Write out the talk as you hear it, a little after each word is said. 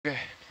Okay.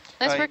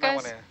 Nice You work, might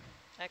guys. wanna,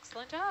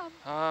 Excellent job.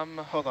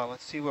 hold on,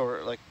 let's see where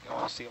we're, like, I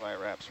want to see my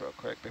wraps real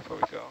quick before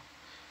we go.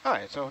 All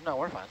right, so no,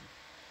 we're fine.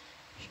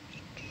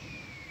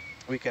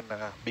 We can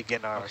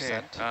begin our Okay.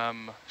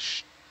 ascent.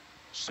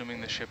 Assuming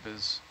the ship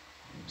is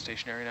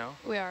stationary now.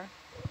 We are.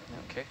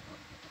 Okay.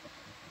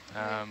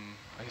 I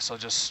guess I'll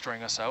just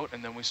string us out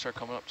and then we start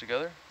coming up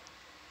together.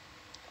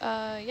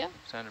 Yeah.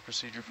 Standard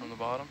procedure from the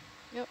bottom.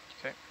 Yep.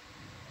 Okay.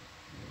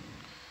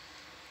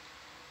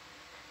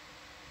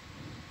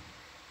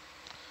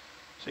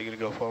 So you're gonna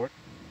go forward?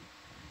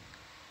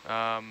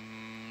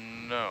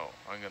 No,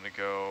 I'm gonna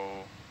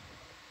go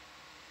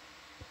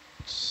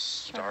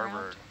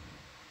starboard.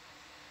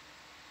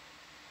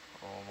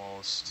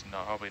 Almost,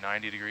 no, probably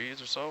 90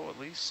 degrees or so at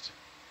least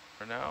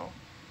for now.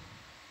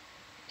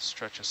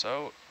 Stretch us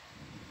out.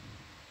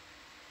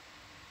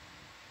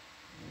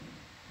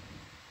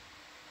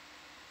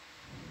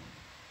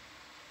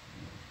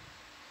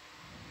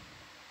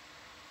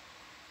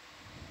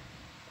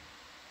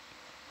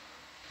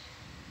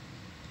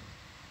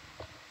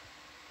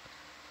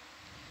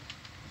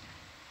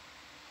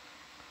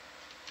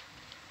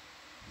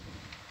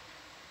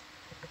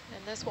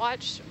 And this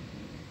watch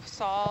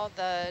saw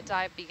the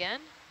dive begin,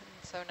 and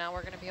so now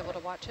we're going to be able to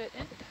watch it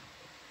end.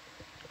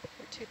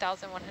 We're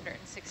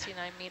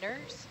 2,169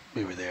 meters.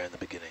 We were there in the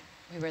beginning.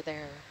 We were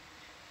there.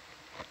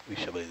 We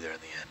shall be there in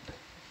the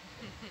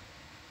end.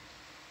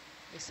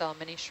 We saw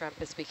many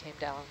shrimp as we came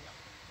down.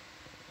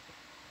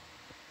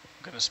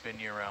 I'm gonna spin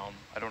you around.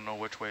 I don't know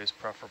which way is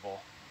preferable.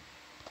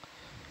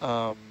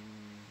 I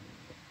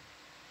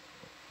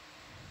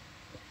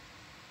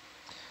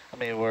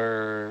mean,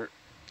 we're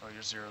You're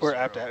we're zero.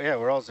 apt out. Yeah,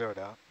 we're all zeroed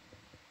out.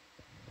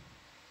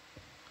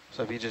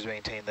 So if you just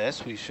maintain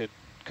this, we should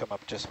come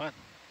up just fine.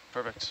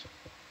 Perfect.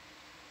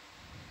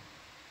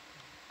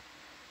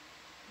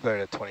 We're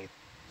at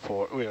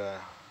 24.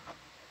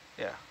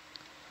 Yeah.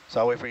 So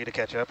I'll wait for you to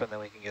catch up, and then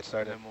we can get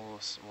started. And then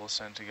we'll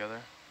ascend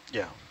together.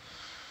 Yeah.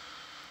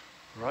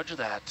 Roger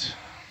that.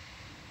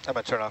 I'm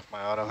gonna turn off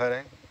my auto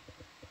heading.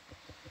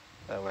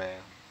 That way,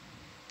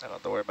 I don't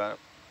have to worry about it.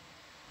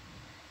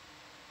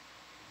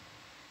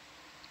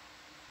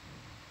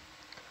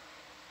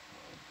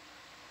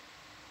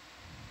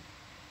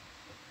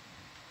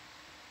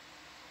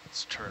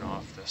 Let's turn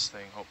off this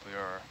thing. Hopefully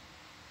our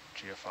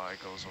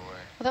GFI goes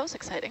away. Well, that was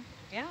exciting.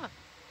 Yeah.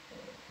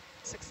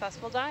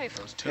 Successful dive.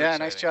 That was too Yeah,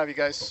 exciting. nice job, you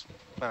guys.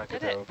 I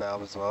could Did throw it. a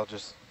valve as well,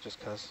 just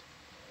cause.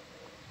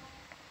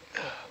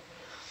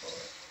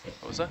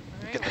 What was that?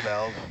 Get the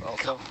valve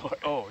also.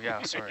 Oh,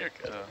 yeah, sorry.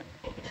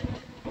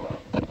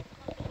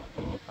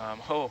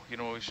 Oh, you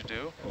know what we should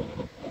do?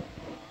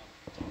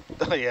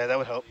 Oh yeah, that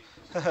would help.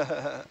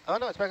 Oh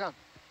no, it's back on.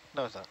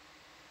 No, it's not.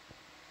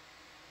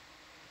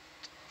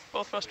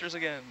 Both thrusters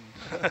again.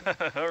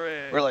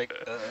 Hooray. We're like,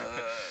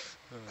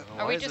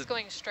 Are we just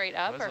going straight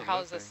up, why or is it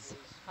how's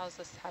looping?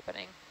 this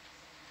happening?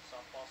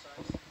 Softball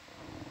size.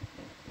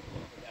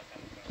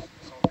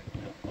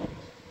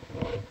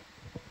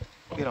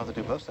 you don't have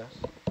to do post test.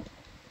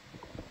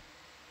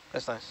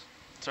 That's nice.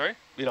 Sorry?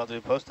 You don't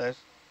do post test.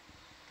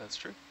 That's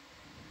true.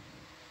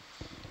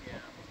 Yeah.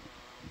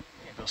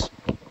 Feels-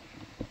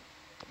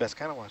 Best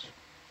kind of watch.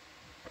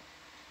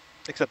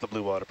 Except the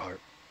blue water part.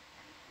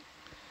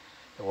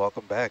 And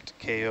welcome back to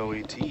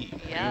KOET,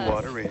 Yes. Blue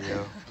Water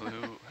Radio.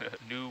 Blue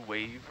New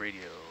Wave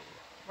Radio.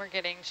 We're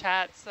getting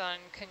chats on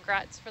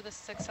congrats for the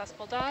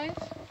successful dive.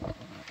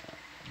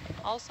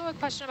 Also a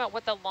question about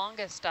what the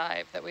longest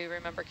dive that we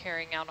remember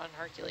carrying out on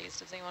Hercules.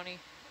 Does anyone?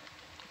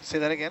 Say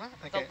that again?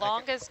 The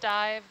longest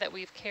dive that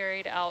we've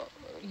carried out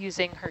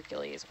using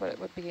Hercules, what it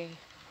would be.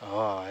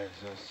 Oh,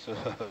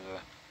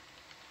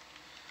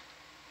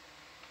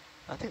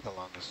 I think the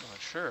longest. Not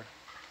sure.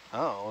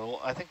 Oh,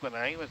 well, I think when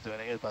I was doing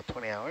it, it was about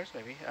 20 hours,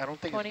 maybe. I don't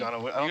think 20? it's gone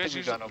over. I You don't guys think we've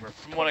usually- gone over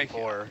from what I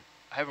 24.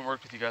 I haven't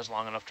worked with you guys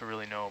long enough to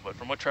really know, but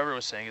from what Trevor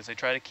was saying is they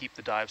try to keep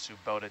the dives to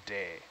about a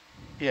day.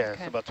 Yeah,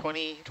 Okay. it's about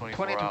 20 to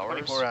 24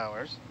 24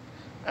 hours.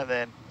 And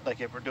then, like,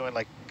 if we're doing,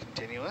 like,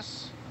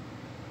 continuous,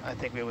 I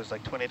think it was,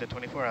 like, 20 to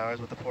 24 hours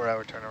with a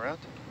 4-hour turnaround.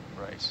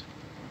 Right.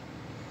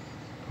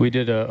 We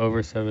did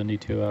over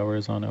 72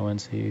 hours on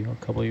ONC a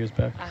couple of years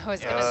back. I was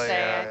going to Oh, say,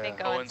 yeah, I think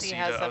yeah. ONC I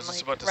has was just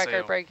some about like to say,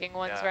 record-breaking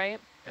ones, yeah. right?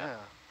 Yeah.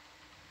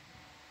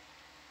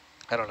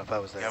 I don't know if I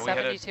was there. Yeah, we had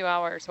a- 72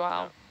 hours,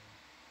 wow. Yeah.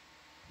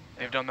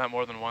 They've done that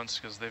more than once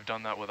because they've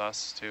done that with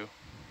us too,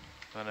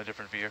 on a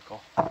different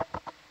vehicle.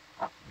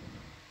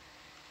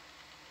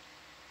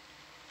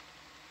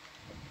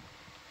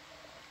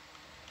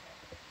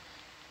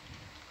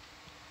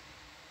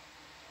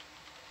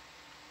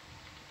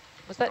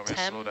 Was that Want me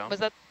to slow Tim? down? Was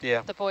that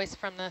Yeah. the voice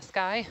from the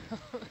sky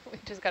we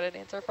just got an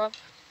answer from?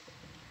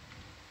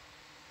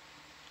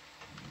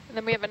 And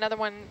then we have another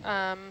one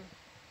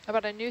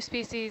about a new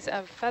species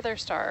of feather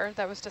star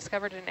that was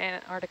discovered in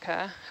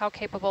Antarctica. How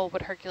capable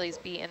would Hercules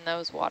be in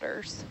those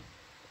waters?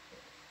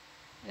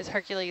 Is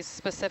Hercules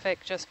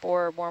specific just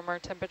for warmer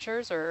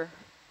temperatures, or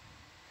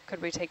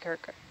could we take her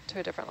to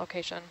a different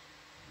location?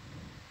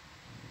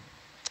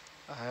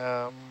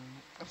 I'm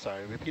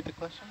sorry, repeat the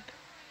question.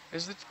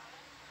 Is it?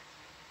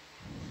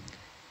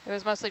 It It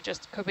was mostly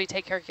just, could we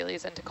take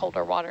Hercules into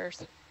colder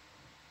waters?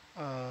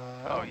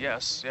 Oh,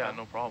 yes. Yeah,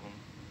 no problem.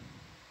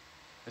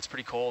 It's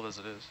pretty cold as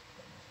it is.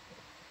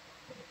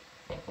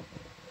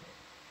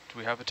 Do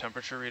we have a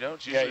temperature readout?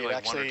 It's Yeah, usually you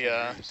like 1 or 2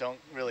 actually degrees. don't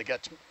really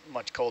get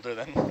much colder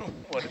than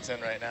what it's in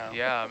right now.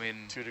 Yeah, I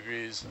mean, 2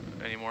 degrees.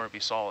 anymore it'd be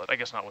solid. I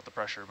guess not with the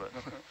pressure, but.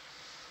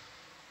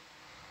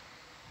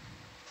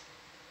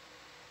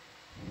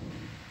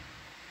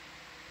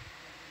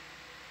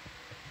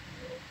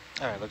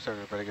 All right, looks like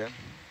we're pretty good.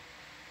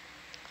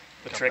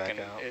 The Come trick, back and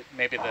out.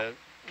 maybe the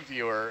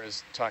viewer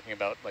is talking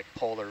about like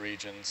polar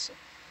regions.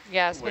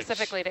 Yeah,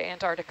 specifically to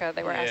Antarctica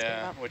they were asking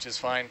about. Which is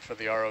fine for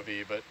the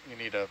ROV, but you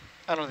need a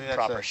I don't think that's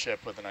proper a,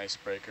 ship with an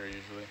icebreaker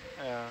usually.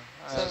 yeah,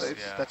 So-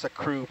 Yeah. that's a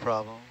crew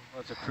problem.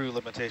 That's a crew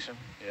limitation.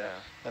 Yeah.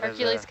 That is,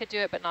 Hercules could do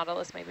it, but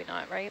Nautilus maybe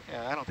not, right?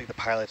 yeah, I don't think the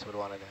pilots would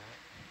want to do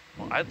it.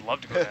 Well, I'd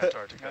love to go to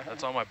Antarctica.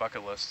 That's on my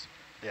bucket list.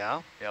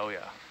 Yeah? Yeah, oh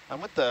yeah. I'm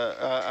with the,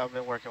 I've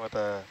been working with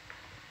a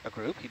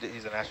group.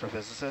 He's an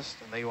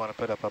astrophysicist, and they want to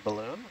put up a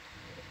balloon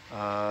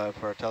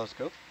for a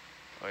telescope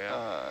Oh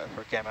yeah.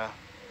 for gamma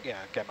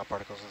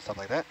particles and stuff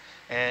like that.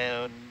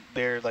 And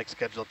they're like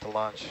scheduled to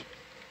launch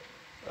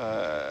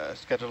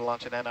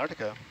in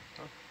Antarctica.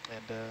 Oh.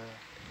 And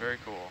Very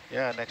cool.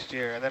 yeah, next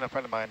year. And then a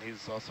friend of mine,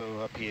 he's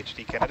also a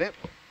PhD candidate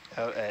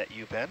out at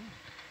UPenn,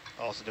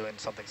 also doing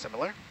something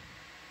similar,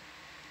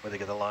 where they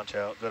get to launch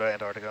out, go to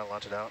Antarctica and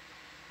launch it out.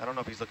 I don't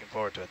know if he's looking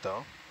forward to it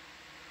though.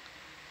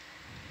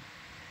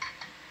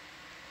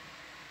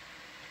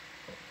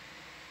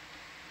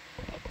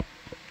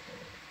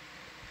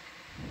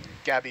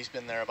 Gabby's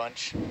been there a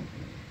bunch.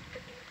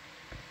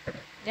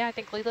 Yeah, I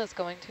think Leela's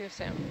going too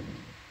soon.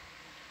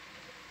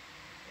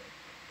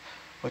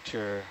 What's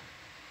you're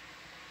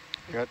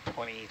at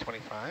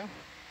 2025?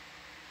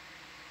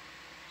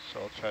 So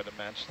I'll try to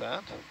match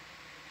that.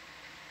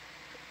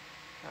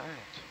 All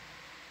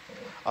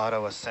right.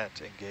 Auto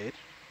ascent engaged.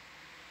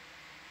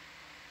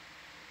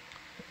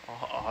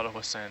 Auto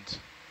ascent.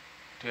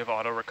 Do we have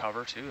auto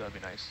recover too? That'd be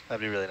nice.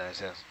 That'd be really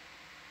nice, yes.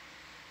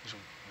 Just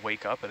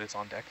wake up and it's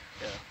on deck.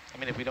 Yeah. I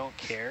mean, if we don't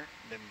care,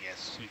 then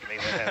yes, we can make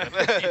that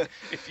happen.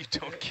 If you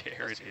don't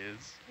care, it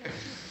is.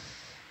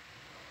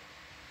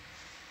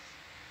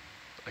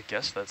 I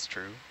guess that's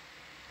true.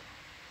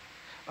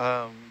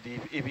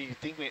 If you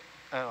think we,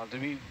 I don't know,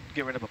 did we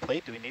get rid of a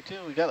plate? Do we need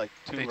to? We got like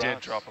 2 They rocks. did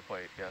drop a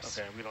plate, yes.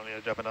 Okay, we don't need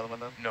to drop another one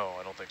then? No,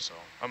 I don't think so.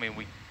 I mean,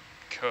 we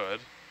could.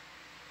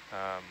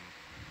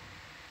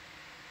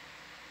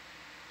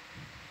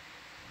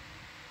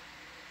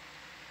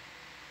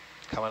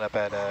 Coming up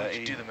at We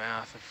could do the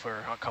math if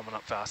we're not coming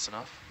up fast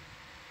enough.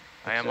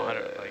 I am It's,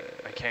 100,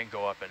 like, I can't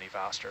go up any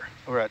faster.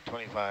 we're at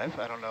 25.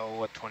 I don't know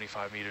what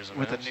 25 meters a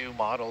with minute. the new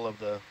model of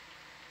the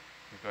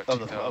We've got of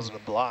the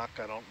 2,000. block.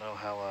 I don't know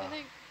how. I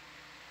think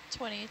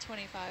 20,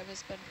 25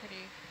 has been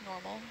pretty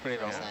normal. Pretty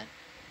for normal. ascent.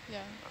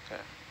 Yeah.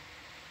 Okay.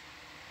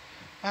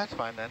 That's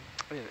fine then.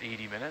 We have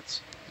 80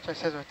 minutes. That's what it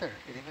says right there.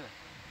 80 minutes.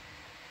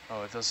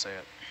 Oh, it does say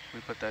it.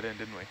 We put that in,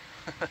 didn't we?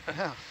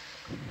 Yeah.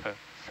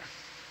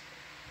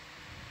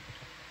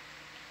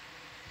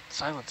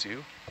 Silence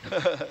you.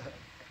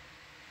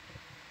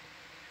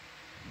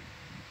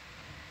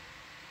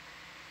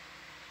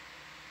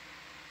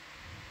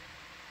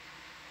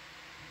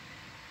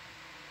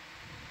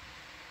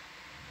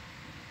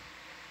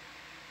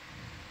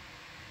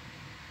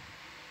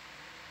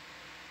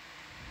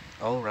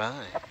 All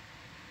right.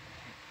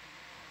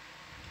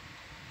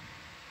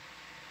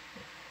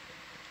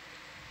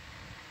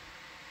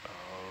 All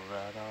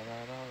right, all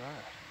right, all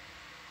right.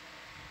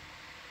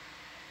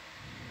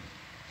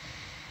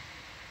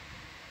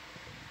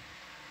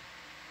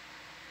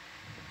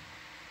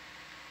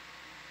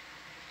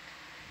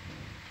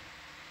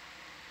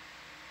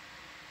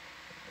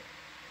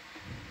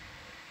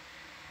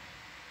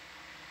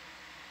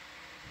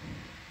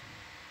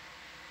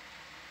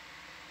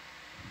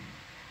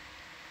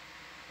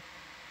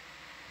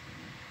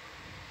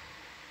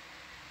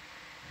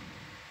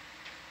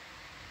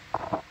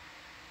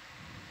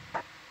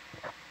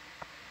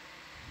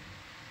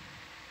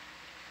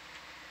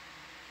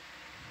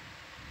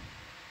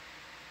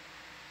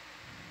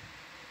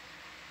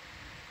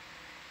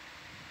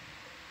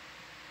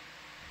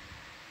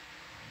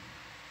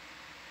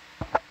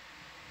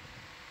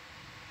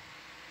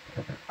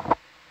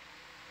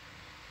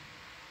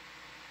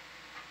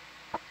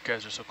 You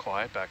guys are so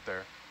quiet back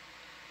there.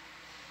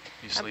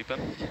 You sleeping?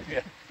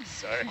 Yeah,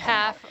 sorry.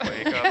 Half.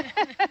 Wake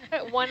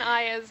up. One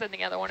eye is and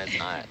the other one is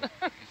not.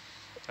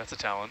 That's a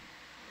talent.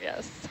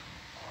 Yes.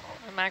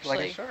 I'm Like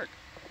actually a shark.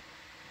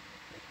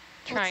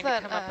 trying What's to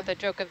that, come up with a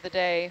joke of the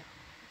day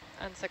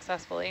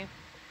unsuccessfully.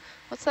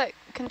 What's that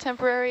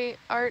contemporary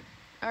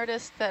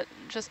artist that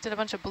just did a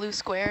bunch of blue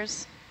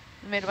squares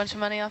and made a bunch of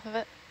money off of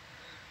it?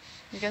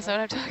 You guys know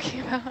what I'm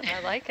talking about?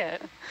 I like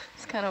it.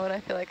 It's kind of what I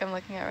feel like I'm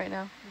looking at right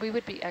now. We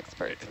would be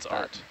experts It's at that.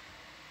 art.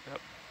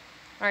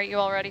 All right, you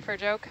all ready for a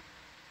joke?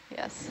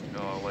 Yes.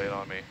 No, lay it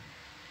on me.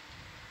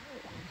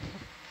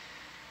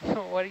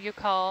 What do you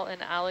call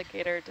an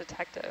alligator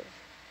detective?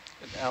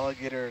 An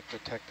alligator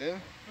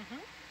detective.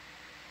 Mm-hmm.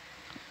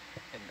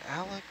 An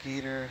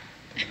Alligator.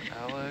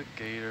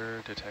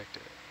 Alligator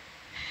detected.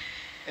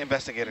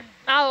 Investigator.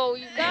 Oh,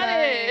 you got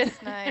it.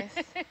 Nice.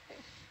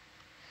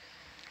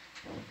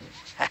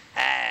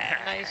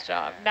 Nice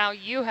job. Now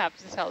you have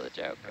to tell the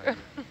joke.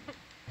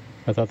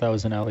 I thought that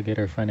was an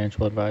alligator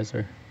financial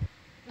advisor.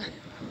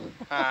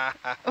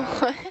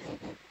 What?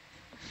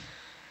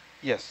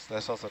 Yes,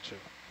 that's also true.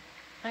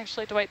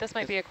 Actually, Dwight, this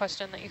might be a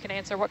question that you can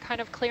answer. What kind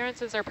of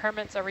clearances or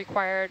permits are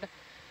required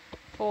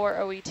for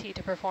OET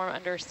to perform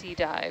undersea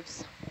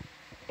dives?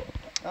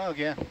 Oh,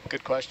 yeah,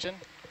 good question.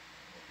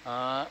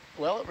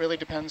 Well, it really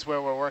depends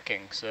where we're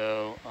working.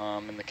 So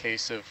in the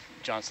case of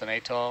Johnston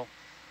Atoll,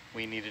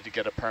 we needed to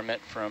get a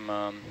permit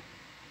from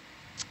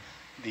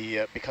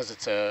because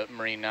it's a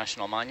marine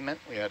national monument,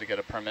 we had to get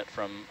a permit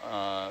from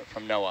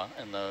NOAA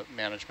and the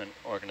management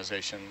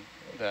organization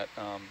that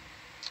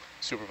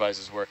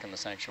supervises work in the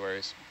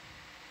sanctuaries.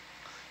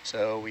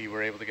 So we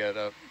were able to get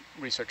a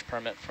research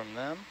permit from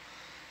them.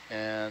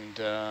 And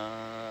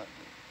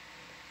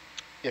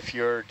if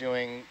you're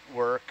doing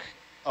work,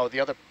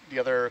 the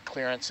other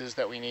clearances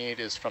that we need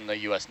is from the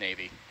U.S.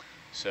 Navy.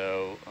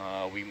 So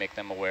we make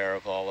them aware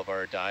of all of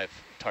our dive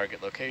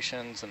target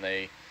locations, and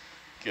they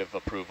give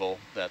approval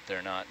that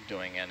they're not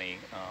doing any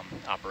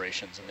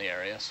operations in the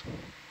areas.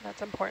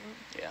 That's important.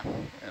 Yeah,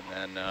 and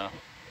then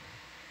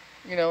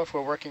you know, if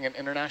we're working in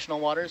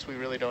international waters, we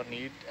really don't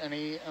need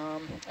any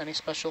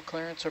special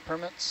clearance or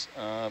permits.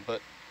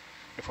 But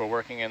if we're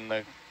working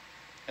in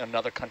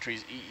another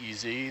country's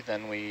EEZ,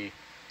 then we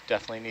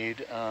definitely need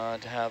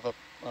to have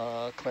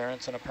a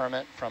clearance and a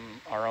permit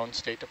from our own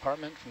State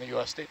Department, from the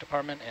U.S. State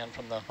Department, and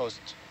from the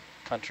host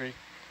country.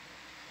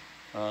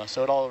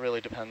 So it all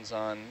really depends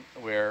on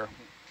where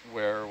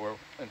we're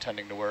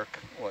intending to work,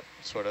 what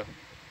sort of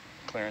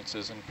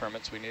clearances and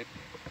permits we need.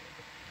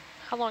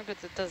 How long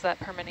does that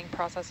permitting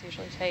process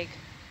usually take?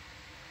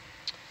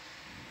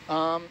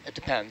 It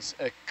depends.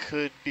 It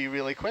could be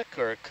really quick,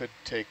 or it could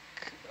take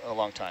a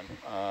long time.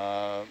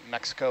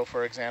 Mexico,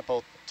 for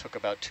example, took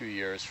about 2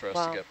 years for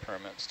us to get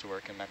permits to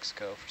work in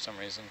Mexico for some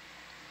reason.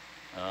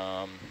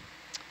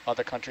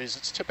 Other countries,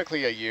 it's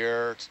typically a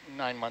year,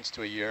 9 months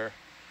to a year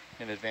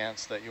in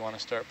advance that you want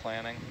to start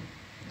planning.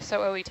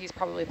 So OET is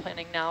probably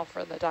planning now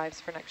for the dives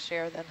for next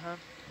year then, huh?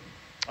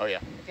 Oh, yeah.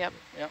 Yep.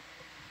 Yep.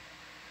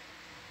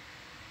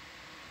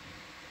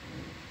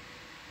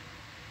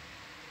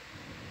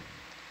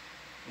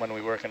 When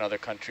we work in other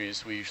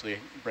countries, we usually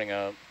bring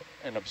an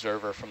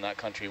observer from that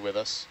country with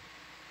us,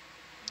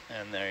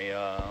 and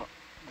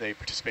they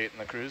participate in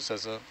the cruise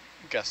as a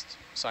guest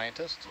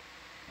scientist.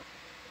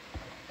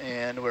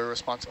 And we're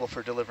responsible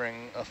for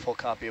delivering a full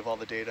copy of all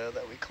the data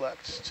that we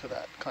collect to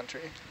that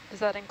country. Does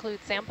that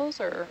include samples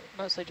or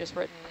mostly just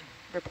written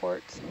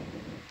reports?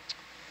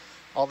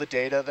 All the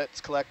data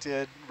that's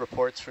collected,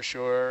 reports for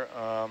sure,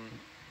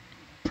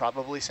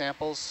 probably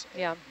samples.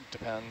 Yeah.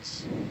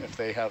 Depends if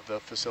they have the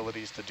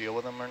facilities to deal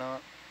with them or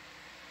not.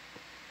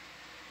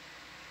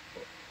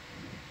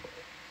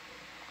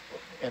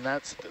 And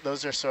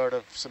those are sort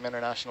of some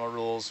international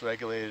rules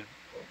regulated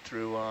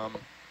through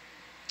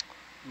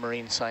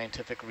Marine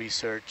Scientific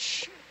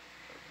Research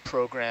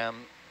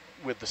Program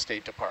with the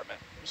State Department.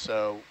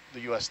 So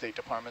the U.S. State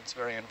Department's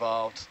very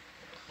involved,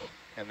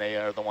 and they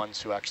are the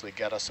ones who actually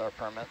get us our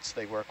permits.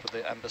 They work with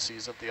the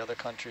embassies of the other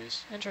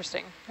countries.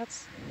 Interesting.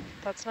 That's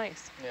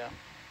nice. Yeah.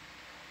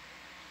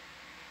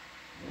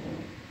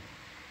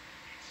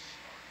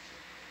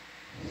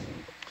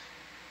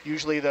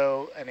 Usually,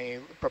 though, any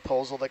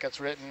proposal that gets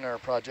written or a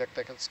project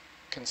that gets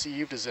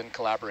conceived is in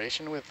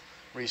collaboration with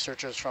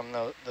researchers from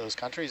those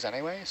countries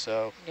anyway,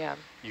 so yeah,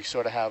 you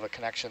sort of have a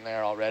connection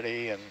there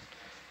already, and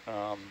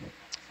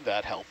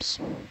that helps.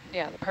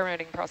 Yeah, the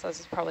permitting process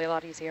is probably a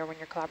lot easier when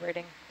you're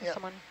collaborating with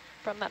someone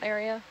from that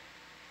area.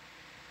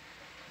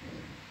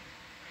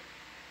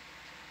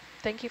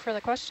 Thank you for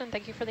the question.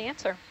 Thank you for the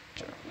answer.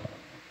 Sure.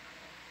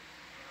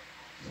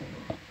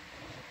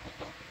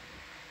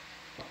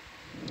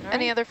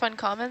 Any other fun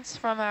comments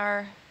from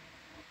our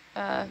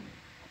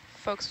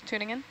folks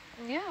tuning in?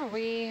 Yeah,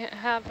 we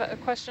have a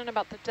question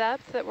about the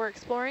depth that we're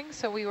exploring.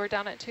 So we were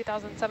down at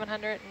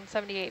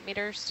 2,778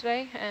 meters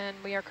today, and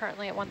we are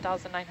currently at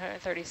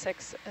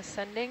 1,936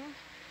 ascending.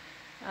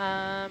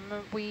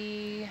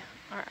 We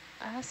are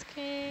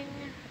asking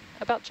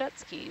about jet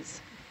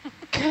skis.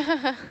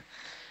 Not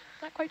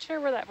quite sure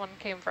where that one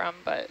came from,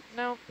 but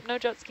no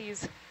jet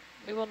skis.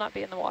 We will not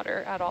be in the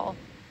water at all.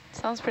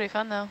 Sounds pretty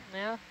fun, though.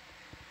 Yeah.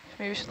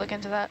 Maybe we should look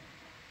into that.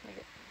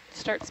 Like,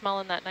 start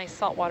smelling that nice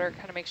salt water,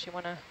 kind of makes you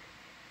want to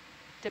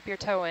dip your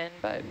toe in,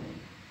 but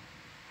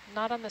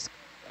not on this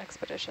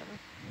expedition.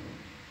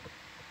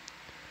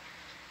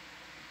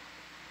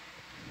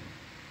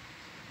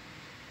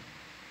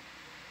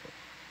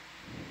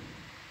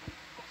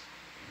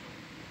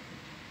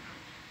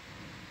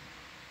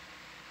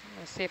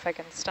 Let's see if I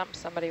can stump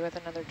somebody with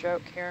another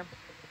joke here.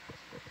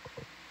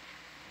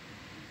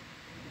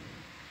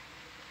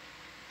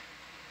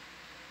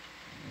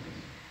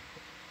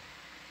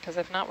 Because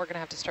if not, we're going to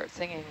have to start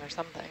singing or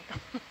something.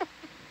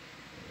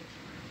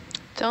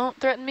 Don't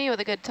threaten me with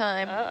a good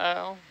time.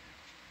 Uh-oh.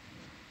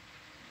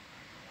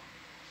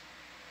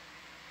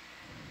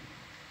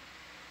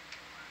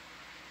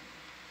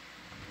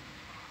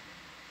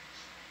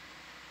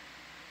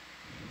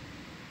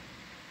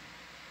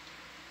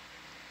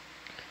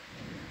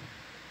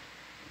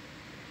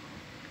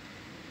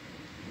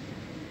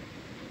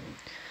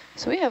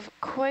 So we have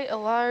quite a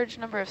large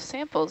number of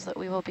samples that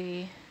we will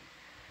be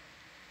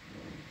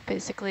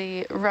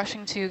basically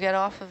rushing to get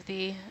off of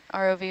the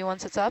ROV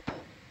once it's up.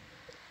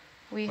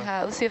 We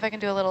have, let's see if I can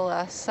do a little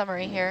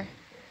summary here.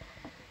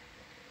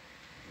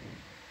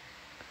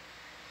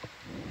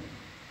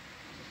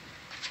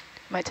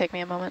 Might take me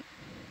a moment.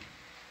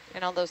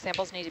 And all those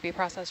samples need to be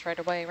processed right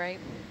away, right?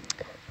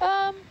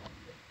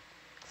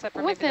 Except for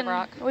maybe Within the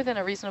rock. within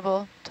a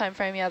reasonable time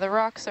frame, yeah. The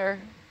rocks are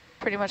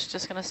pretty much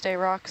just going to stay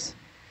rocks.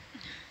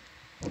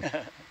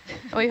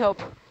 We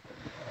hope. Oh,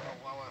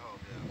 well, I hope,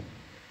 yeah.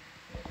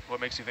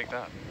 What makes you think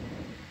that?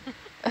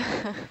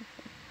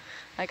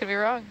 I could be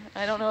wrong.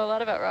 I don't know a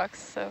lot about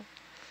rocks, so.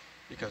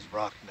 Because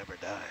rock never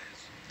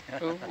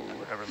dies. Ooh.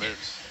 Whoever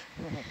lives.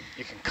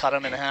 You can cut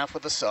them in half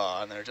with a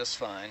saw and they're just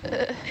fine.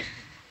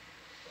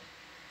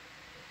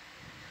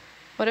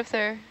 What if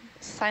they're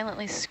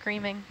silently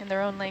screaming in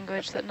their own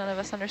language that none of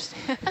us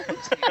understand?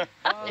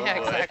 Yeah,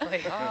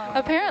 exactly.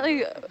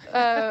 Apparently,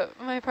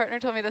 my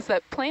partner told me this,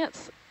 that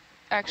plants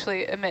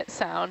actually emit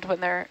sound when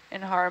they're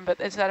in harm, but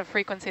it's at a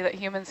frequency that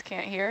humans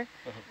can't hear.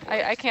 Oh,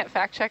 I can't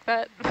fact check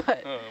that,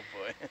 but oh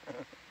boy.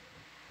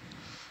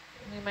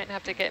 We might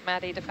have to get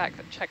Maddie to fact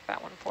check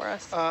that one for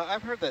us.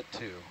 I've heard that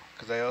too,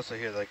 because I also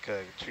hear like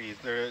trees.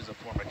 There is a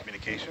form of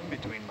communication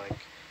between like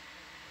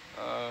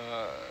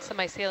Some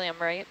mycelium,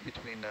 right?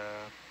 between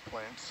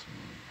plants.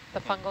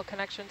 The fungal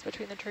connections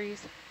between the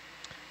trees.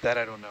 That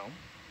I don't know.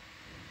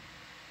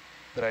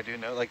 But I do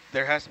know like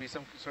there has to be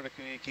some sort of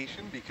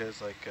communication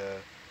because like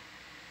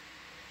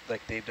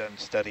they've done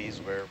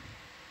studies where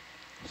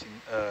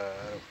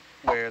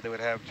they would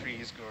have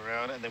trees go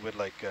around and they would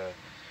like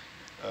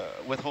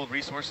withhold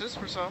resources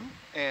for some,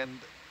 and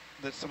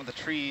that some of the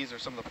trees or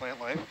some of the plant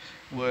life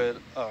would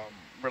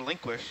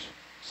relinquish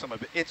some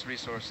of its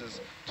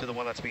resources to the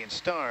one that's being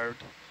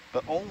starved,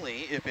 but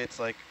only if it's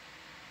like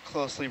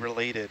closely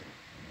related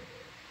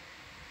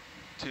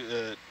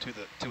to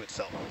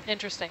itself.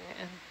 Interesting.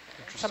 And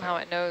somehow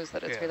it knows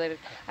that it's related.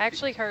 I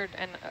actually heard,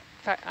 and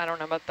I don't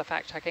know about the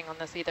fact checking on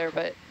this either,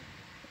 but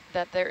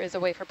that there is a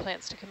way for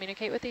plants to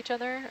communicate with each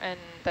other, and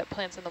that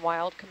plants in the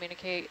wild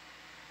communicate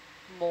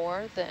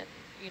more than,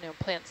 you know,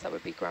 plants that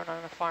would be grown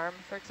on a farm,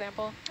 for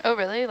example. oh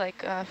really?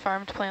 Like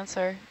farmed plants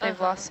are, they've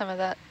lost some of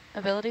that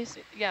abilities?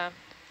 Yeah,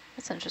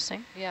 That's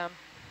interesting. yeah.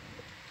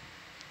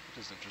 It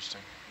is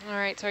interesting. All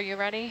right, so are you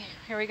ready?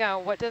 Here we go.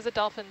 What does a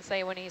dolphin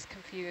say when he's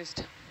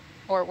confused?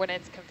 Or when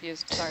it's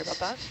confused, sorry about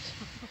that.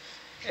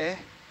 Eh.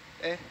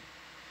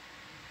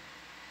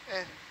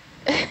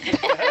 I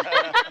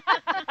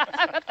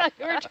thought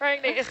you were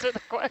trying to answer the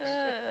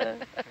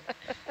question.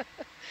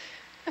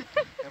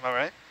 Am I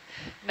right?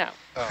 No.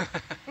 Oh.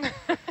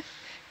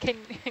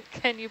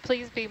 Can you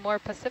please be more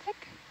Pacific?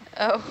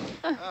 Oh,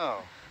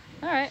 Oh.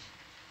 all right.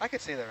 I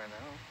could say that right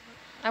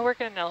now. I work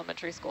in an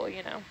elementary school,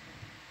 you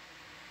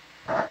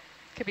know.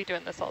 Could be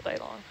doing this all day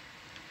long.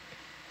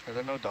 Are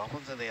there no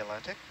dolphins in the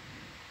Atlantic?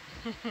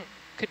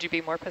 Could you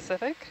be more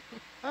Pacific?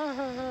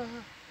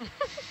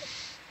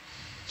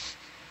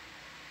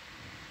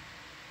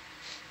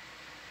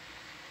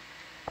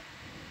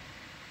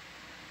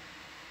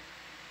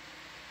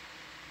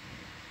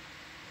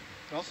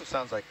 It also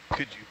sounds like,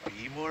 could you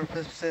be more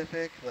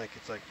Pacific? Like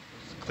it's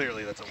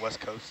clearly that's a West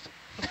Coast.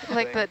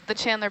 Like thing. the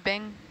Chandler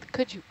Bing,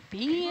 could you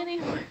be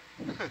anywhere?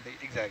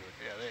 Exactly.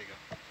 Yeah, there you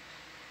go.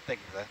 Thank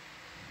you for that.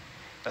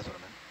 That's what I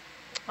meant.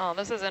 Oh,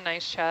 this is a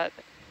nice chat.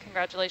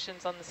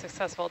 Congratulations on the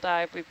successful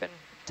dive. We've been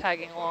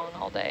tagging along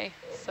all day,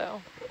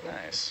 so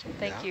Nice.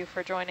 thank you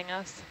for joining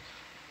us.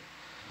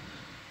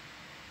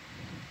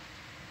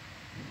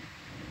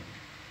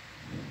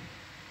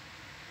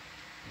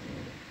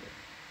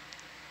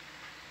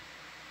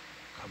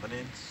 Coming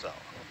in soft.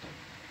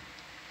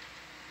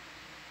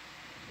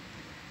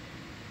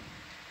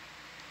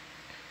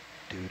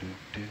 Do do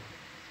do.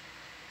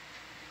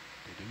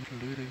 Do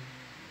do do do.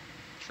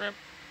 Shrimp,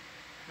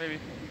 maybe.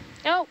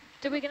 Oh,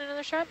 did we get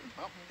another shrimp?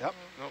 Oh, yep.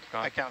 Nope,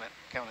 I gone. count it.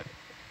 Count it.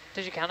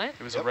 Did you count it?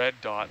 It was Yep. a red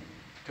dot.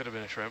 Could have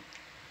been a shrimp.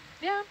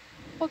 Yeah,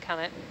 we'll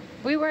count it.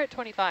 We were at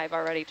 25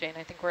 already, Jane.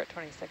 I think we're at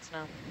 26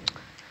 now.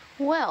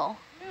 Well,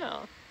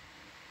 Yeah.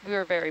 We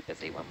were very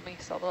busy when we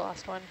saw the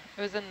last one.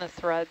 It was in the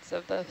threads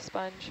of the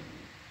sponge.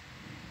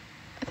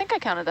 I think I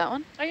counted that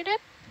one. Oh, you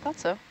did? Thought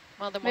so.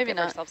 Well, then we'll Maybe give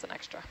not. ourselves an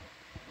extra.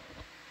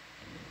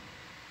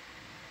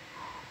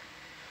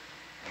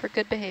 For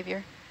good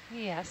behavior.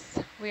 Yes,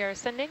 we are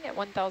ascending at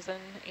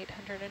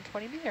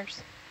 1,820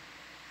 meters.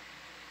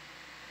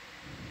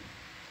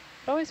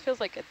 It always feels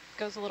like it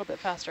goes a little bit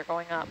faster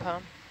going up, huh?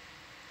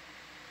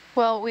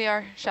 Well, we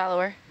are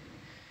shallower.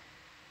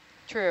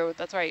 True,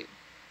 that's right.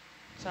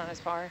 It's not as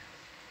far.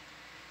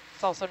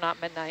 It's also not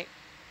midnight.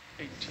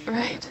 18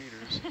 Right.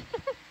 meters.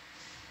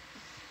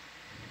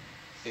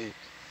 8.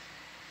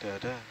 Da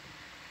da.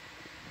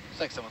 It's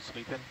like someone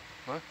sweeping.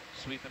 What?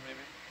 Sweeping maybe.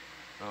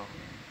 Oh.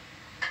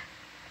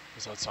 It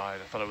was outside.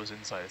 I thought it was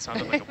inside. It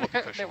sounded like a whoopee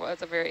cushion. There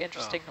was a very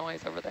interesting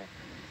noise over there.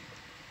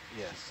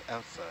 Yes,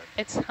 outside.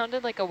 It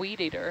sounded like a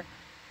weed eater.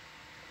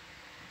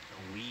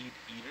 A weed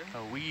eater?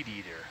 A weed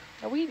eater.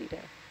 A weed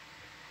eater.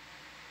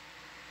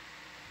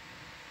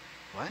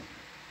 What?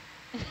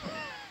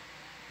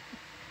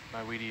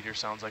 My weed eater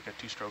sounds like a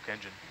 2-stroke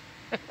engine.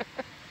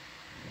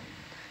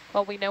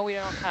 Well, we know we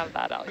don't have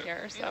that out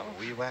here, so. Yeah,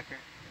 weed whacker.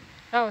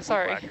 Oh, Weed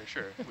sorry. whacker,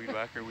 sure. Weed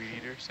whacker, weed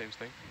eater, same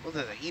thing. Well,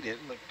 does it eat it?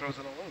 Like throws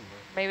it all over.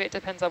 Maybe it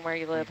depends on where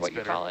you live, Weed what you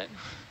spitter. call it.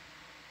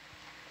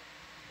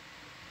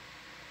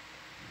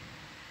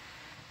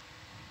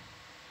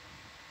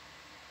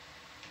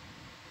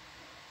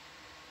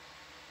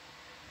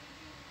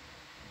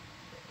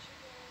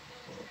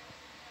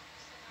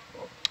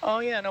 Oh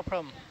yeah, no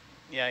problem.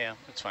 Yeah,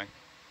 it's fine.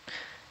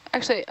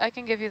 Actually, I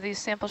can give you these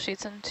sample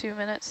sheets in 2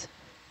 minutes.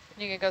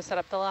 You can go set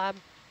up the lab.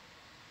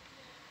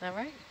 All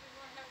right.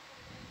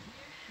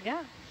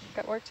 Yeah,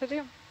 got work to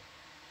do.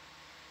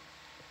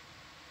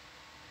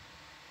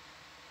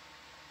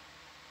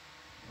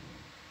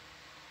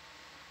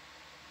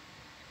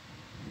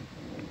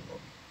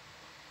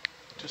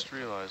 Just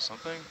realized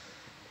something.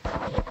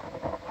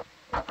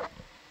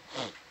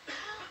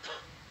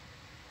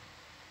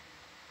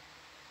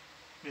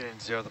 You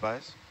didn't zero the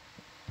bias?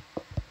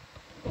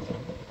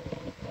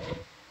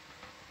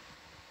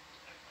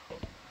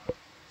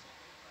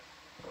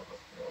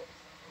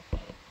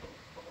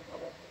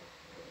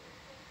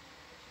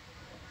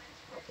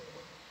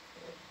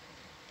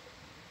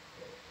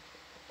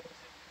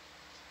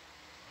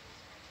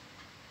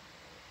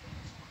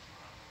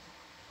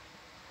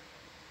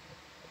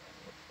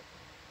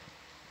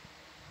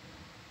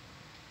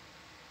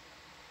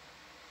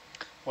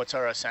 What's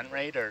our ascent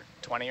rate, or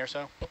 20 or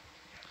so?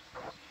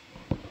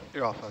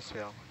 You're off us,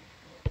 yeah.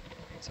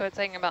 So it's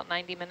saying about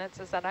 90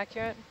 minutes, is that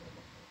accurate?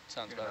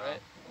 Sounds about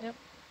right. Yep.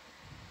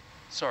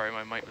 Sorry,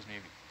 my mic was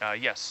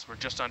muted. Yes, we're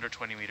just under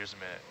 20 meters a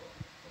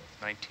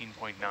minute.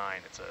 19.9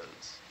 it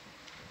says.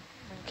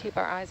 And keep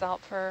our eyes out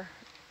for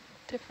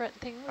different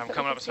things. I'm that we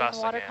coming can up as see in fast the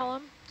as I water can.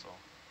 column. So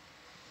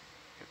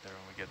get there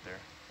when we get there.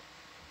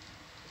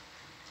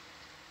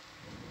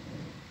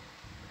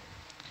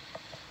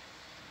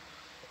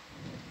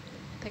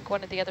 I think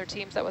one of the other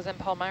teams that was in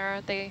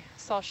Palmyra, they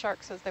saw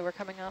sharks as they were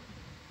coming up.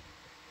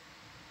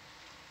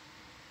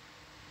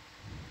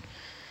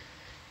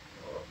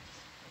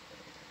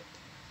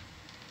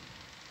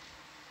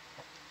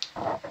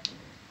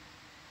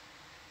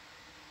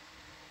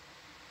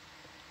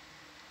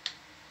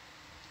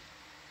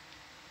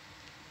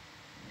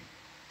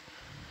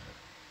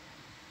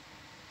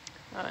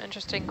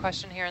 Interesting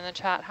question here in the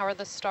chat. How are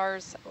the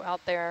stars out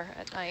there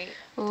at night?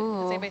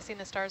 Ooh. Has anybody seen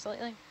the stars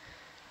lately?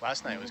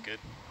 Last night was good.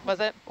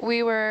 Was it?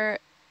 We were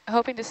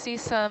hoping to see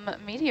some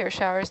meteor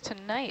showers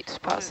tonight,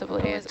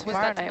 possibly, and was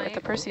tomorrow that night with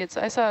the tonight? Perseids.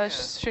 I saw a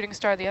shooting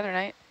star the other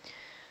night.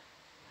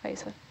 Hi,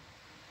 Isa.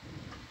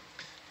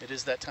 It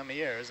is that time of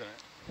year, isn't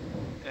it?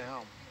 Yeah.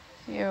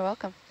 You're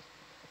welcome.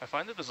 I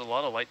find that there's a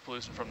lot of light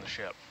pollution from the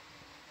ship.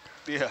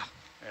 Yeah.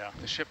 Yeah.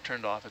 The ship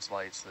turned off its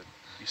lights that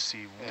you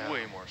see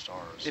way more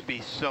stars. It'd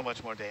be so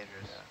much more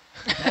dangerous.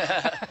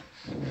 Yeah.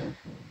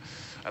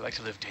 I like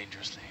to live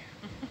dangerously.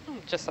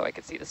 Just so I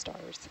could see the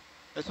stars.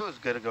 That's what was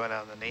good at going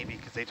out in the Navy,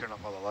 because they turn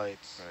off all the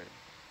lights.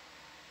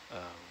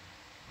 Right.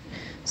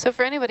 So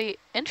for anybody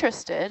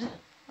interested,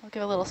 I'll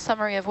give a little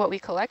summary of what we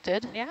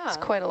collected. Yeah. It's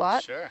quite a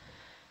lot. Sure.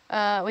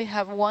 We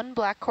have one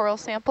black coral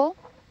sample,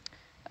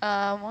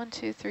 1,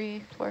 2,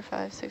 3, 4,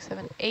 5, 6,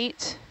 7,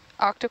 8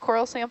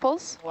 octocoral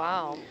samples.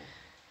 Wow.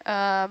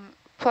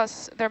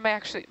 Plus, there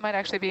might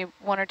actually be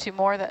 1 or 2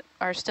 more that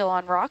are still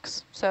on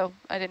rocks, so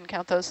I didn't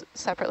count those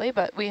separately,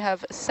 but we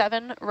have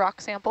 7 rock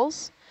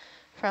samples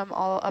from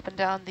all up and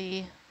down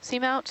the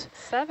seamount.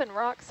 7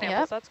 rock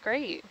samples, Yep. that's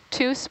great.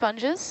 2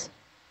 sponges,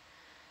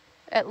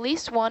 at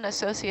least 1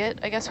 associate.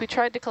 I guess we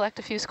tried to collect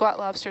a few squat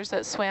lobsters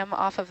that swam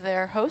off of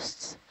their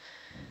hosts.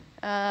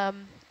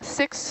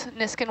 6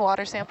 Niskin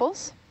water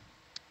samples,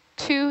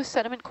 2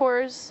 sediment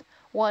cores,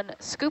 1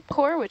 scoop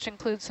core, which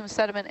includes some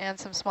sediment and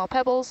some small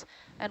pebbles,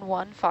 and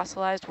 1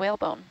 fossilized whale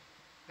bone,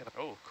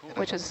 Oh, cool.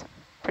 which is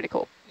pretty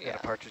cool. And a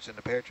partridge in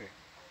the pear tree.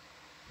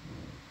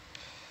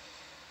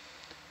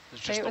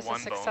 There's It just the was a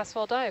one bone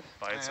successful dive.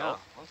 by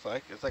itself. Yeah,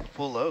 it's like a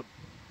full load.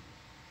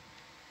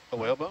 A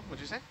whale bone, would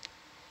you say?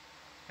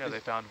 Yeah, they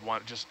found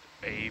just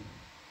a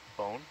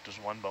bone, just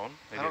one bone.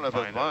 They I don't know if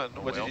didn't it was find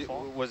one. a whale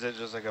fall. Was it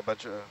just like a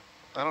bunch of,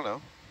 I don't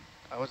know.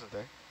 I wasn't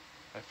there.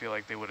 I feel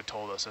like they would have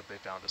told us if they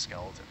found a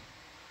skeleton.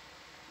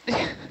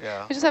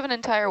 Yeah. We just have an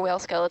entire whale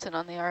skeleton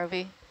on the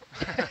ROV.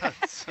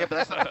 Yeah, but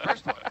that's not the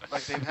first one.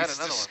 Like they've had Just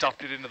another one.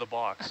 stuffed it into the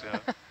box, yeah.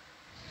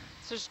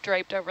 It's just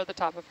draped over the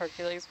top of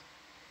Hercules.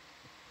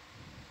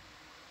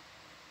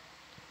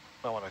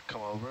 I want to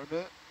come over a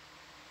bit.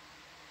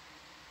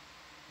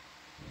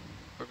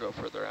 Or go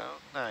further out.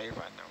 Nah, you're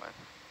fine, never mind.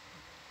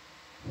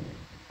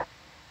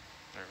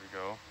 There we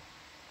go.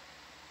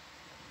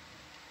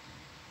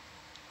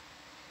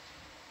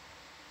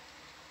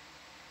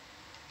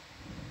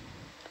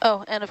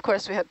 Oh, and of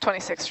course we had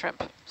 26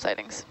 shrimp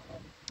sightings.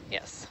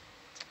 Yes.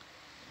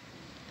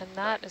 And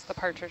that is the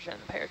partridge in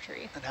the pear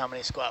tree. And how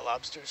many squat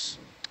lobsters?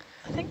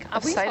 I think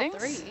Of we sightings? saw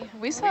 3.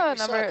 We saw a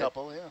Saw number. a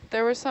couple, yeah.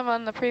 There were some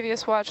on the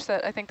previous watch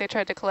that I think they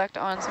tried to collect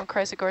on some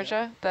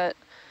Chrysogorgia that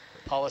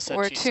Paula said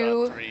were she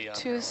too saw 3 on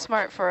too her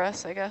smart for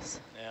us, I guess.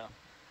 Yeah.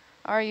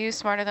 Are you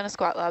smarter than a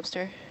squat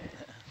lobster?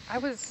 I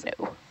was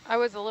No. I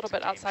was a little It's a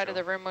bit game outside of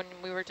show. the room when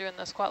we were doing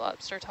the squat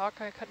lobster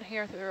talk. I couldn't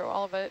hear through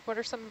all of it. What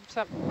are some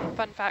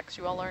fun facts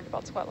you all learned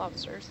about squat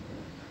lobsters?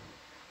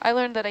 I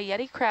learned that a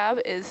Yeti crab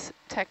is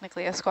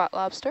technically a squat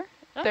lobster.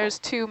 Oh. There's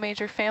 2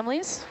 major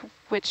families,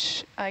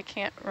 which I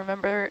can't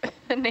remember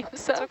the names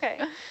of. That's okay.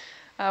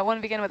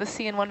 One began with a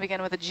C and one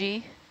began with a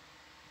G.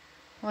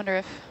 I wonder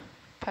if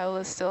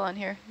Paola's still on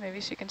here. Maybe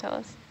she can tell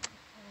us.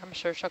 I'm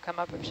sure she'll come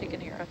up if she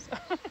can hear us.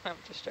 I'm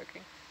just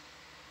joking.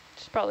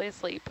 She's probably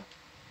asleep.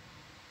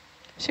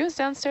 She was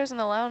downstairs in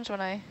the lounge when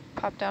I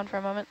popped down for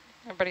a moment.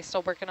 Everybody's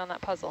still working on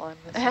that puzzle. I'm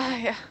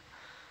assuming. Yeah.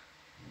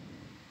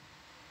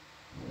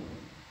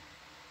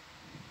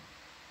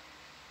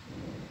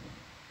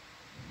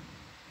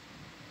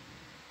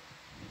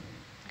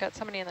 Got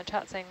somebody in the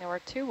chat saying there were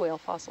 2 whale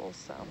fossils,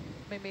 so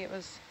maybe it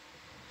was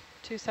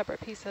 2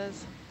 separate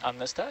pieces. On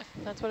this dive?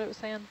 That's what it was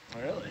saying.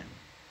 Really?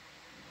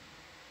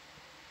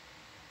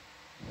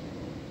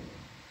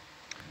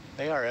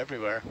 They are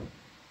everywhere.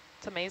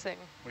 It's amazing.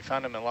 We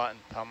found them a lot in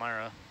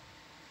Palmyra.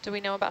 Do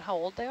we know about how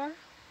old they are?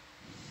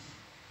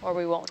 Or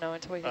we won't know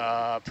until we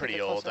get Pretty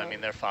a old. closer I mean,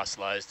 look? they're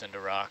fossilized into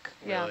rock,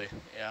 Yeah. really.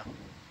 Yeah.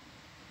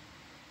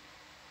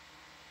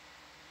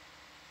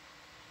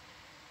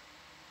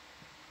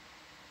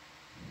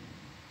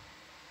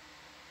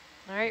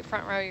 All right,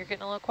 front row, you're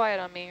getting a little quiet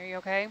on me. Are you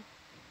okay?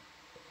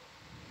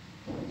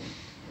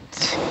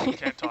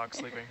 Can't talk,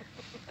 sleeping.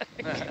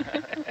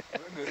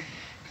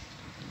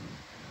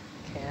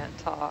 Can't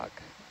talk.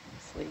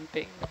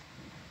 Sleeping.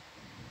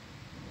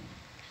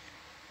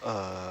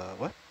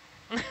 What?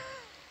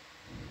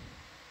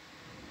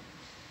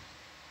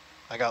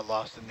 I got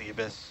lost in the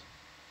abyss.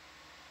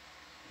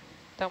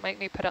 Don't make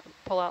me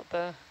pull out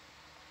the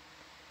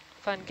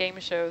fun game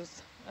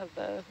shows of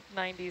the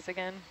 90s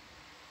again.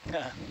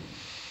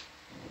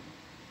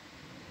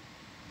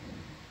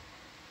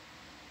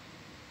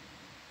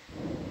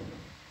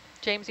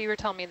 James, you were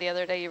telling me the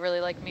other day you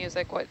really like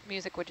music. What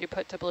music would you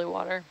put to blue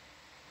water?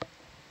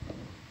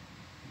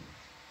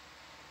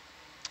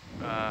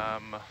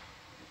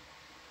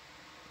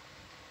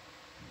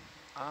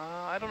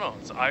 I don't know.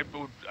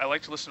 I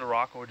like to listen to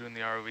rock when we're doing the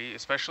ROV,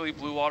 especially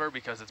blue water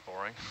because it's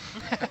boring.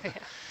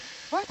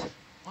 What?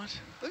 What?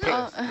 Look Look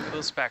at at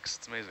those specs.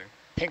 It's amazing.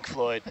 Pink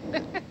Floyd.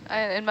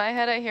 In my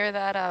head, I hear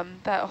that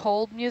that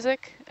hold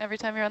music every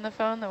time you're on the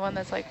phone, the one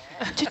that's like...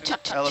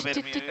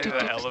 Elevator music.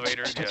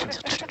 Elevators, yeah.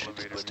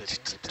 Elevators.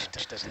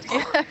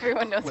 Yeah,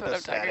 everyone knows With what a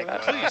I'm talking static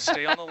about. going on. Please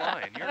stay on the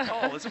line. Your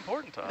call is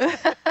important to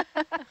us.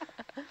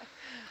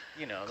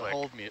 You know,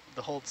 Click.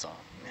 the hold song.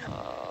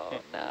 Oh,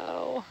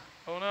 no.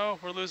 Oh no,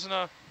 we're losing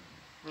a.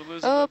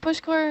 Oh, push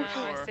core.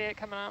 Oh, I see it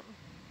coming up.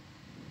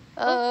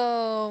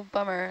 Oh,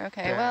 bummer.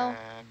 Okay, well, Well,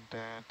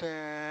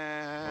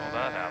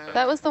 that happened.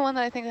 that was the one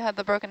that I think had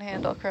the broken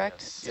handle,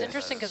 correct? Yes. It's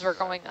interesting because we're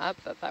going up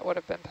that would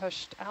have been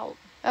pushed out.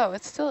 Oh,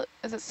 it's still,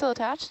 is it still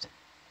attached?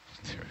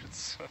 There,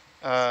 it's,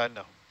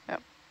 No.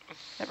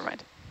 Never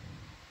mind.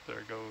 there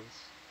it goes.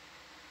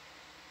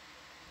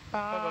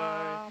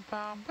 Bye-bye.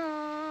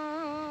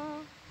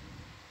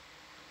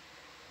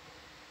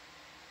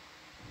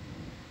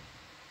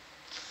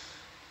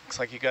 Looks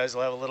like you guys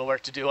will have a little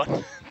work to do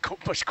on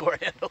push core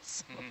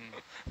handles.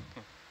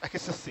 I can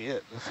still see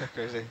it. That's so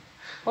crazy.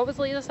 What was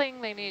Lita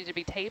saying? They needed to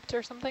be taped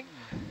or something?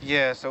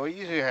 Yeah, so what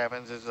usually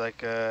happens is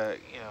like, you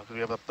know, 'cause we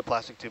have the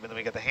plastic tube and then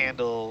we get the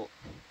handle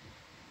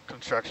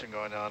construction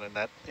going on and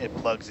that it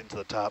plugs into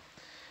the top.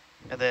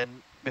 And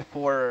then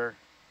before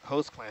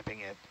hose clamping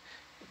it,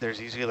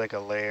 there's usually like a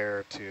layer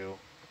or 2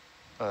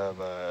 of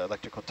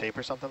electrical tape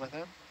or something like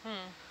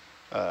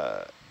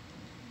that.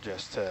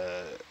 Just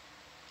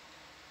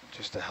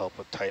to help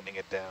with tightening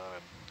it down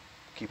and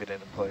keep it in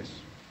place.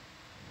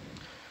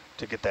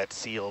 To get that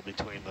seal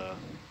between the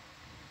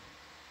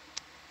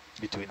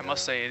I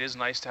must say it is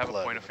nice to have a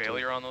plug point in of the tube.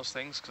 failure on those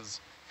things because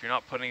if you're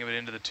not putting it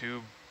into the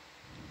tube,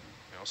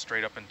 you know,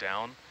 straight up and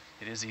down,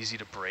 it is easy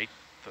to break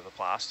the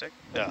plastic.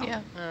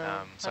 Yeah.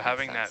 Yeah. So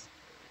having that,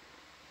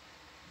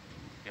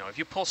 you know, if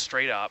you pull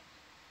straight up,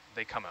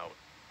 they come out.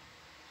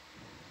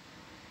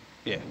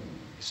 Yeah.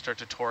 You start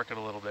to torque it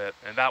a little bit,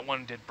 and that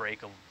one did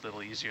break a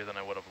little easier than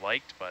I would have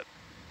liked, but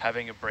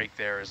having a break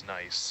there is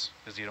nice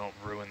because you don't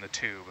ruin the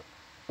tube,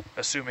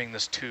 assuming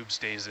this tube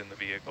stays in the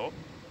vehicle,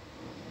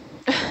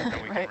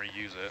 and we Right. can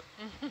reuse it.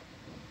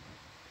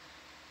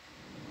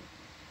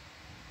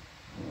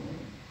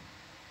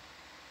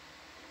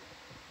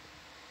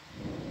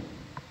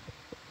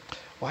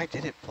 Why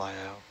did it fly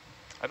out?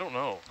 I don't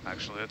know,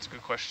 actually. That's a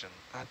good question.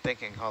 I'm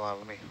thinking. Hold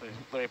on.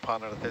 Let me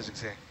ponder the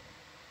physics here.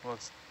 Well,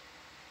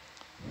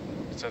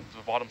 it's at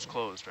the bottom's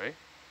closed, right?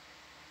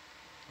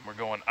 And we're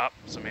going up,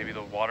 so maybe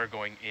the water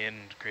going in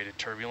created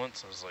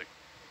turbulence. I was like,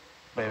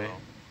 I don't Maybe. know.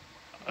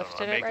 I don't know,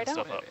 Lifted I'm it making right out?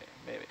 stuff up.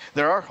 Maybe.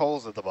 There are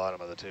holes at the bottom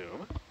of the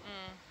tube.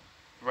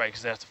 Right,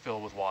 because they have to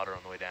fill with water on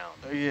the way down.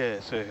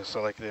 Yeah.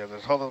 So like there's a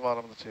hole at the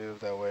bottom of the tube.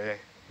 That way,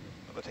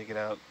 when they take it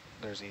out,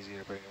 there's easier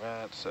to bring them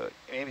out. So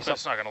maybe But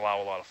it's not going to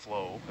allow a lot of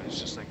flow. It's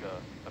just like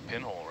a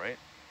pinhole, right?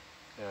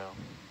 Yeah.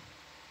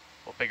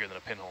 well, bigger than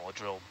a pinhole, a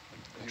drill.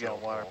 You got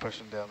drilled water hole.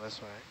 pushing down this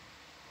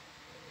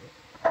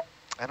way.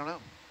 I don't know.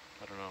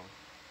 I don't know.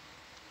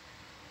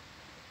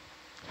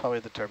 Probably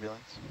the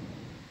turbulence.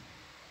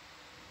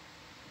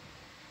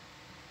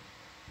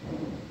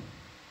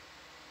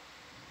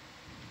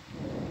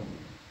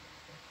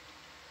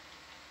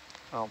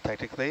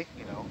 Technically,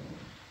 you know,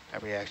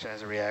 every action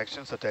has a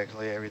reaction, so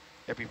technically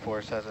every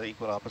force has an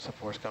equal opposite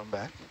force coming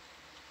back.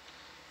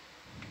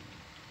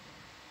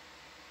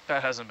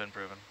 That hasn't been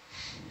proven.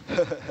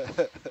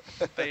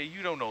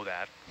 You don't know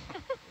that.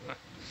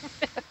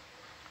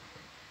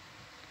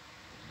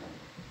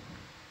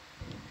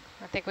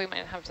 I think we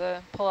might have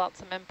to pull out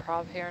some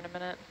improv here in a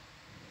minute.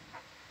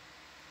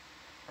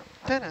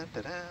 I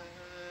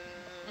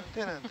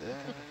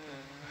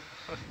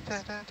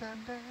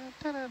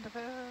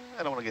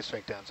don't want to get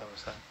straight down some of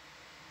this time.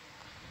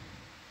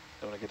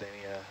 Don't want to get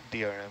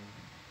any DRM.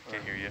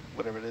 Can't hear you.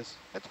 Whatever it is.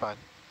 It's fine.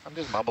 I'm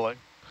just mumbling.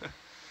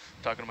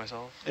 Talking to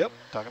myself? Yep,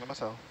 talking to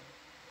myself.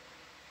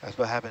 That's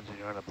what happens when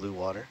you're on a blue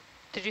water.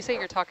 Did you say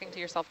you're talking to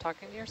yourself,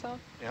 talking to yourself?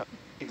 Yep,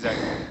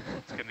 exactly.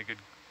 It's getting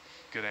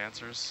good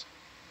answers.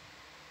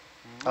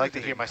 I like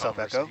to hear myself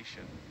echo.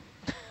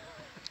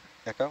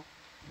 Echo?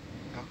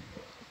 No.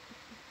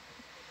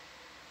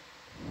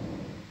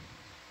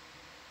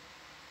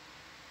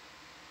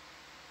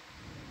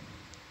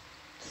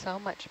 So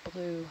much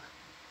blue.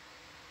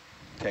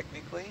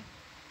 Technically?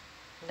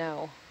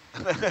 No.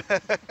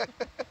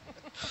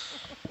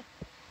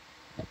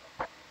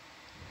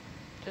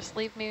 Just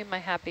leave me in my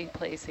happy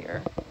place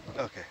here.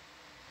 Okay.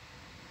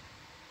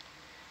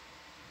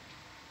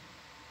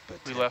 But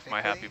We left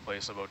my happy technically,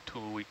 place about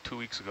 2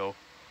 weeks ago.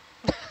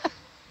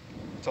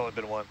 It's only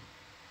been one.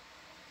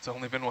 It's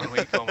only been 1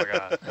 week. Oh my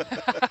god.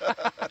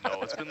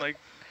 No, it's been like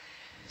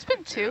It's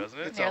been two, two,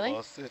 hasn't it? It's nearly.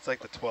 almost. It's like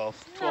the 12th.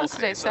 No, it's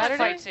today's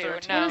Saturday. Flight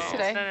two. No, What is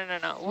today?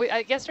 no.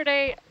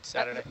 Yesterday,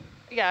 Saturday.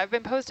 yeah, I've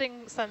been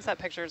posting sunset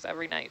pictures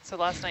every night. So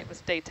last night was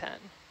day 10.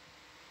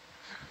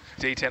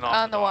 day 10 off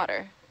On the dock.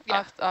 water.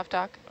 Yeah. Off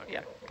dock. Okay.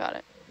 Yeah. Got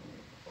it.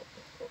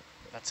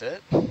 That's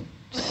it?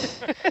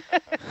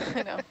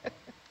 I know.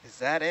 Is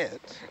that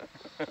it?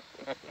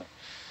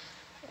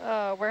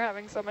 Oh, we're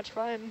having so much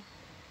fun.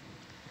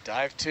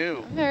 Dive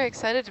 2. I'm very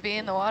excited to be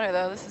in the water,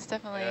 though. This is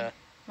definitely Yeah.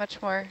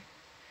 much more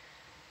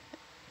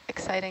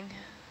exciting.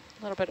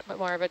 A little bit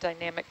more of a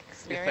dynamic You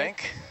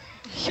experience.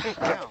 think?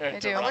 Yeah. I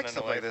do. I like Running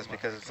stuff away like this from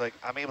because it's like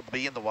I'm able to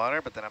be in the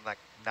water, but then I'm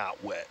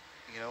not wet.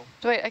 You know?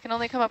 Dwight, I can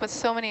only come up with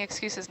so many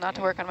excuses not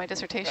to work on my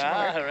dissertation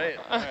work Right.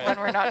 All when right.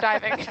 we're not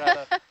diving. Try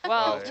to,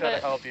 Well, try to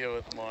help you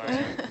with more.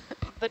 the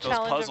Those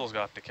challenge puzzles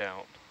got to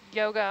count. of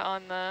yoga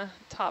on the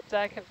top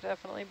deck have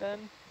definitely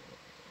been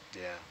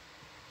Yeah.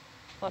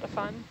 a lot of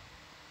fun.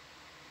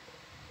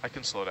 I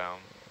can slow down.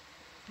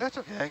 That's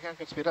okay. I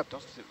can speed up.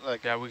 Don't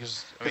like. Yeah,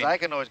 because Because I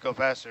can always go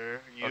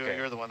faster. okay,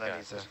 You're the one that yeah,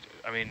 needs to.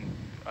 I mean,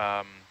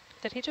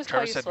 Did he just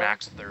Trevor call you said slow?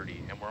 max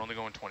 30, and we're only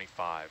going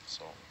 25,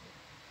 so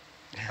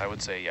I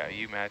would say, yeah,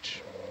 you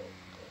match.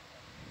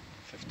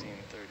 15,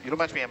 30. You don't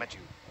match me. I match you.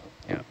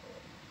 Yeah.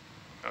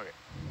 Okay.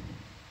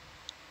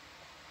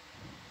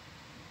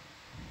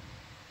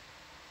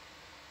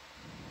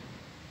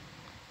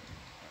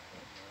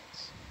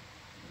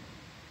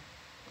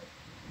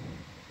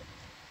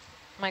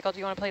 Michael, do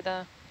you want to play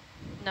the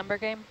number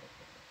game?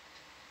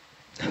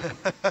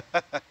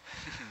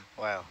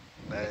 Wow,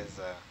 that is.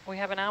 We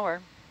have an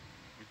hour.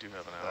 We do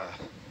have an hour.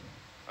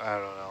 I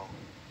don't know.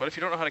 What if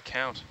you don't know how to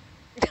count?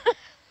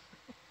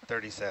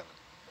 37.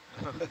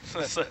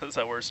 Is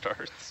that where it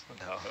starts?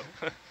 No.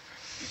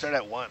 You start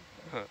at 1.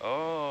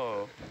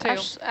 Oh. Two.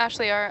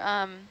 Ashley,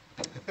 are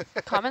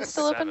comments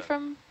still open 7.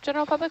 from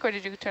general public, or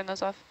did you turn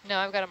those off? No,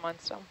 I've got them on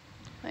still.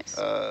 Nice.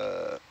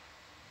 There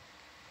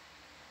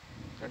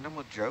are no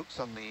more jokes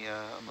on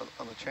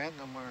the chat.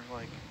 No more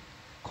like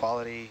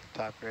quality,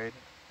 top grade.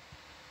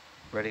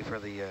 Ready for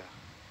the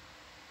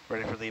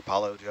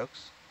Apollo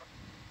jokes.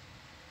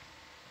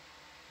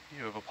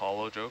 You have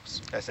Apollo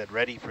jokes? I said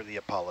ready for the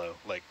Apollo,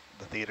 like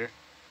the theater,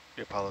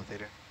 the Apollo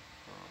theater.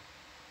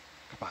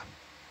 Come on.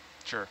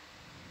 Sure.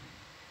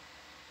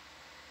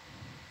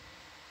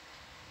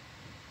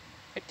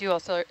 Do you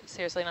also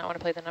seriously not want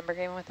to play the number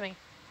game with me?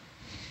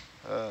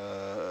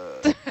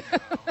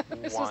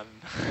 This One.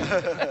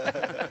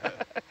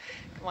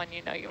 Come on,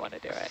 you know you want to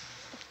do it.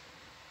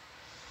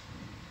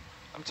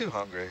 I'm too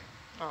hungry.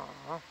 Aw.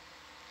 All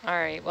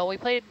right, well, we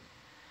played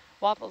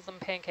waffles and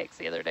pancakes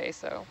the other day,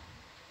 so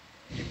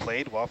You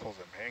played waffles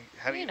and pancakes.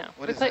 How do you? know.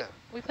 What we is played, that?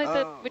 We played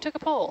Oh. we took a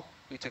poll.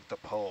 We took the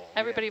poll.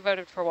 Everybody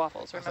voted for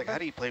waffles, I was remember? like, how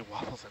do you play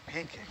waffles and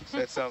pancakes?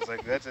 That sounds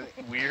like that's a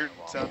weird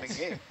sounding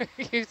game.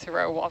 You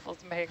throw waffles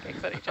and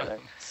pancakes at each other.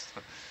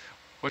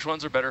 Which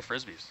ones are better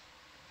frisbees?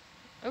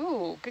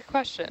 Ooh, good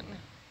question.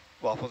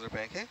 Waffles or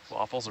pancakes?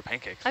 Waffles or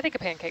pancakes? I think a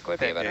pancake would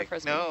be a better Pancake.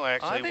 frisbee. No, I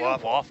actually think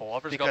waffle. waffle.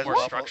 Waffles got more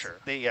waffles, structure.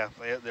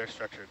 They're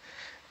structured.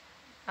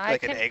 I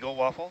Like can, an Eggo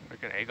waffle?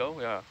 Like an Eggo?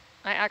 Yeah.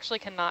 I actually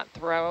cannot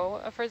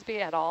throw a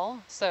frisbee at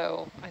all,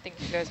 so I think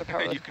you guys are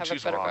probably You can have a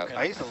choose better rock. vote.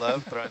 I used to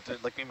love throwing,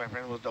 like me and my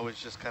friend would always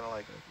just kind of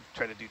like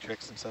try to do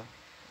tricks and stuff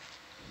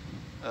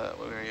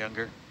when we were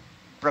younger.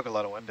 broke a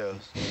lot of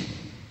windows.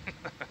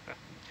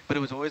 But it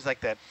was always like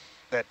that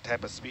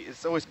type of speed.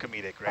 It's always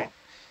comedic, right?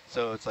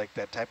 So it's like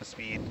that type of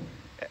speed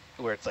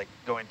where it's like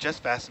going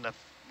just fast enough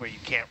where you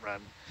can't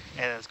run,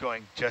 and it's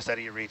going just out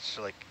of your reach,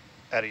 like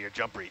out of your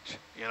jump reach,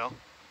 you know?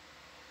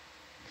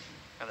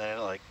 And then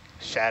it like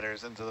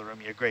shatters into the room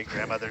your great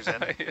grandmother's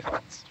in. Yeah,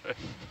 that's right.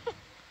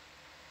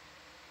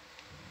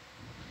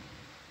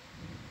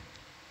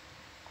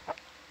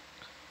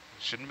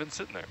 Shouldn't have been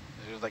sitting there.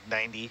 It was like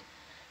 90.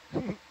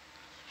 And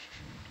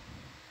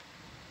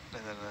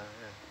then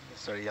yeah, they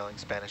started yelling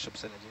Spanish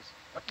obscenities.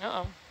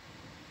 Uh-oh.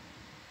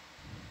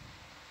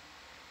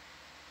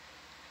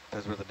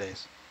 Those were the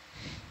days.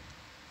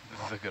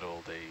 The good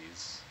old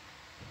days.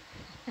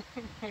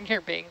 When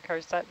you're being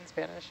cursed at in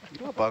Spanish. You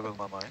know what boggles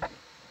my mind?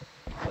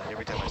 Like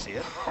every time I see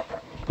it?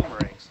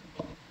 Boomerangs.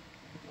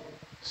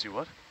 See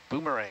what?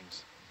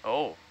 Boomerangs.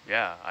 Oh,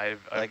 yeah.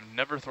 I've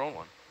never thrown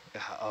one.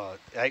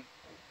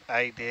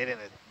 I did, and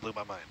it blew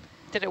my mind.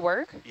 Did it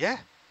work? Yeah.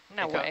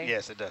 No way.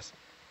 Yes, it does.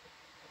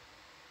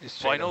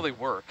 Well, I know they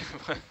work.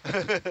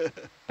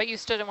 But you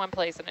stood in one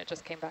place and it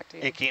just came back to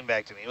you. It came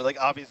back to me. Like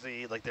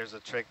obviously, like there's a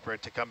trick for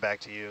it to come back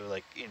to you,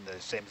 like in the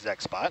same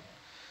exact spot.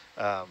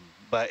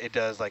 But it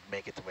does like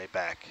make its way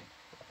back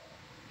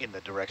in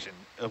the direction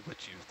of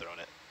which you've thrown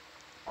it.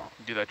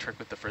 You do that trick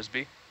with the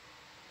frisbee.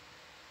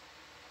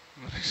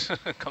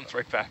 It comes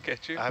right back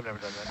at you. I've never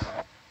done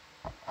that.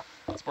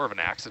 It's more of an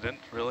accident,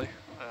 really.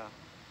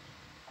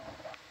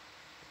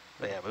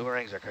 But yeah,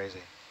 boomerangs are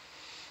crazy.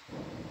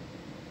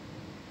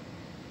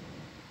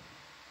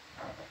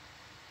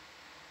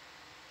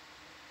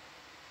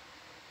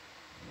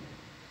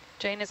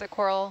 Jane is a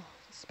coral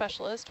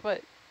specialist.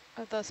 What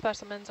of the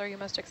specimens are you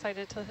most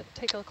excited to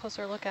take a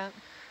closer look at?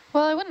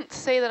 Well, I wouldn't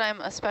say that I'm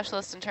a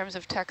specialist in terms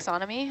of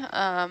taxonomy.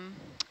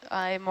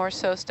 I more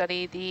so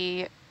study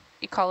the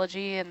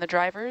ecology and the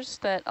drivers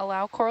that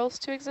allow corals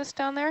to exist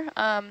down there.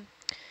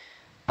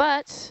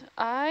 But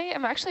I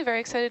am actually very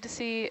excited to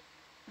see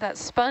that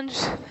sponge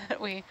that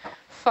we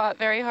fought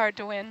very hard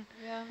to win.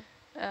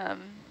 Yeah.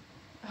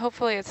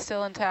 Hopefully it's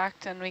still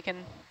intact and we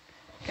can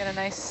get a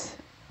nice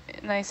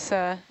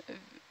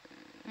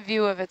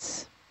view of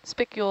its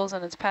spicules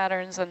and its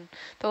patterns. And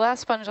the last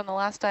sponge on the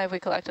last dive we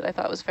collected I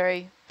thought was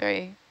very,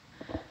 very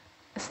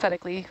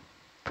aesthetically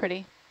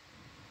pretty.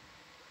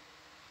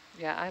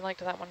 Yeah, I liked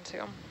that one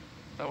too.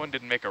 That one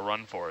didn't make a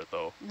run for it,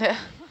 though. Yeah,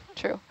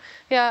 true.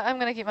 Yeah, I'm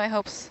going to keep my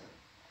hopes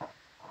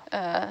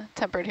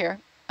tempered here.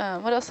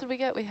 What else did we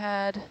get? We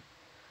had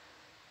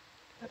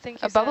I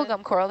think a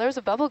bubblegum coral. There was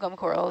a bubblegum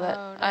coral that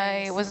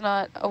nice. I was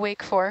not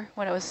awake for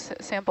when it was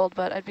sampled,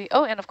 but I'd be...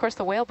 Oh, and of course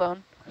the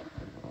whalebone.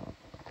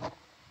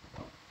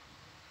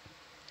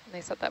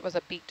 They said that was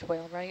a beaked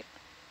whale, right?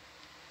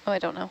 Oh, I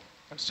don't know.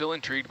 I'm still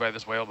intrigued by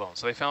this whalebone.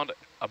 So they found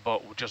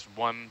just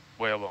one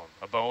whalebone,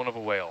 a bone of a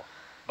whale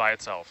by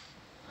itself.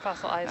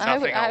 Fossilized.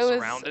 Nothing else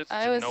around it,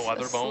 no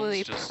other bones,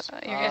 asleep. just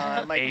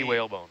It might a be-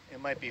 whalebone.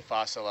 It might be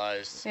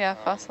fossilized. Yeah,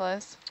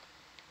 fossilized.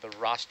 The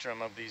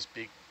rostrum of these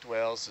beaked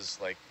whales is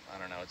like, I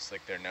don't know, it's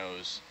like their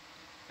nose.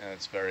 And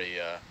it's very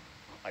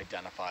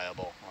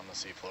identifiable on the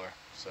seafloor,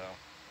 so.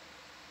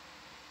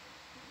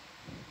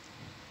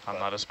 I'm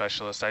not a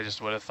specialist. I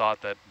just would have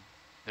thought that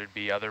there'd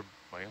be other,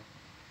 well,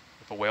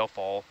 if a whale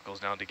fall goes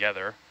down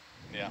together,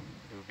 yeah,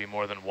 it would be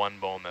more than one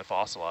bone that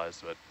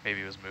fossilized, but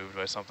maybe it was moved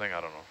by something,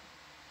 I don't know.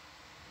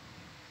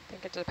 I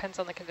think it depends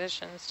on the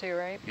conditions too,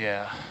 right?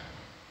 Yeah.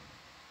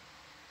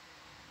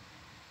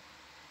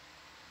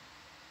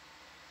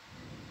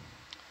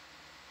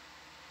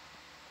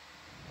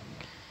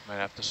 Might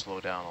have to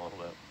slow down a little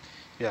bit.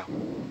 Yeah.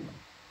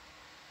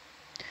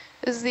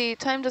 Is the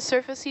time to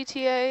surface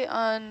ETA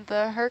on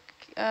the Herc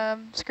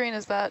screen,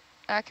 is that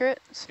accurate?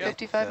 It's Yeah.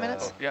 55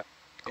 minutes? Yeah.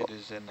 It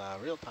is in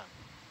real time.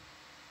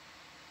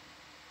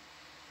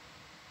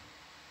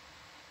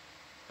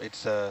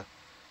 It's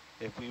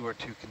if we were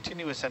to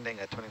continue ascending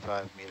at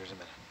 25 meters a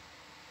minute.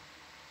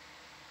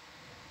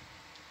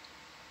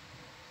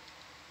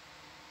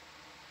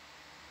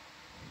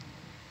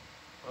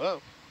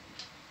 Whoa.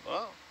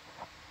 Whoa.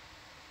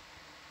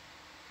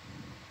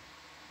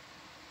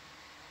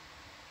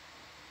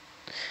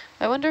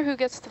 I wonder who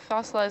gets the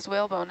fossilized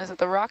whalebone. Is it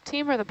the rock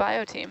team or the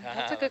bio team?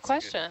 That's a good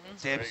question.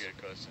 That's a very Dibs. good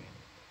question.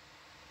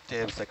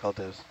 Dibs, they call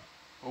dibs.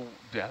 Oh,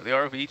 yeah, the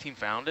ROV team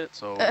found it,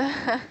 so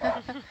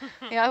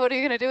Yeah, what are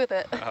you going to do with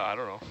it? I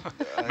don't know.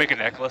 Make a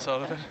necklace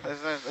out of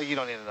it. You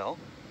don't need to know.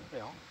 You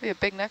know, Be a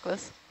big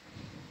necklace.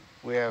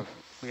 we have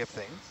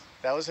things.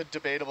 That was a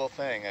debatable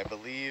thing. I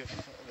believe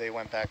they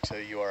went back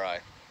to URI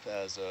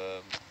as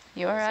a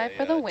URI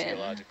for the win.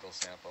 geological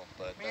sample,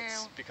 but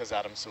that's because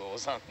Adam Sewell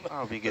was on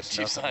ROV the gets chief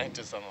nothing.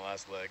 scientist on the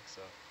last leg,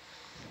 so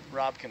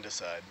Rob can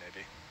decide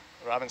maybe.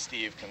 Rob and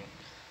Steve can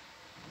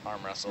arm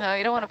wrestle. No,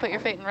 you don't want to put your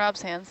fate in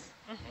Rob's hands.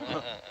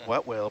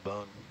 What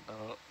whalebone?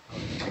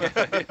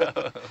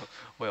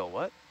 Whale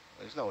what?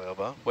 There's no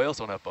whalebone. Whales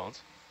don't have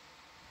bones.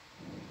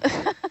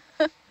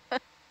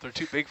 They're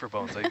too big for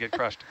bones. They get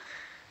crushed.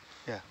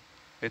 Yeah.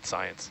 It's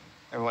science.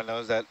 Everyone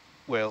knows that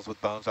whales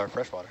with bones are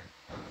freshwater.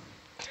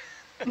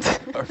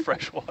 Or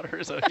fresh water,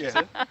 is that what you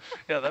said?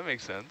 Yeah, that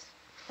makes sense.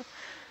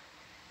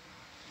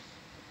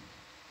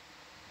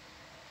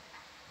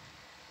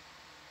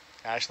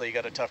 Ashley, you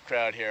got a tough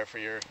crowd here for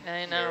your,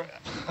 I know.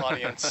 your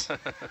audience.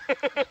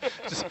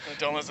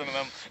 Don't listen to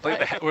them.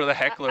 Like we're the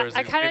hecklers.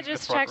 I in kind of the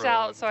just front checked row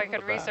out and so I in the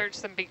could back. research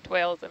some beaked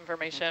whales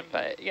information,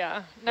 but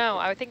yeah. No,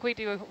 I think we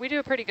do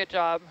a pretty good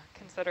job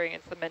considering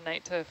it's the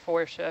midnight to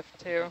 4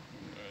 shift too.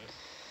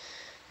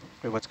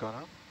 Wait, what's going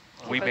on?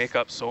 We Keep us- make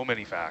up so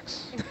many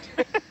facts.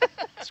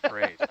 It's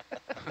great.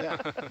 Yeah.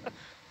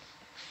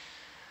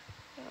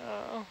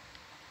 Oh.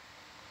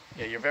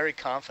 Yeah, you're very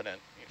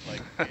confident.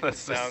 Like, it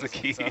That's the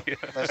key.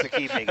 That's the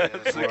key making it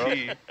in That's this the world.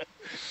 key.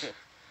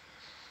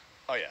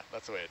 Oh yeah,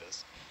 that's the way it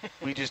is.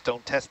 We just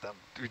don't test them.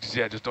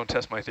 Just don't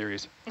test my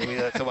theories. We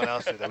let someone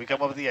else do that. We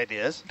come up with the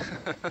ideas.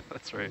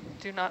 That's right.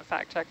 Do not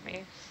fact check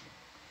me.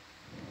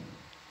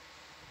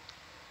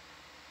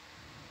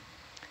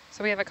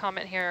 So we have a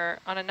comment here.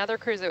 On another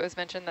cruise it was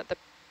mentioned that the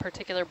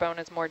particular bone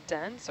is more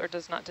dense or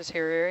does not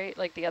deteriorate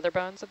like the other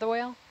bones of the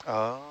whale.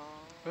 Oh.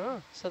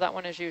 Oh, So that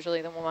one is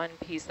usually the one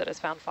piece that is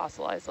found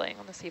fossilized laying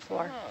on the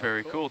seafloor. Oh,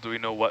 very cool. Do we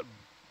know what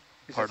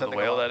He said part of the something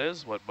whale about- that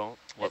is? What bone?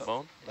 What It's-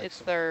 bone? like It's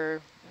some-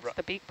 the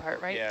beak part,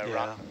 right? Yeah,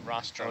 Yeah.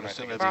 rostrum. I would I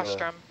assume think it'd it's be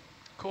the- Rostrum.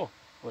 Cool.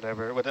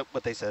 Whatever.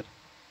 What they said.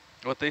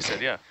 What they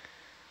said, yeah.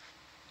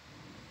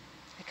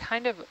 I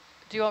kind of,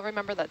 do you all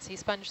remember that sea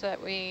sponge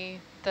that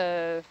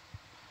the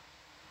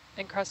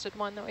encrusted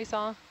one that we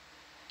saw?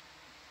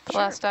 The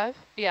last dive?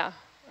 Yeah,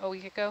 a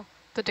week ago.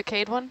 The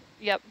decayed one?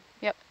 Yep.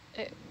 Yep.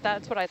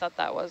 That's what I thought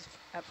that was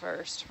at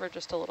first for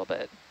just a little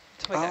bit.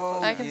 Till we got Oh,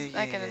 closer.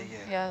 I can,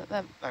 yeah,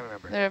 that, I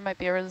remember. there might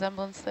be a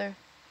resemblance there.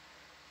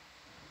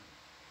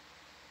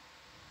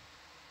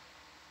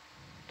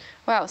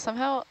 Wow,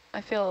 somehow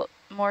I feel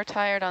more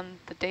tired on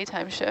the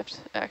daytime shift,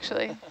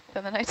 actually,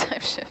 than the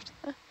nighttime shift.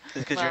 It's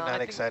because Well, you're I not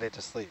think- excited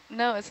to sleep.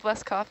 No, it's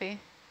less coffee.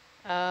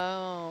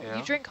 Oh, Yeah.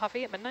 you drink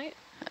coffee at midnight?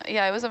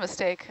 Yeah, it was a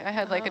mistake. I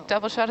had like a Oh.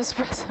 double shot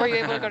espresso. Were you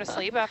able to go to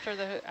sleep after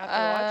the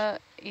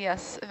watch?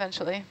 Yes,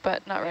 eventually,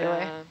 but not right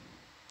away.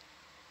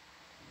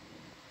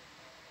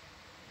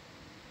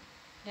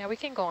 Yeah, we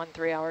can go on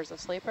 3 hours of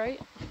sleep, right?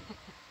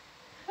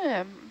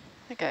 I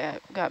think I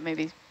got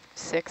maybe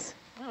 6.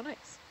 Oh,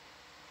 nice.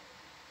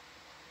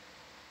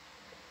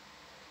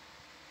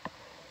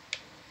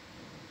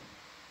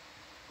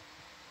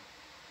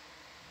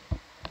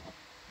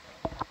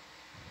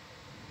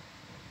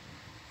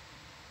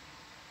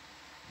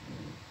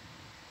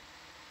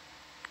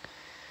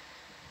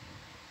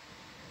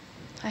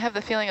 I have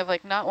the feeling of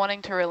like not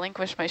wanting to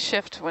relinquish my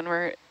shift when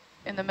we're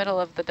in the middle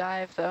of the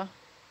dive, though.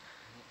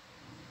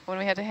 When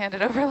we had to hand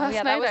it over last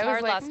yeah, night, that was I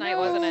hard like, last night,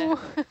 wasn't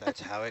it?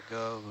 That's how it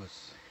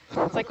goes.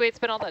 It's like we'd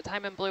spent all that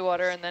time in blue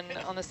water and then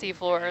on the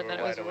seafloor, You and then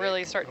were it was wide awake.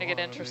 really starting to get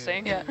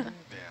interesting. Yeah. Yeah.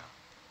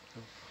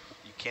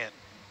 You can't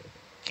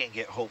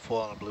get hopeful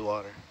on a blue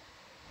water.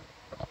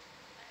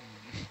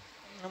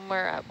 And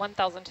we're at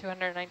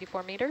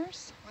 1,294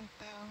 meters.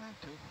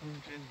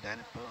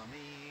 1,294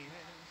 meters.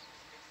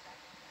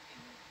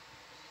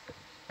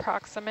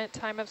 Approximate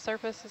time of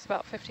surface is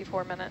about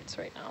 54 minutes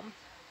right now.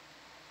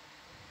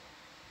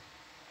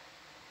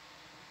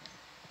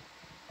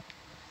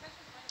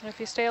 If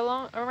you stay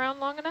around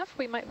long enough,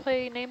 we might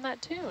play Name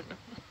That Tune.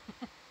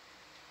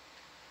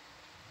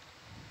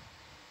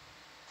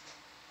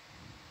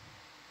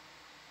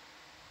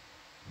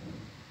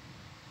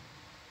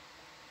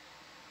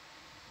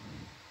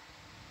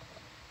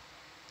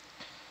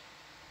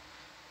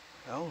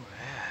 Oh,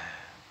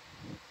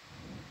 yeah.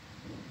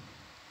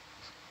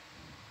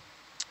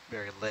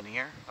 Very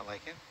linear. I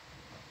like it.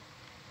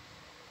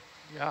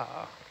 Yeah.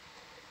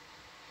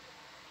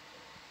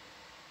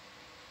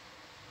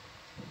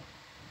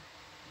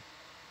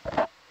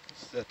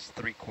 That's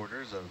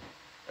 3/4 of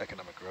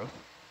economic growth.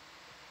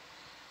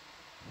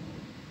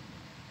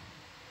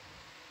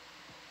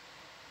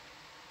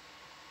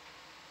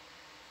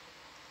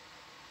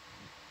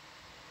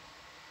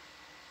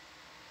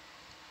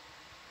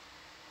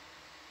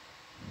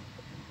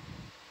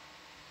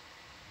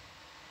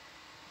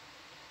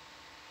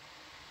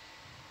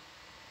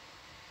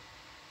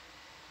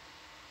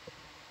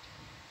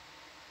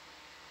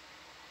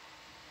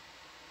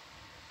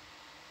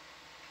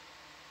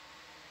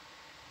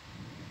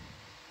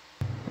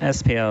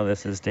 SPL,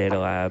 this is Data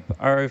Lab.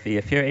 ROV,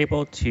 if you're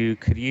able to,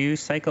 could you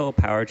cycle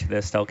power to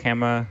the stealth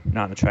camera,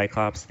 not the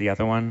Triclops, the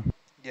other one?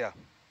 Yeah.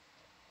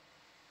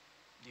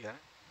 You got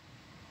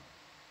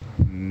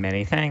it?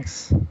 Many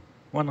thanks.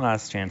 One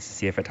last chance to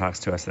see if it talks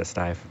to us this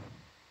dive.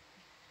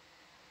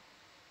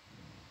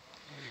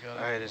 You got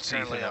All right, it's See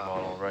currently that on.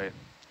 model, right?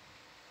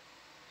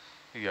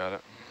 You got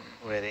it.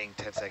 Waiting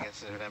 10 seconds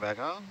to turn it back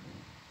on.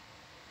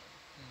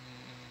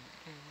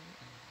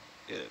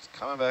 It's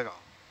coming back on.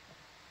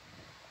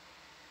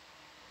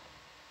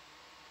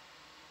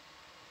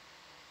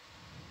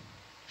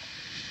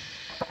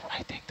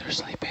 I think they're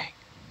sleeping.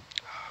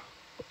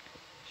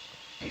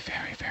 Be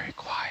very, very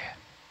quiet.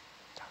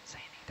 Don't say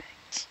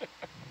anything.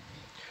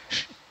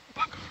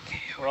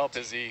 We're all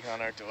busy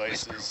on our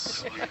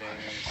devices, reading and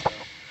stuff.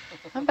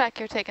 I'm back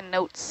here taking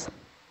notes.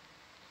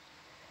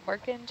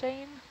 report in,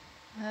 Jane?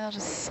 Well,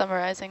 just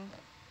summarizing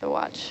the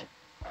watch.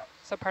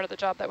 So part of the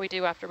job that we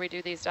do after we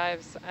do these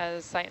dives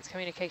as science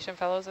communication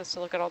fellows is to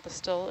look at all the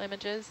still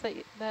images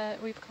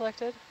that we've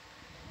collected.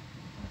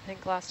 I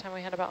think last time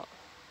we had about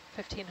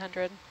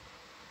 1,500.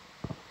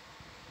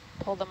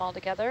 Pulled them all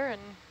together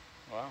and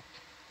Wow.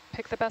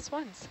 pick the best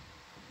ones.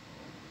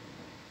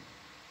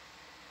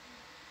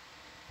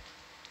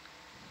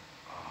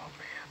 Oh,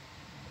 man.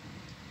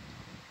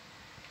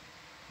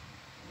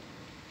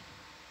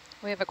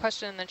 We have a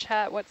question in the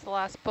chat. What's the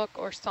last book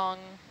or song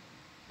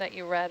that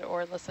you read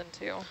or listened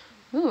to?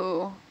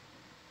 Ooh,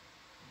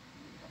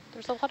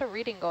 There's a lot of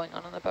reading going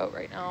on the boat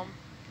right now.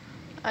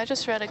 I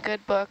just read a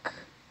good book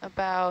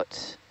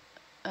about,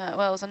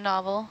 well, it was a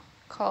novel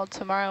called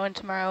Tomorrow and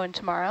Tomorrow and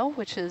Tomorrow,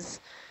 which is,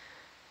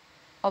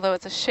 although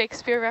it's a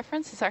Shakespeare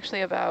reference, it's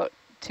actually about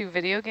 2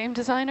 video game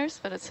designers,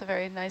 but it's a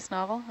very nice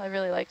novel. I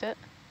really liked it.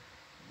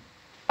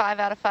 5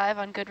 out of 5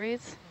 on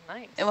Goodreads.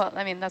 Nice. Well,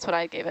 I mean, that's what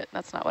I gave it.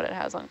 That's not what it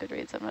has on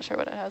Goodreads. I'm not sure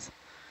what it has.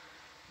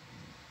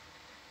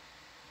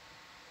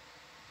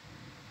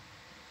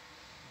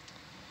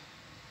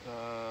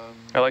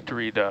 I like to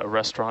read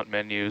restaurant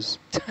menus,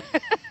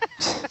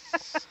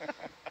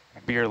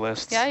 beer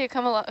lists. Yeah, you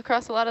come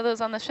across a lot of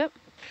those on the ship.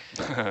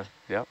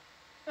 Yep.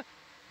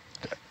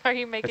 Are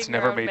you making It's your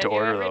never own made to menu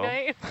order every though.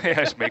 night? Yeah, I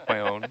just make my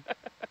own.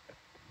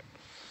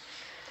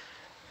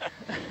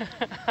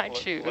 I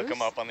choose. Look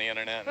them up on the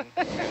internet and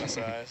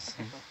fantasize.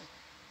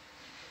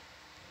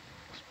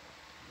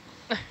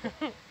 The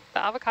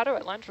avocado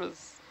at lunch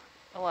was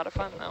a lot of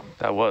fun though.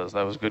 That was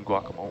good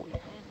guacamole.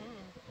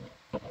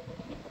 I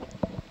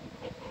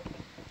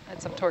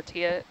had some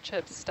tortilla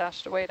chips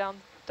stashed away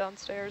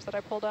downstairs that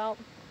I pulled out.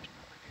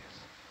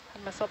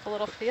 Had myself a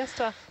little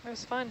fiesta. It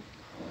was fun.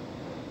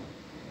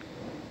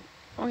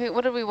 Okay,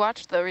 what did we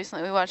watch though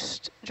recently? We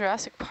watched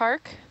Jurassic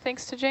Park,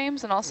 thanks to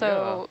James, and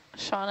also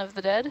Shaun of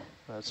the Dead.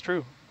 That's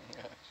true.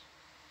 I'm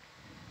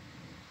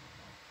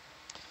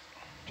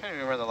trying to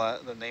remember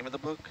the name of the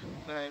book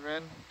that I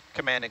read.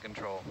 Command and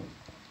Control.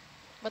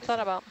 What's that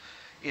about?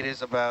 It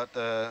is about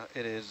I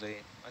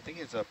think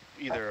it's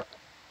either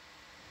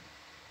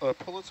a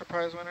Pulitzer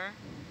Prize winner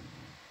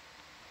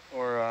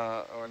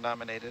or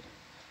nominated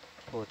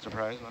Pulitzer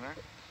Prize winner,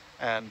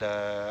 and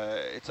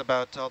it's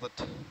about all the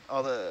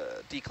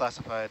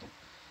declassified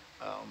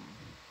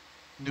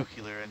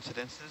nuclear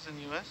incidences in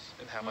the U.S.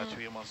 and how much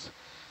we almost.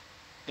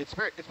 It's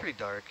pretty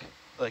dark,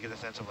 like in the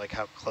sense of like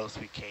how close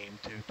we came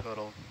to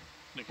total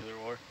nuclear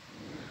war,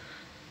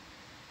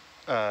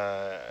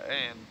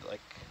 and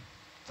like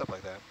stuff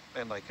like that,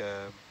 and like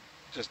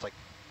just like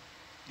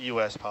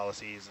U.S.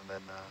 policies, and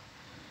then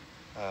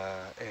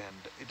and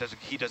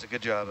he does a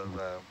good job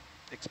of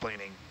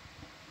explaining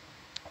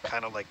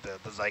kind of like the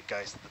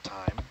zeitgeist at the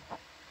time,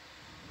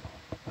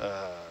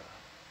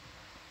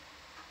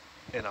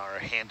 in our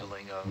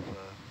handling of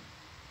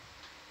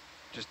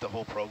just the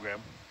whole program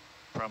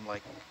from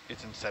like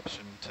its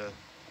inception to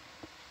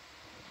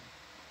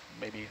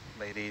maybe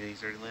late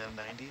 80s, early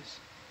 90s.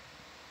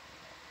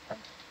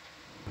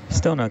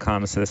 Still no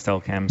comms to the still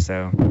cam,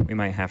 so we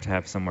might have to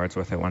have some words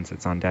with it once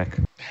it's on deck.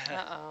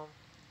 Uh-oh.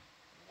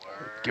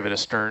 Give it a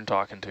stern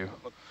talking to.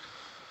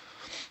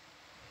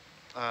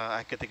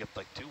 I could think of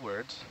like 2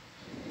 words.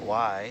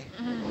 Why?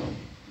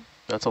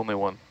 That's only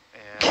one.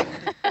 And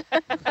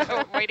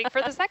Waiting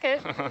for the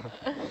second.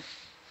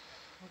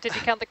 Did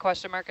you count the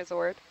question mark as a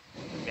word?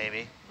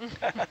 maybe.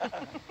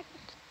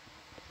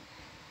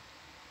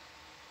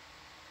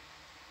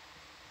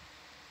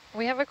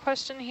 We have a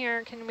question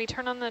here. Can we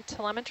turn on the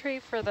telemetry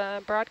for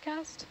the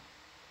broadcast?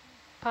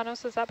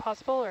 Panos, is that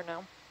possible or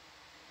no?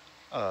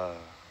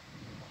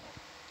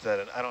 Is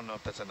that I don't know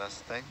if that's an us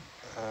thing.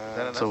 Is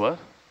that an So us?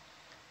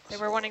 what? They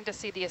were wanting to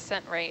see the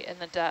ascent rate and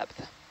the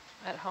depth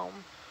at home.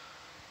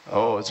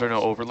 Oh, is there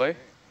no overlay?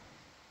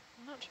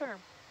 I'm not sure.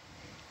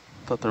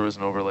 Thought there was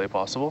an overlay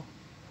possible.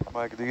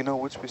 Mike, do you know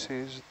which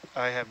species?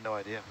 I have no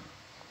idea.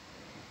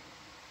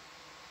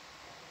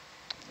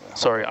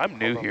 Sorry, I'm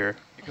new hold on. You here.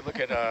 could look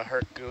at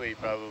Hercules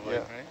probably, Yeah,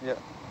 right? yeah.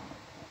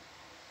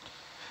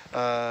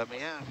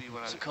 Yeah, if you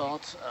want What's to. it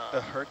called?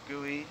 The Hurt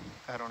GUI.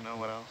 I don't know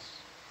what else.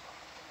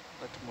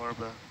 That's more of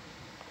a.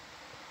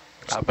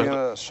 Should be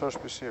a source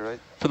species, right?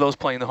 For those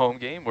playing the home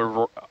game,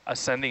 we're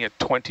ascending at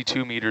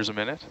 22 meters a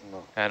minute,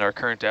 No. and our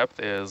current depth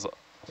is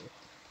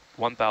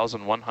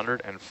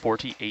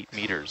 1,148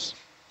 meters.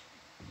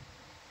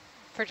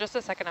 For just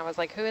a second, I was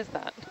like, who is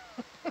that?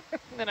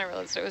 Then I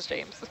realized it was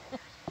James.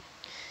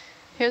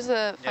 Here's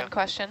a fun Yeah.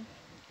 question.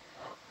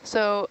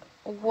 So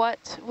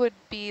what would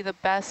be the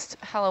best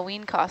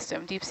Halloween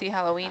costume, deep sea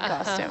Halloween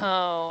costume?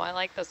 Oh, I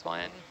like this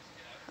one.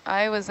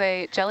 I was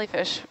a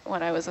jellyfish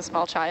when I was a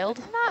small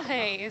child.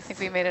 I Nice. think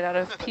we made it out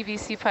of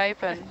PVC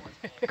pipe and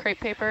crepe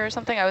paper or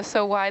something. I was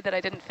so wide that I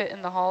didn't fit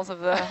in the halls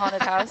of the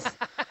haunted house.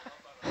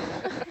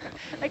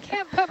 I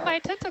can't put my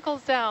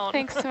tentacles down.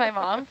 Thanks to my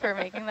mom for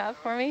making that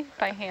for me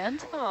by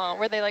hand. Oh,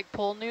 were they like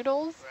pool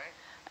noodles?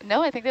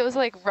 No, I think it was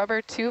like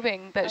rubber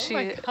tubing that Oh she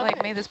my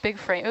like made this big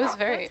frame. It was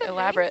very That's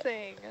elaborate.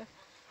 amazing.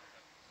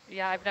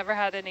 Yeah, I've never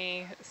had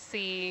any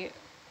sea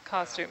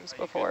costumes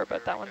before,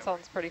 but that one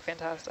sounds pretty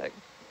fantastic.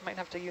 Might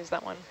have to use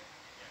that one.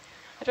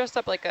 I dressed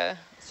up like a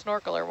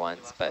snorkeler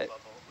once, but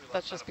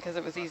that's just because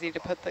it was easy to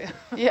put the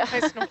my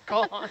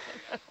snorkel on.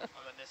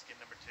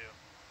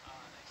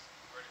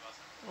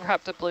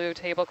 Wrapped a blue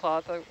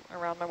tablecloth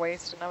around my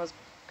waist, and I was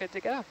good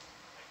to go.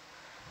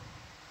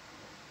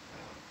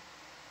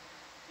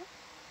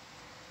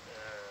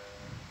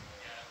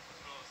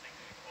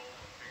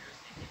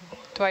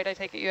 Dwight, I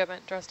take it you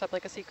haven't dressed up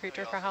like a sea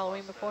creature for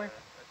Halloween before?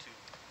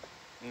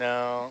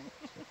 No,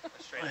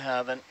 I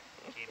haven't.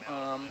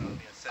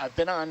 I've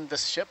been on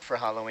this ship for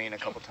Halloween a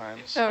couple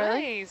times. Oh,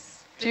 really?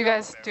 Nice. Do you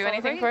guys do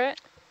anything for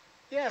it?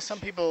 Yeah, some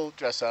people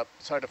dress up.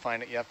 It's hard to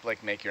find it. You have to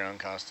like make your own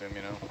costume,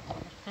 you know.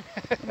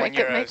 make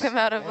them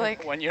out of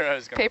like 1 year I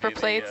was paper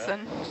plates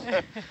and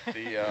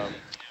the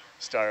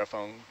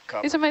styrofoam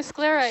cup. These are my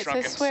sclerites, I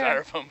Shrunken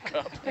swear. styrofoam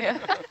cup. Yeah.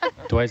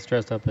 Dwight's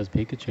dressed up as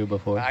Pikachu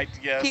before.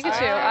 Yes,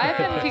 Pikachu. I've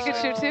been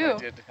Pikachu too. I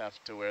did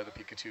have to wear the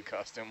Pikachu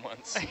costume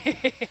once.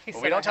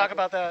 But we don't talk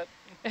about that.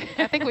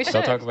 I think we should.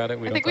 Don't talk about it.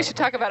 I think we should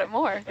talk about it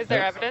more. Is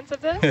there evidence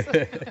of this?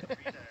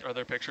 Are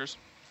there pictures?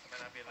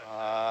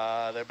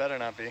 There better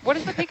not be. What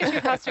does the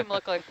Pikachu costume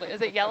look like?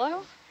 Is it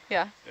yellow?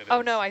 Yeah.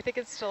 Oh no, I think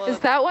it's still. Is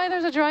that why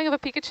there's a drawing of a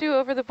Pikachu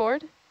over the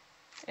board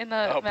in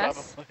the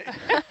mess? Probably.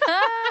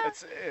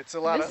 it's a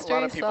lot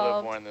of people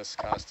have worn this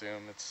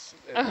costume.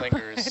 It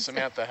lingers.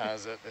 Samantha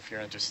has it if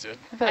you're interested.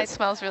 But it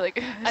smells really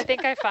good. I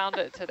think I found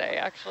it today.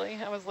 Actually,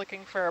 I was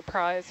looking for a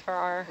prize for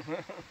our.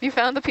 You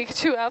found the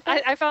Pikachu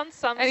outfit? I found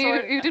some. And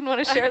you didn't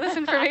want to share this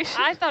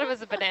information? I thought it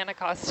was a banana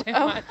costume.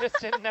 Oh. I just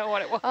didn't know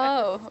what it was.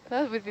 Oh,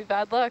 that would be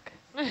bad luck.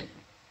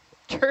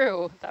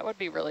 True, that would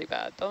be really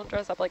bad. Don't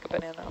dress up like a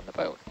banana on the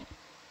boat.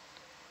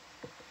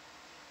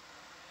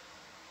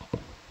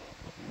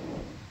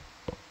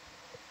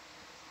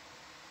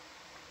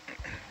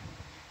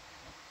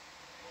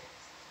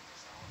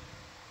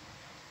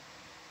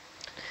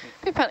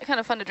 It'd be kind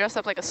of fun to dress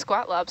up like a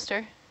squat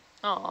lobster.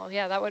 Oh,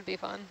 yeah, that would be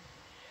fun.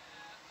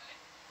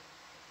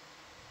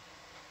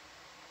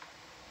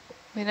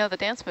 We know the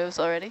dance moves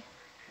already.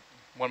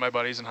 One of my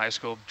buddies in high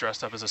school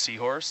dressed up as a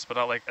seahorse, but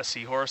not like a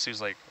seahorse. He was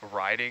like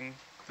riding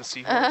the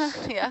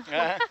seahorse.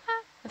 Yeah.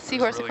 A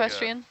seahorse really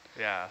equestrian.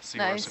 Good. Yeah,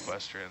 seahorse Nice.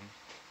 equestrian.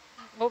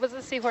 What was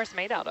the seahorse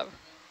made out of?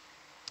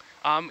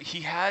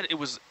 It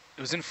was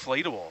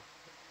inflatable.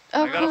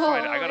 Oh, I gotta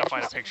cool.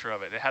 find a picture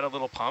of it. It had a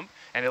little pump,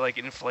 and it like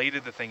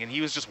inflated the thing, and he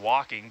was just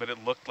walking, but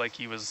it looked like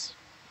he was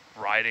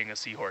riding a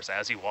seahorse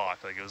as he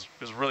walked. Like it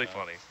was really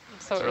funny.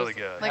 So it's it really was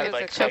good. Like Had,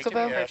 it's like, a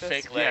chocobo? Yeah,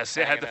 fake legs. Yes,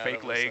 it had the hanging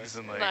out. fake It was legs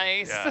and like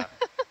Nice. yeah.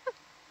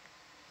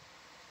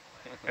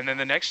 And then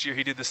the next year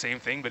he did the same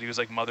thing, but he was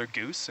like Mother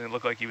Goose, and it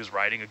looked like he was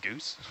riding a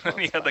goose. And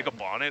he had like a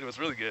bonnet. It was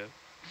really good.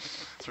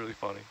 It's really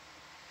funny.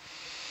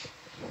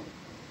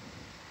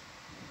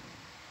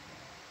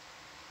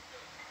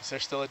 Is there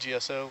still a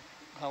GSO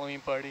Halloween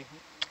party?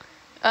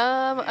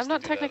 I'm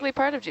not technically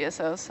part of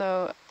GSO,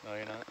 so. No,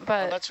 you're not.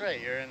 But oh, that's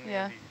right. You're in.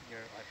 yeah. You're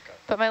lifeguard.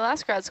 But my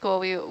last grad school,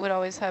 we would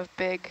always have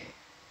big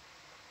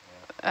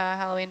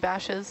Halloween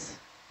bashes,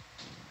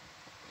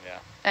 Yeah.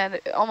 and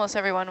almost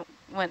everyone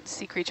went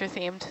sea creature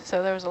themed,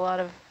 so there was a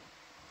lot of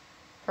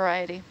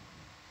variety.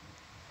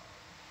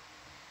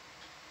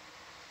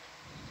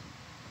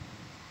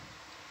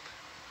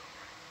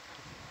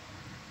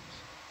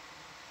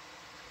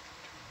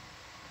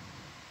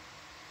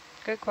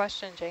 Good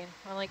question, Jane.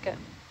 I like it.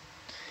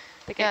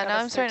 Yeah, now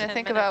I'm starting to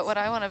think about what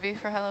I want to be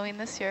for Halloween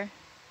this year.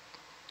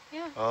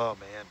 Yeah. Oh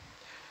man.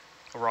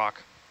 A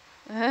rock.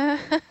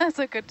 That's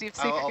a good deep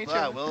sea creature.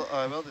 I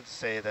will just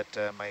say that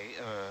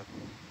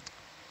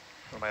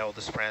one of my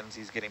oldest friends,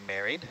 he's getting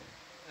married.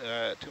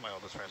 Two of my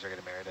oldest friends are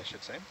getting married, I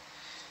should say.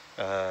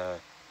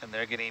 And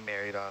they're getting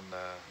married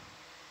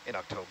in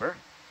October,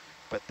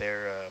 but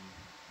their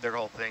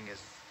whole thing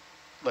is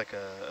like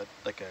a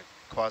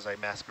quasi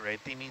masquerade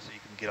theming, so you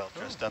can get all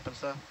dressed up and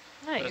stuff.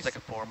 Nice. But it's like a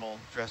formal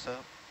dress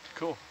up.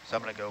 Cool. So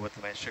I'm gonna go with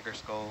my sugar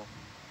skull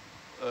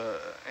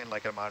and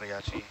like a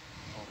mariachi.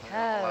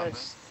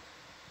 Yes.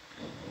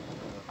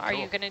 Are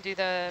you gonna do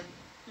the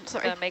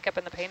makeup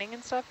and the painting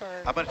and stuff,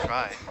 or? I'm gonna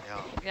try.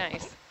 Yeah.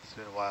 Nice. It's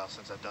been a while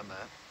since I've done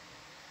that.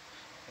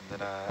 And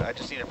then I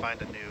just need to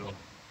find a new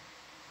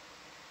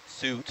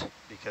suit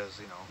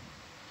because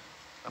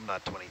I'm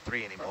not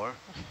 23 anymore.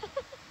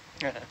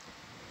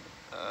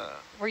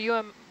 Were you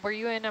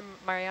in a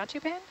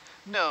mariachi band?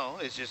 No,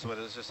 it's just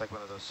like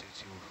one of those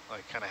suits you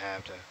like kind of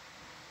have to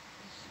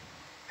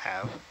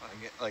have.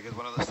 Like it's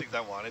one of those things I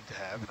wanted to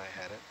have, and I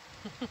had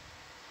it.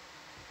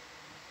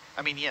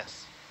 I mean,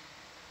 yes,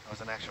 I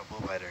was an actual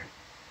bullfighter.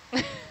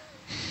 A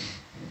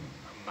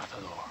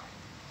matador.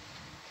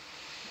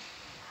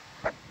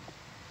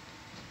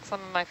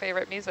 Some of my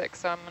favorite music,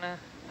 so I'm gonna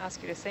ask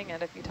you to sing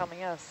it if you tell me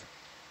yes.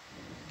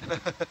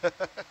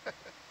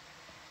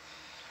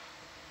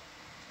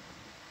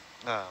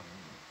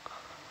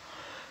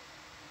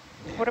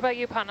 What about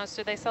you, Panos?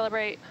 Do they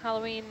celebrate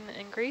Halloween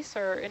in Greece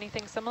or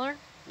anything similar?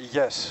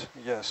 Yes,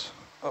 yes.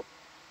 Oh,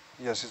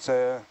 yes,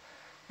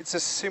 it's a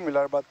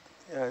similar, but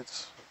yeah,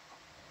 it's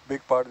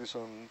big parties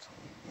and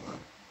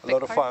a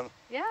lot of fun.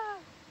 Yeah.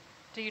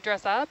 Do you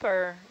dress up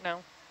or no?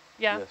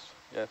 Yeah.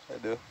 Yes, I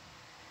do.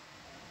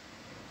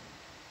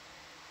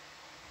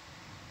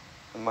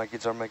 And my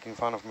kids are making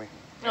fun of me.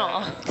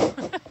 Aw.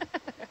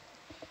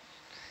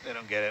 They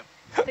don't get it.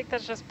 I think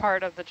that's just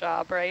part of the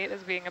job, right?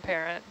 Is being a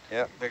parent.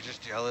 Yeah, They're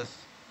just jealous.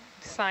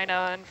 Sign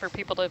on for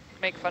people to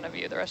make fun of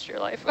you the rest of your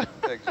life.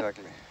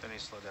 exactly. Then you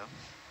slow down.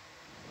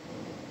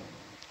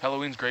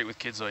 Halloween's great with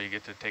kids though, you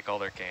get to take all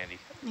their candy.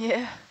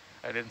 Yeah.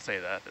 I didn't say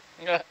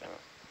that.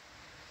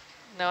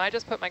 No, I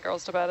just put my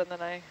girls to bed and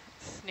then I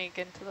sneak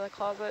into the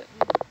closet.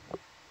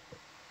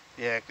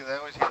 Yeah, because I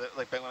always hear that,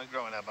 like back when I was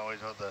growing up, I always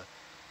heard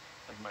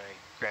like my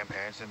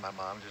grandparents and my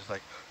mom just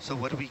like, so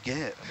what do we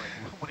get? I'm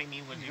like, what do you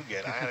mean what do you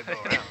get? I had to go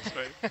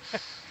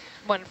around.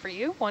 One for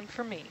you, one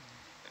for me.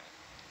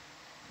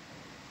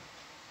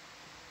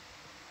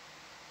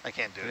 I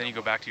can't do it. And then you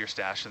go back to your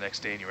stash the next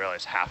day and you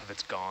realize half of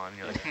it's gone.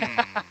 You're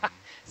like,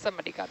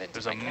 Somebody got into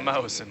there's my a candy.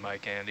 mouse in my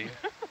candy.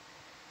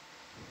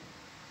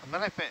 I'm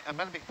not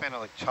a big fan of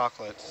like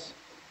chocolates,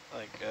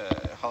 like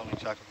Halloween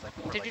chocolates. Like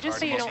Did like you just hard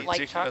say you candy. don't like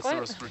That's chocolate? the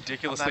most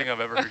ridiculous I'm not- thing I've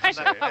ever heard I you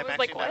say. know. I I'm was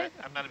like, actually what?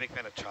 I'm not a big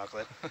fan of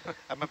chocolate.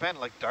 I'm a fan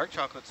of like dark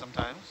chocolate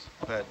sometimes,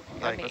 but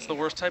I like mean- That's the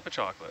worst type of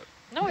chocolate.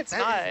 No, it's not.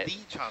 that is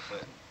the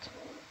chocolate.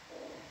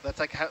 That's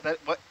like how that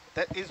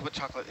is what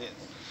chocolate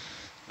is.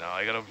 No,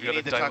 you gotta You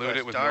need the chocolate dilute it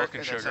that's with dark, milk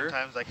and then sugar.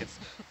 sometimes like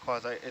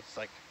it's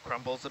like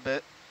crumbles a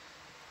bit,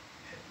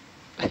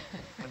 and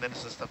then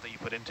it's the stuff that you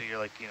put into your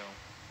like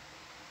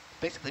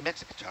basically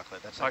Mexican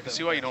chocolate. That's I like can the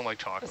see why you best. don't like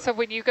chocolate. So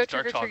when you go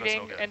Dark chocolate's no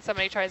trick-or-treating good. and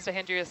somebody tries to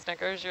hand you a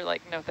Snickers, you're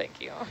like, no thank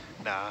you.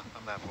 Nah,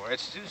 I'm not for it.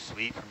 It's too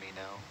sweet for me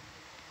now.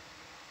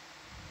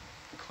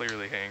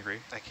 Clearly hangry.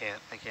 I can't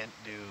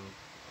do.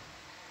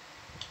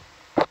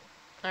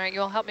 All right,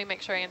 you'll help me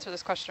make sure I answer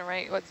this question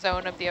right. What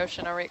zone of the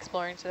ocean are we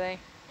exploring today?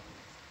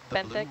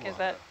 The blue Benthic, is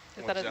that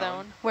What a zone?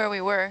 zone? Where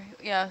we were,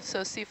 yeah,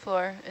 so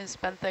seafloor is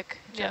benthic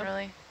Yeah.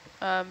 generally,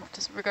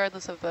 just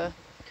regardless of the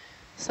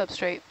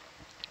substrate.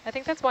 I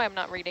think that's why I'm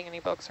not reading any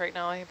books right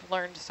now. I've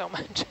learned so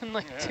much in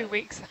like 2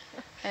 weeks.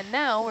 And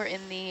now we're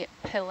in the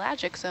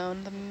pelagic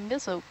zone, the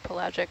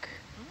mesopelagic.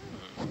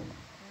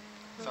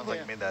 Sounds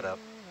like you made that up.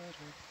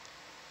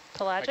 I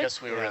Pelagic?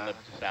 guess we were in the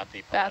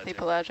bathy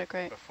Bathypelagic,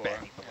 right. before.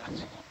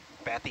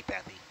 Bathy.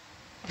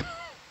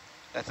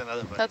 That's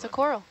another funny That's a one.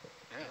 coral.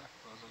 Yeah,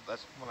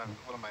 that's one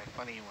of my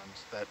funny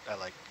ones that I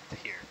like to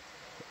hear.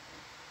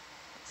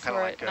 So Kinda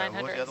we're like, at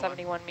what was the other one?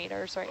 971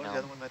 meters right What was now. the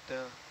other one that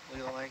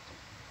Leela liked?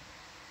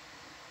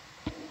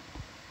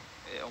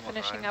 It almost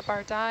Finishing rhymes. up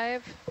our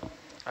dive.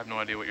 I have no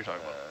idea what you're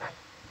talking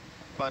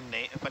about.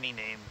 Funny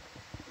name.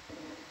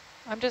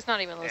 I'm just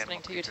not even listening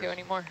Animal to you two creatures.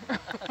 anymore.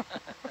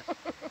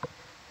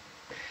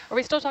 Are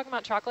we still talking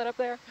about chocolate up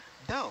there?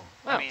 No.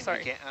 Oh, I mean, sorry.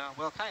 we can't,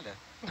 well, kind of.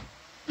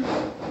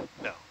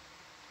 No.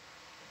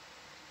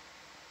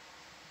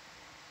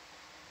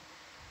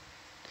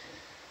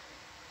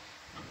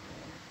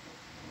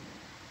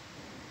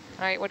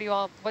 All right,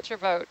 what's your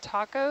vote?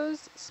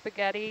 Tacos,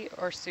 spaghetti,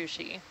 or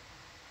sushi?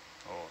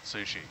 Oh,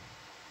 sushi.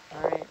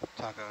 All right.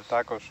 Tacos.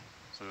 Tacos.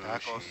 Sushi.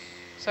 Tacos.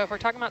 So if we're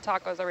talking about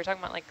tacos, are we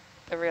talking about like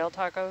the real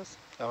tacos?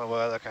 Oh, what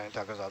other kind of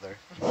tacos are there?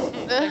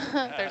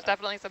 There's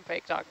definitely some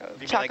fake tacos. You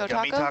mean Choco like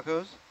gummy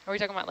taco? tacos? Are we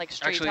talking about like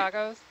street Actually-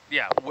 tacos?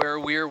 Yeah, where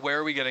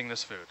are we getting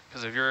this food?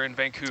 Because if you're in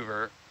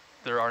Vancouver,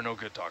 there are no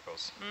good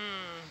tacos.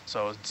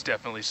 So it's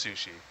definitely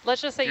sushi.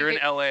 Let's just say If you're you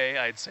in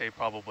LA, I'd say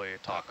probably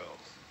tacos.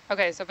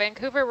 Okay, so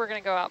Vancouver, we're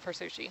going to go out for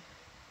sushi.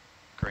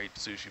 Great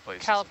sushi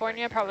places. in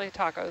California, Vancouver.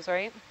 probably tacos,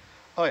 right?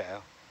 Oh, yeah.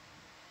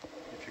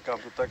 If you come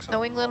to Texas,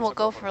 New England will also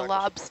go for tacos.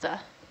 lobster.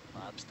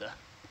 Lobster.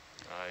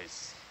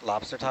 Nice.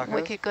 Lobster tacos?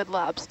 Wicked good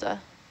lobster.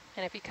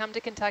 And if you come to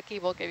Kentucky,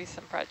 we'll give you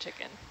some fried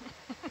chicken.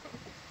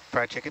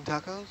 Fried chicken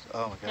tacos?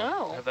 Oh, my God. I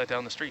Oh, have that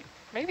down the street.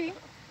 maybe.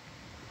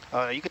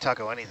 Oh, no, you could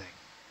taco anything.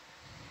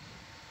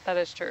 That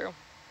is true.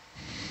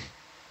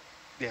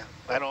 Yeah.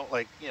 I don't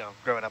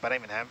growing up, I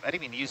didn't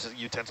even use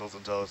utensils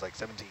until I was like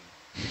 17.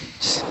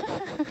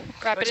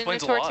 Wrap it in the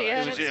explains a lot, tortilla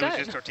and It was it's just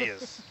done.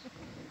 tortillas.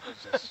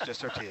 It was just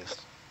tortillas.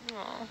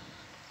 Aw.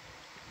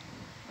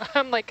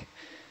 I'm like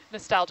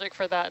nostalgic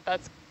for that.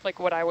 That's like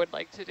what I would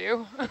like to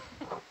do.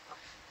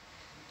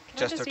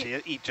 Just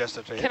tortilla? Eat just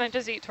tortilla? Can I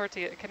just eat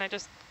tortilla? Can I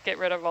just get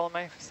rid of all of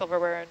my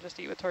silverware and just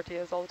eat with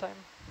tortillas all the time?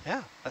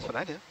 Yeah, that's what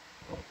I do.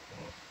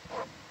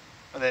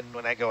 And then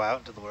when I go out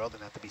into the world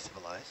and have to be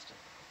civilized,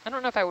 I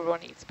don't know if I would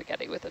want to eat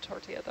spaghetti with a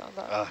tortilla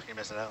though. you're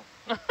missing out.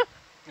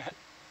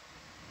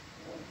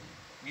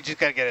 You just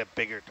gotta get a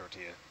bigger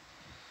tortilla.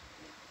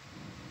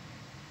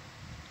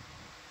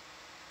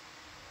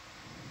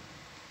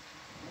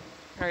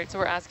 All right, so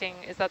we're asking,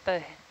 is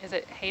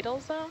it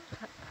Hadal zone?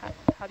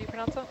 How do you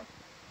pronounce it?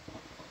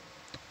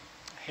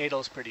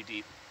 Hadel's pretty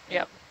deep.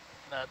 Yep.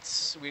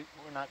 We're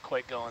not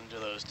quite going to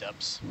those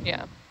depths.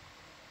 Yeah.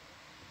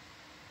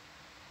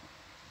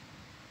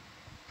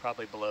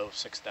 Probably below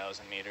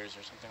 6,000 meters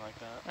or something like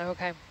that.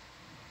 Okay.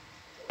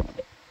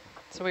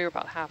 So we were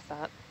about half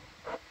that.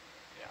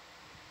 Yeah.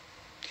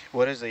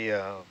 What is the,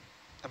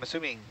 I'm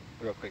assuming,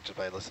 real quick just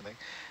by listening,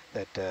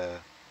 that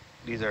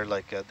these are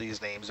like,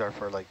 these names are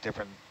for like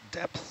different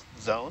depth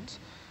zones.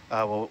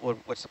 Well,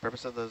 what's the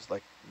purpose of those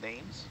like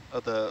names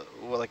of the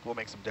what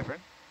makes them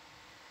different?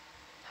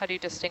 How do you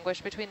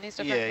distinguish between these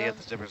different Yeah,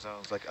 zones? the different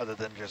zones, like other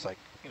than just like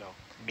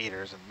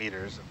meters and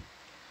meters and.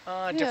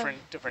 Yeah.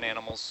 Different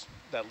animals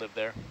that live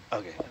there.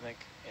 Okay. I think.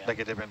 Yeah. Like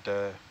a different.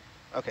 Okay.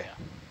 Yeah.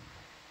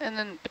 And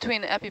then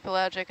between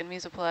epipelagic and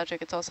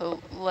mesopelagic, it's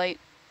also light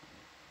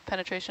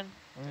penetration.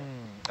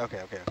 Okay.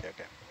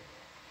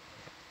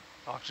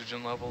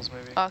 Oxygen levels,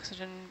 maybe?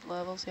 Oxygen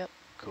levels, yep.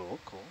 Cool.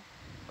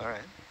 All right.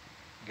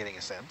 I'm getting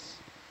a sense.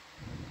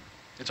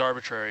 It's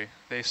arbitrary.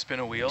 They spin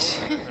a wheel,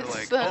 and they're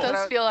like, That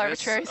does feel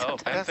this- arbitrary Oh,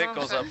 sometimes. benthic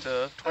goes up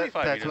to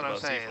 25 That's meters what I'm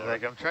above saying. seafloor.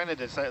 Like I'm trying to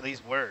decide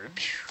these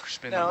words.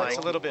 Spin No, the it's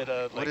wheel. a little bit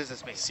of What does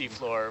this mean?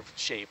 seafloor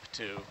shape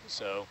too.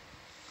 So,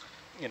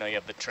 you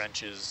have the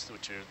trenches,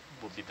 which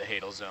will be the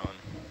hadal zone,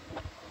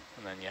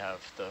 and then you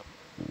have the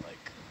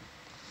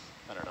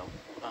I don't know,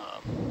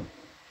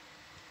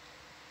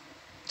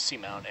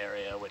 seamount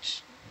area,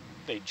 which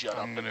they jut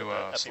I'm up into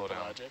gonna the slow down.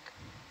 epipelagic.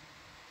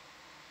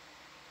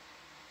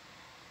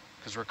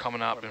 Because we're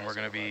coming up Or and we're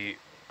going to be,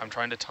 I'm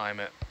trying to time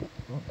it.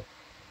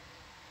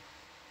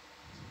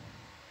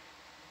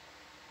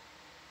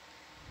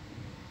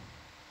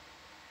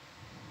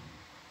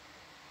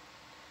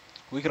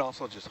 We could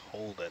also just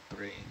hold at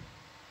 3.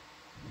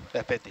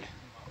 At 50.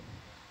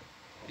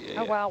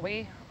 Yeah, Oh, wow,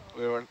 we're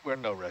We're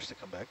in no rush to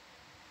come back.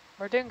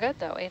 doing good,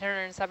 though,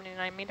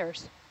 879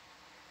 meters.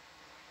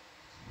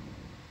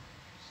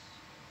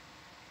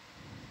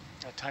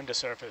 Time to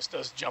surface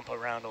does jump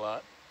around a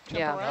lot.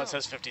 Yeah. Now it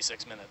says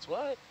 56 minutes.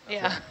 What?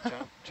 Yeah.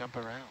 Jump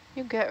around.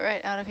 You get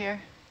right out of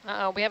here.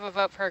 Uh-oh, we have a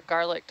vote for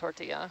garlic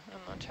tortilla in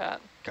the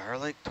chat.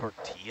 Garlic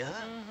tortilla?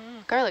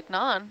 Garlic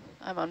naan,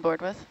 I'm on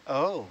board with.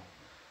 Oh,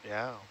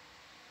 yeah.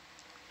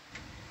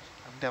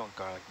 I'm down with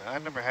garlic now.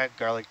 I've never had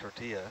garlic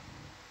tortilla.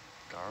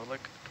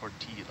 Garlic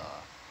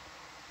tortilla.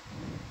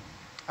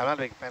 I'm not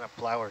a big fan of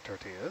flour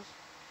tortillas.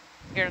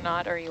 You're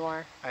not, or you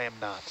are? I am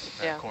not.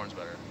 Yeah. Corn's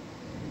better.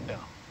 No.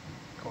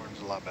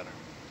 Corn's a lot better.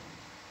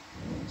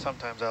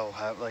 Sometimes I'll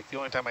have the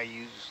only time I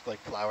use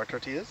flour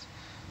tortillas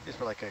is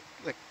for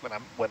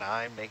when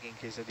I'm making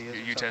quesadillas.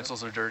 Your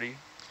utensils are dirty.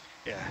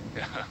 Yeah.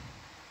 Yeah.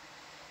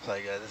 It's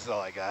like this is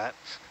all I got.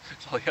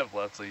 That's all you have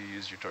left, so you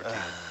use your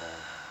tortilla.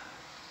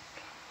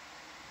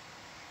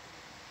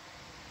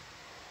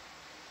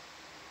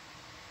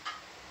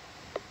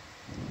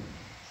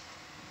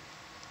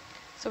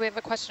 So we have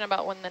a question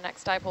about when the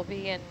next dive will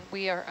be, and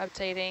we are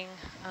updating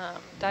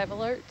dive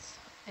alerts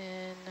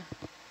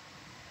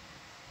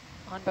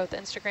on both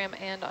Instagram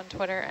and on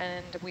Twitter,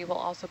 and we will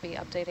also be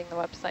updating the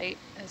website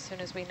as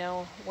soon as we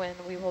know when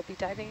we will be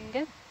diving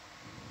again.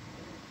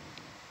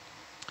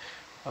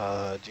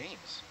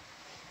 James,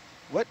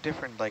 what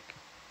different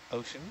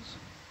oceans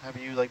have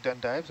you done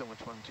dives, and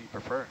which ones do you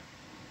prefer?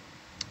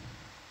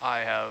 I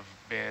have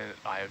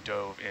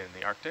dove in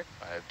the Arctic,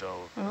 I have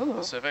dove in the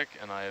Pacific,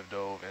 and I have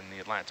dove in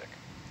the Atlantic.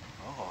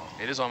 Oh.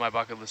 It is on my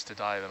bucket list to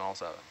dive in all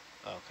 7.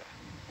 Okay.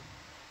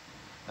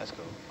 That's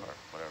cool. Or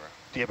whatever.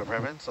 Do you have a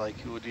preference?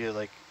 Who would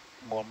you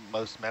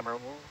most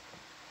memorable?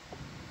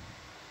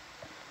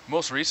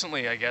 Most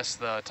recently, I guess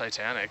the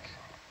Titanic.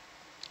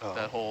 Oh.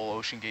 That whole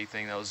Ocean Gate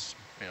thing, that was,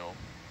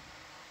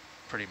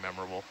 pretty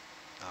memorable.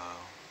 Oh.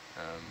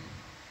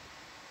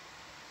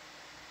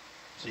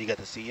 So you got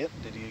to see it?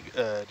 Did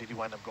you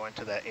wind up going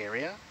to that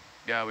area?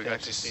 Yeah, we Did you got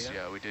actually to see it?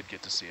 yeah, we did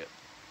get to see it.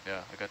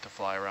 Yeah, I got to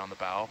fly around the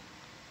bow.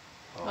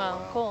 Oh,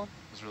 wow, cool.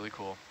 It was really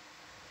cool.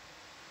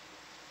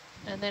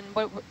 And then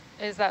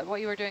is that what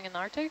you were doing in the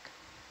Arctic?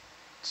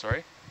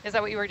 Sorry? Is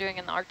that what you were doing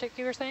in the Arctic,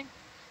 you were saying?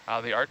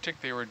 The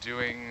Arctic, they were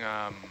doing,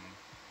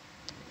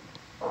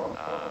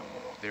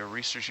 they were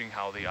researching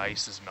how the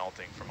ice is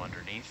melting from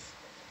underneath,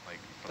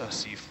 from the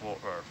sea floor,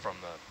 or from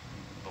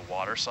the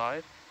water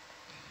side,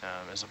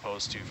 as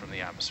opposed to from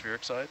the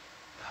atmospheric side.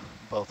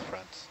 Both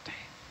fronts. Dang.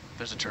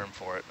 There's a term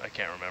for it, I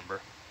can't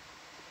remember.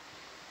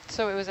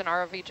 So it was an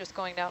ROV just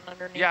going down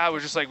underneath? Yeah, it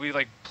was just it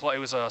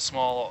was a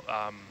small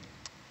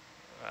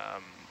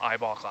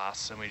eyeball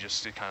class, and we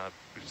just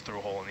threw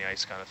a hole in the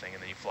ice kind of thing,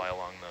 and then you fly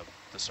along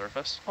the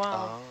surface.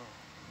 Wow. Oh.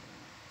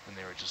 And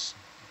they were just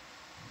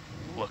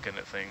looking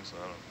at things. I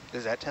don't know.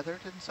 Is that tethered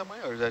in some way,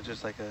 or is that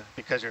just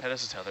because Yeah,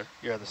 this is tether.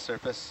 you're on the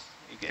surface?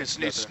 You get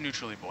It's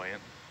neutrally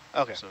buoyant.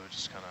 Okay. So it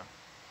just kind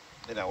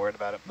of, You're not worried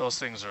about it. those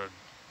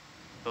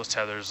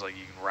tethers, you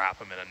can wrap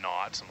them in a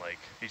knot, and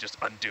you just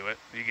undo it.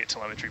 You get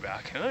telemetry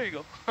back, and there you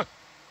go.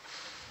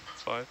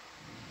 It's fine.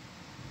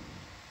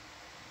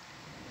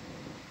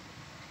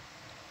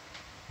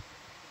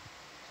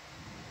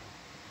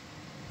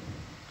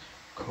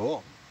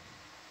 Cool.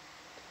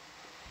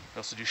 We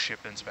also do ship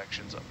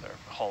inspections up there,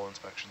 hull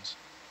inspections.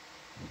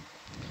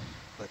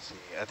 Let's see.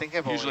 I think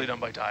I've Usually only done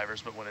by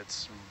divers, but when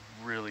it's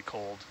really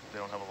cold, they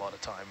don't have a lot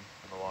of time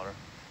in the water.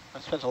 I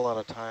spent a lot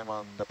of time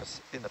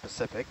in the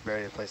Pacific,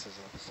 various places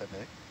in the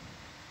Pacific.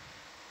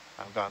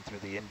 I've gone through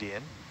the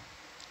Indian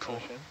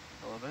Ocean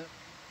a little bit.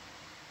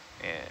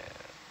 And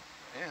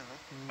yeah,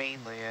 that's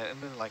mainly it.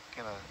 And then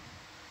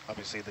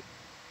obviously the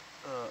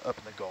up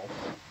in the Gulf,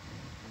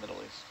 Middle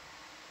East.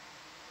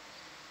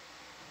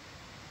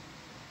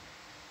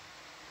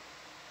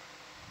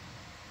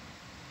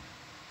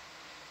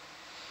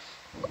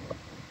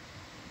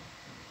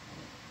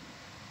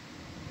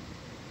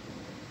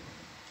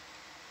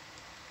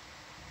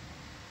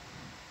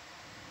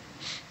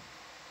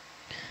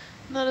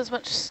 Not as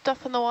much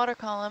stuff in the water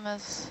column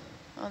as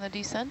on the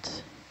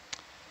descent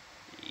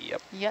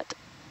Yep. yet.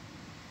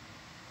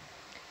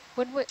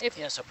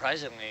 Yeah,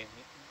 surprisingly,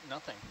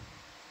 nothing.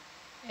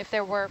 If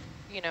there were,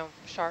 you know,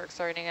 sharks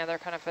or any other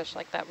kind of fish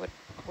like that, would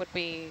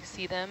we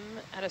see them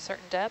at a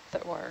certain depth,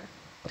 or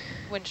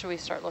when should we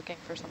start looking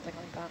for something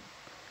like that?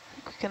 I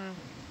think we can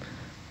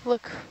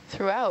look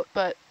throughout,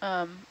 but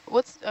I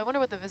wonder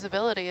what the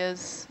visibility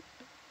is.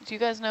 Do you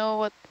guys know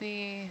what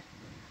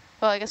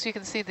well, I guess you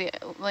can see the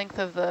length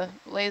of the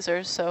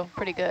lasers, so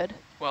pretty good.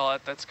 Well,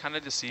 that's kind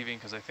of deceiving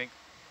because I think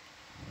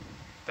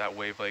that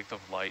wavelength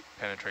of light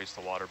penetrates the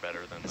water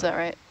better than Is that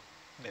right?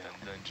 than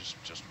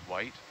just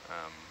white.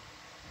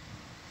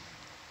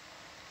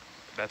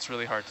 That's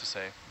really hard to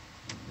say.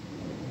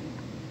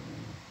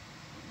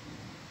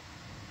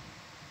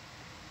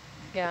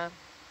 Yeah.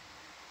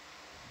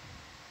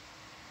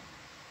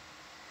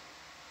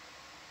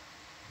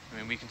 I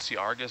mean, we can see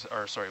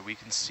we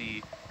can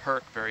see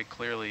Herc very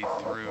clearly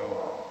through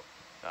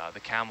the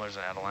Camlers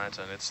and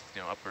Atalanta, and it's,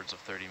 you know, upwards of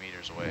 30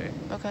 meters away.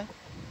 Okay.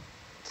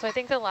 So I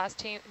think the last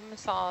team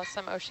saw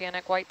some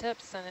oceanic white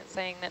tips, and it's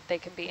saying that they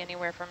can be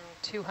anywhere from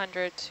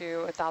 200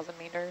 to 1,000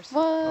 meters.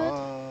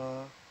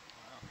 What?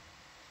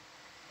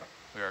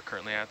 We are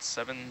currently at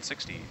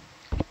 760.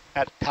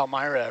 At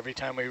Palmyra, every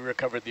time we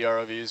recovered the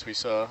ROVs, we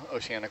saw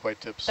oceanic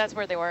white tips. That's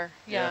where they were,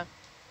 yeah.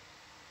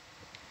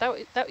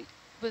 That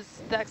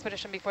was the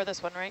expedition before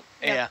this one, right?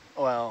 Yeah,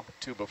 well,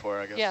 2 before,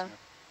 I guess. Yeah.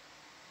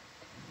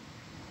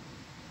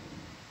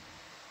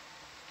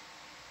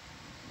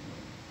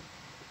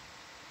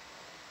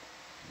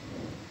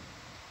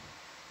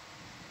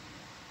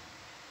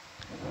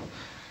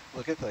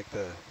 Look at like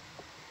the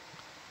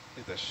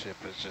ship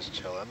is just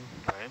chilling,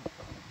 right?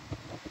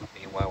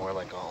 Meanwhile, we're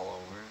like all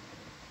over.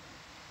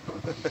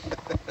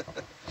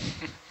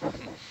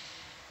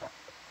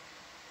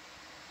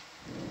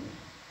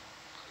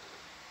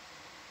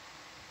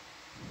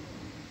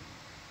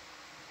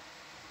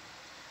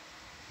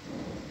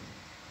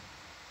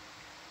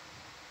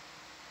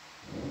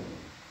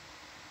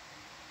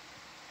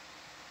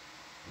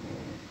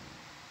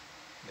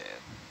 Man,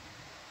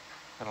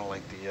 I don't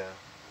like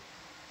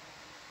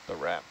the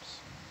wraps.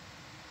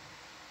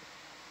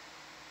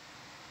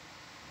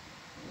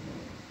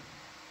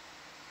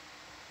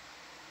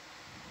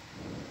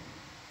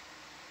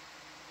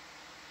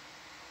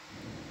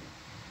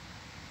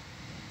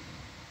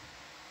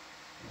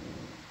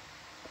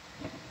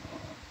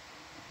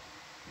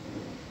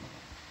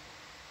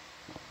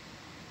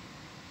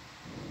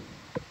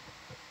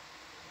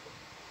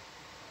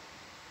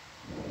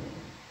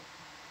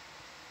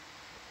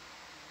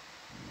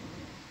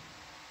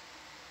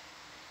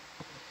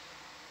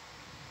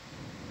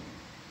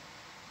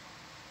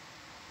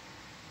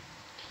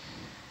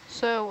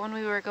 So when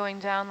we were going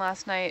down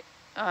last night,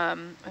 I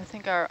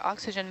think our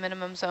oxygen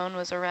minimum zone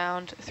was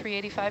around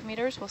 385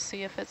 meters. We'll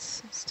see if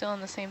it's still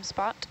in the same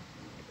spot.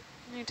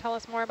 Can you tell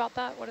us more about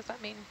that? What does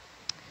that mean?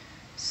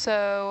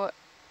 So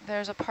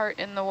there's a part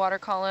in the water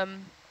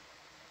column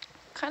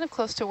kind of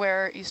close to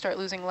where you start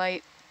losing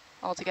light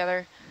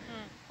altogether,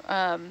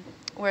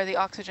 where the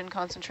oxygen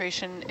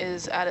concentration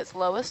is at its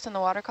lowest in the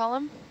water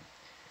column,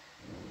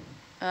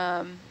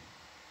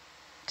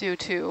 due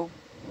to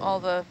all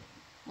the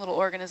little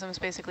organisms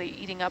basically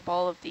eating up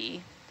all of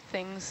the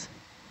things,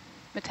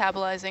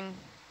 metabolizing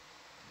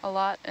a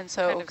lot, and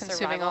so Kind of consuming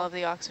survival. all of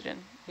the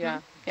oxygen.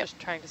 Yeah, Yep. just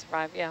trying to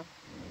survive, yeah.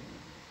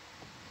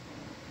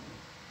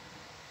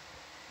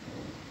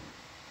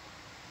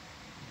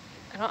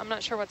 I'm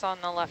not sure what's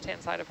on the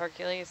left-hand side of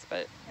Hercules,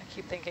 but I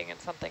keep thinking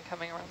it's something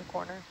coming around the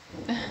corner.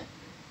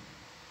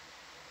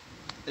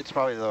 It's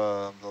probably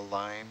the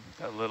line.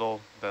 That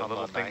little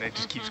thing that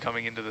just keeps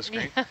coming into the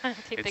screen. I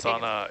keep It's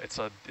thinking on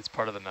it's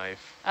part of the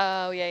knife.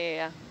 Oh,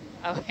 yeah.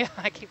 Oh, yeah,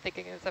 I keep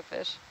thinking it's a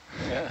fish.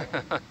 Yeah.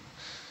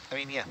 I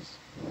mean, yes,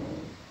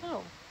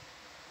 Oh,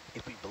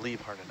 if we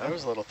believe hard enough. There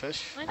was a little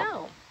fish, I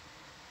know.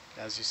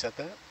 as you said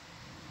that.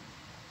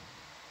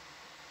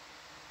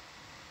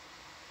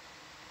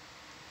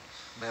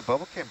 Man,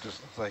 bubble cam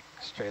just looks like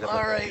straight up. All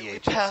like a right, we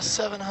VHS. passed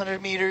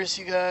 700 meters,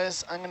 you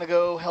guys. I'm going to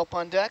go help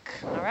on deck.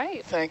 All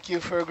right. Thank you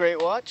for a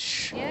great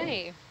watch.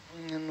 Yay.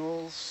 And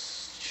we'll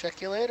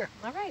check you later.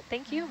 All right,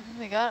 thank you.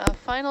 We got a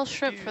final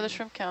shrimp for the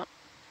shrimp count.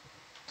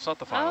 It's not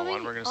the final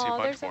one. We're going to see a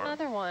bunch there's more.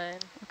 another one.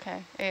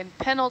 Okay, a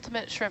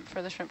penultimate shrimp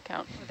for the shrimp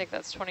count. I think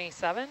that's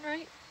 27,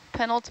 right?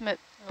 Penultimate.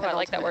 Oh, I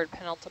like that word,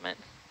 penultimate.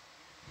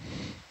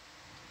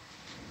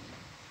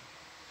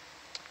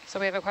 So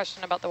we have a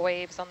question about the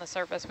waves on the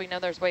surface. We know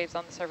there's waves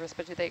on the surface,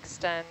 but do they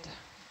extend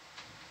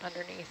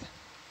underneath?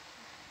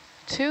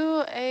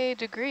 To a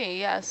degree,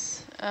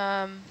 yes.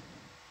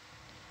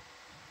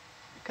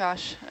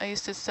 Gosh, I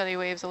used to study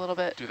waves a little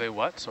bit. Do they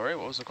what? Sorry,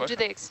 what was the question? Do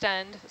they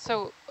extend?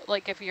 So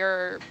like if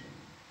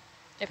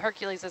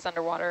Hercules is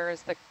underwater,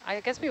 I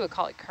guess we would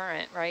call it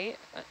current, right?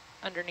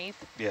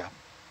 Underneath? Yeah.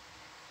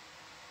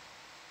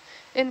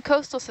 In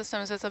coastal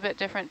systems, it's a bit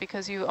different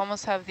because you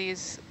almost have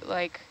these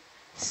like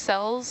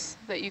cells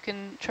that you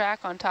can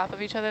track on top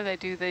of each other. They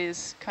do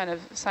these kind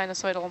of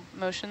sinusoidal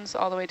motions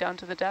all the way down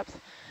to the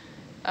depth.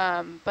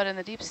 But in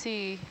the deep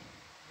sea,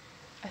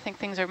 I think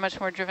things are much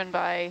more driven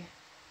by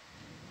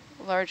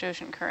large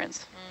ocean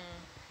currents,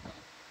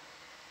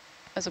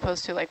 as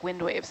opposed to like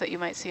wind waves that you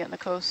might see on the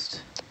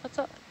coast. What's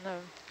up? No.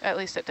 At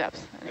least at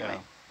depth, anyway. Yeah.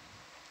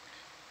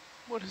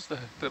 What is the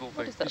little What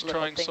thing? is that He's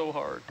little trying thing? so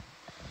hard.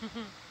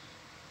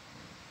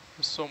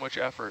 There's so much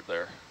effort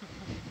there.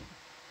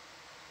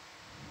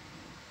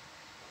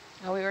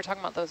 Oh, we were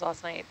talking about those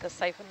last night. The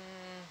siphon,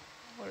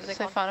 what are they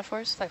called?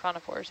 Siphonophores?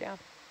 Siphonophores, yeah.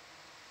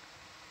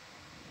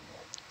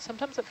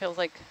 Sometimes it feels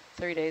like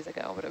 3 days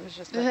ago, but it was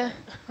just I'm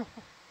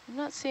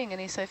not seeing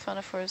any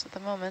siphonophores at the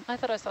moment. I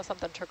thought I saw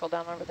something trickle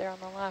down over there on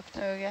the left.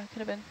 Oh yeah, could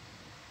have been.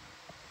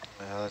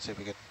 Let's see if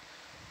we can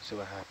see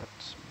what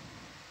happens.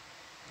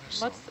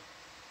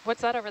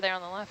 What's that over there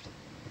on the left?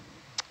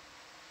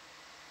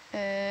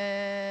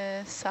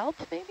 Salp,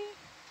 maybe?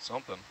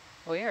 Something.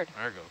 Weird.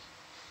 There it goes.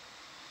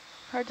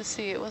 Hard to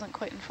see, it wasn't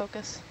quite in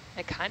focus.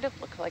 It kind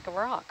of looked like a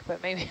rock,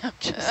 but maybe I'm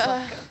just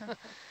I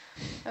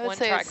would one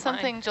say track it's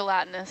something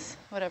gelatinous,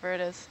 whatever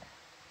it is. line.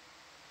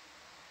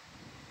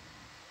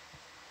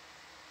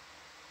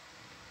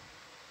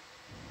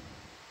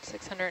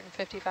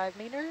 655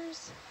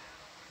 meters.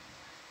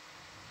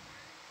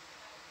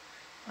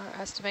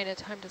 Our estimated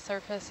time to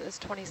surface is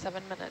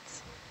 27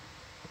 minutes.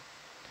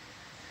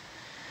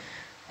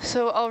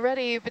 So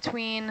already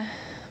between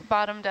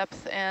bottom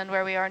depth and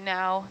where we are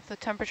now, the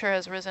temperature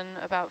has risen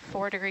about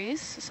 4 degrees.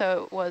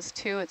 So it was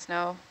 2, it's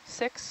now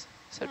 6.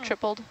 So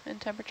tripled in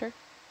temperature,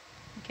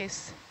 in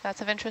case that's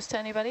of interest to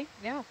anybody.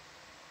 Yeah.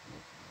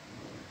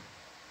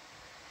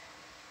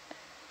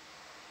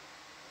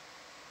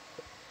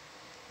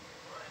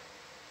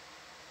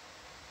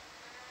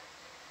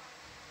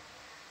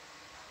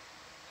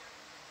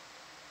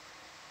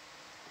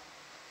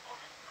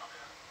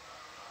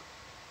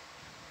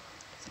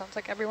 Sounds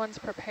like everyone's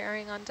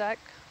preparing on deck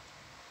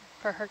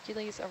for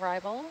Hercules'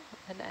 arrival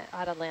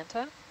at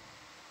Atlanta.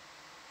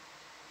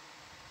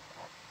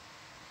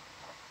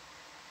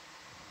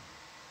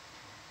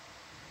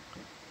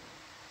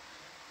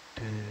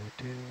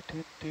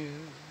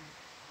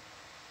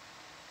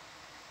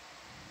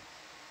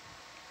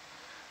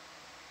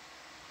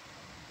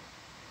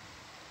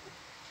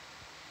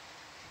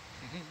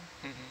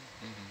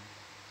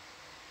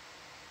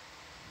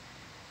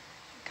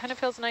 Kind of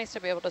feels nice to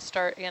be able to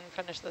start and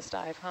finish this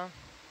dive, huh?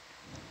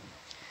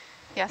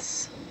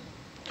 Yes.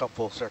 Oh,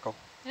 full circle.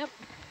 Yep.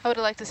 I would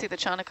have liked to see the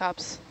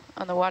Chaunacops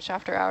on the watch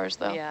after hours,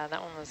 though. Yeah,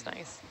 that one was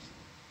nice.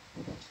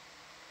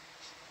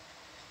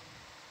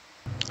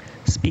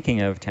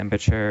 Speaking of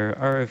temperature,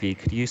 ROV,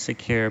 could you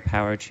secure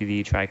power to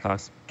the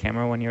Triclops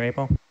camera when you're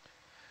able?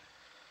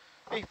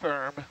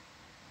 Affirm.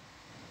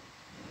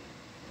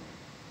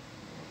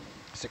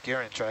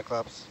 Securing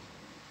Triclops.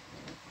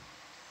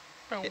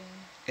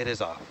 It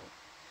is off.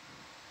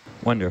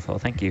 Wonderful,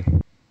 thank you.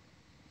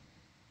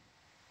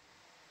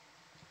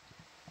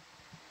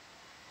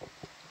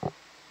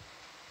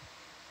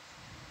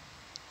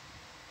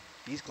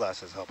 These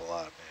glasses help a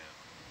lot, man.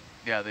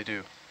 Yeah, they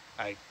do.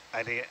 I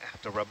didn't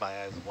have to rub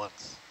my eyes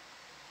once.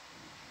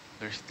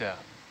 Yeah.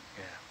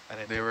 I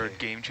didn't They think were a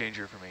game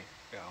changer for me.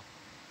 Yeah.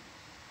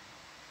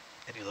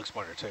 And you look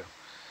smarter too.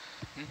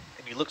 Hmm?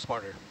 And you look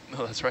smarter.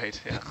 No, that's right.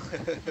 Yeah.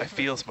 I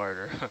feel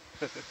smarter.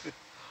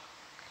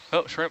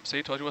 Oh, shrimp.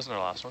 See, told you it wasn't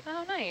our last one.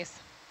 Oh, nice.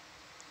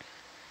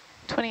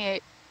 28.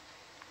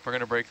 If we're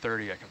gonna break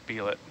 30, I can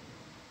feel it.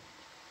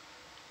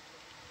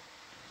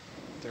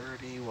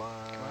 31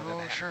 Oh, and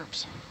a half.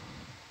 shrimps.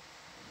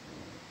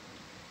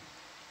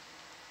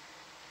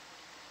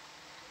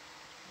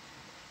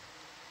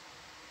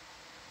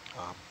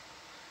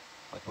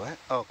 Like what?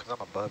 Oh, because I'm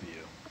above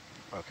you.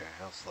 Okay,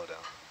 I'll slow down.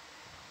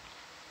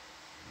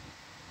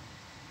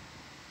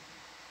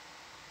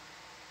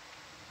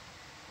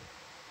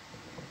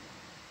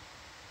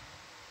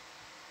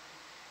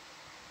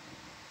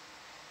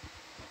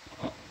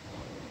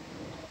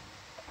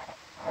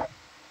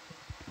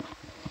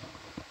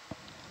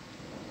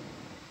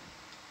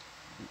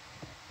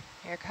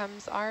 Here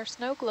comes our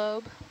snow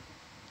globe.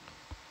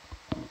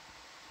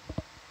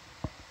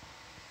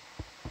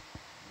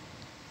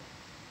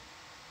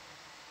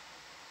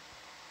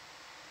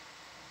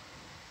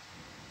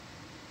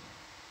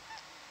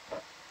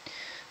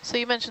 So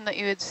you mentioned that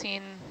you had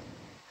seen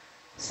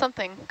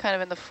something kind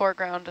of in the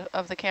foreground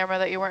of the camera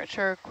that you weren't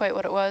sure quite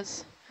what it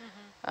was.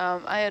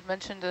 I had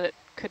mentioned that it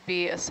could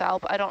be a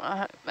salp. I don't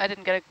know. I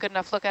didn't get a good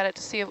enough look at it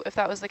to see if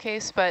that was the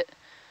case, but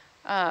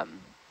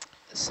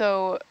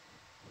so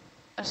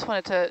I just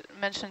wanted to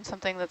mention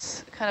something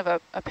that's kind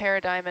of a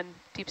paradigm in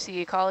deep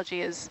sea ecology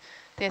is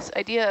this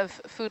idea of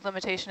food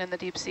limitation in the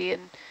deep sea.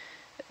 And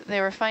they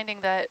were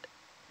finding that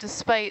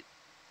despite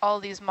all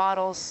these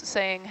models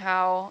saying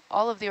how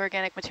all of the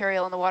organic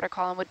material in the water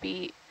column would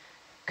be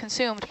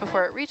consumed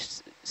before it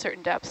reached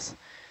certain depths,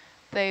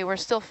 they were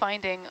still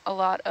finding a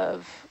lot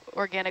of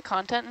organic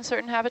content in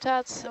certain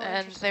habitats,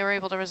 and they were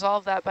able to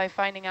resolve that by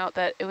finding out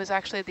that it was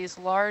actually these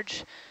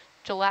large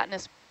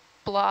gelatinous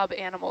blob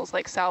animals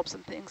like salps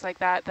and things like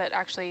that that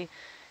actually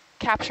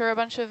capture a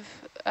bunch of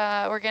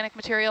organic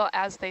material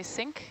as they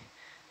sink,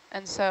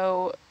 And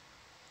so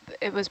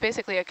it was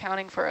basically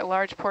accounting for a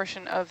large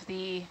portion of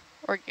the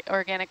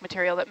organic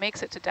material that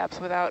makes it to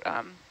depth without,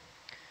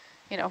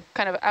 you know,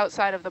 kind of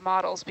outside of the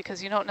models,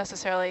 because you don't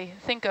necessarily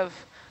think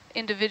of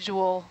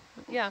individual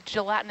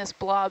gelatinous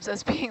blobs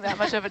as being that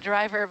much of a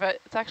driver, but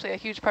it's actually a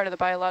huge part of the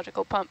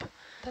biological pump.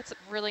 That's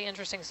really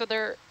interesting. So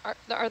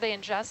are they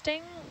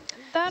ingesting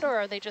that, or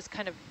are they just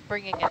kind of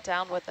bringing it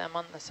down with them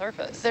on the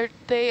surface?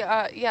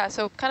 Yeah,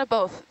 so kind of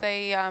both.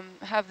 They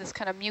have this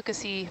kind of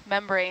mucousy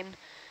membrane,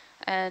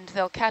 and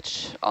they'll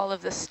catch all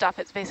of this stuff.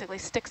 It basically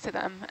sticks to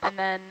them, and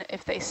then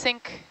if they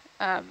sink,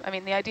 I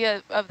mean, the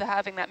idea of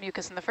having that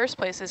mucus in the first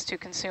place is to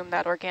consume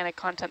that organic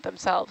content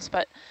themselves,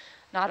 but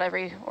not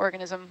every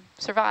organism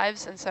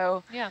survives, and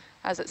so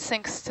as it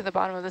sinks to the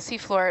bottom of the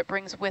seafloor, it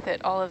brings with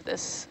it all of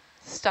this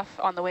stuff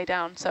on the way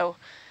down. So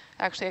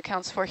actually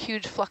accounts for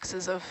huge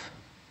fluxes of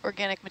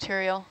organic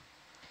material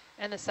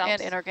and the salps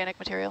and inorganic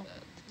material.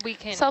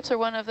 Salps are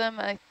one of them.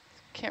 I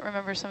can't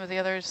remember some of the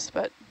others,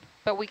 but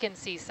we can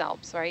see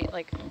salps, right?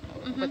 Like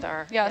with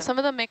our some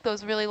of them make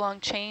those really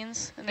long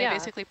chains, and they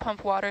basically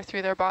pump water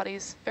through their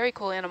bodies. Very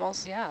cool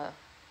animals. Yeah,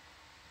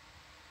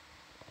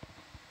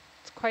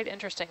 it's quite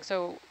interesting.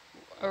 So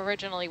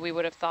originally we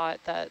would have thought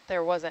that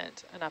there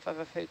wasn't enough of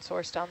a food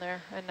source down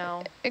there, and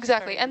now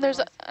exactly. And there's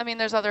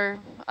there's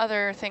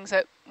other things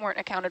that weren't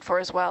accounted for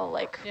as well,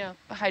 like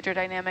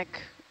hydrodynamic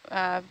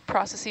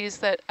processes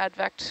that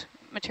advect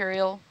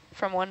material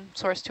from one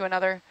source to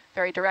another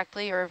very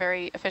directly or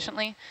very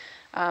efficiently.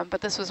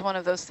 But this was one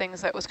of those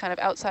things that was kind of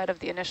outside of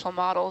the initial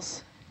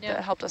models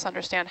that helped us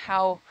understand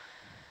how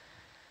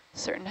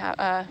certain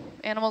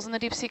animals in the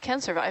deep sea can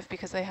survive,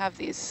 because they have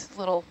these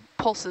little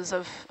pulses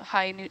of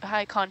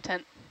high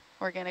content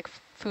organic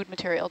food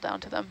material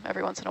down to them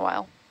every once in a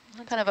while.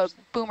 That's kind of a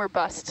boomer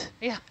bust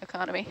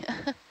economy,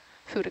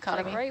 food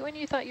economy. Like right when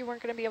you thought you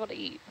weren't going to be able to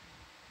eat.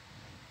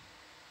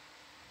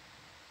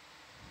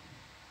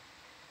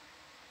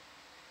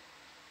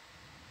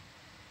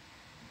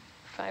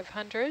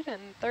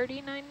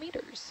 $539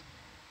 meters.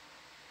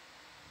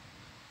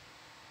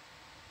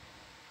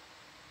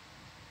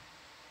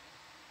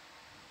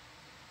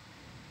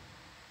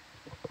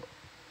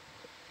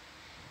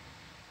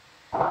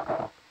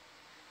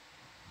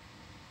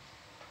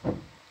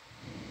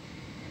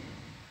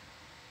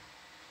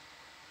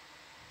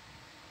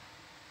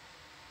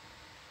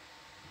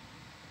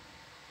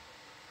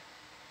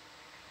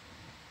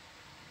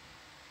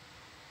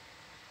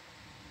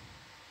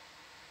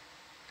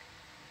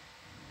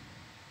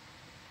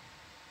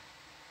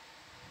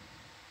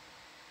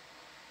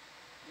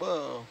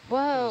 Whoa.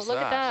 Whoa, look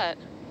at that.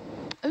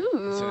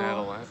 Ooh. It's in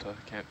Atalanta.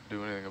 Can't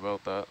do anything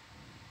about that.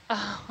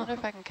 I wonder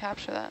if I can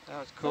capture that. That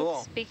was cool.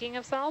 That's, speaking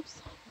of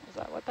salps, is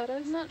that what that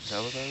is? I'm not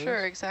sure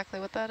exactly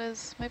what that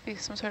is. Might be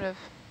some sort of...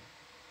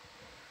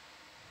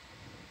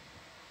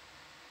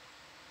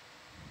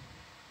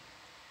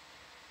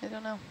 I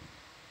don't know.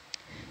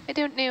 I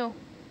don't know.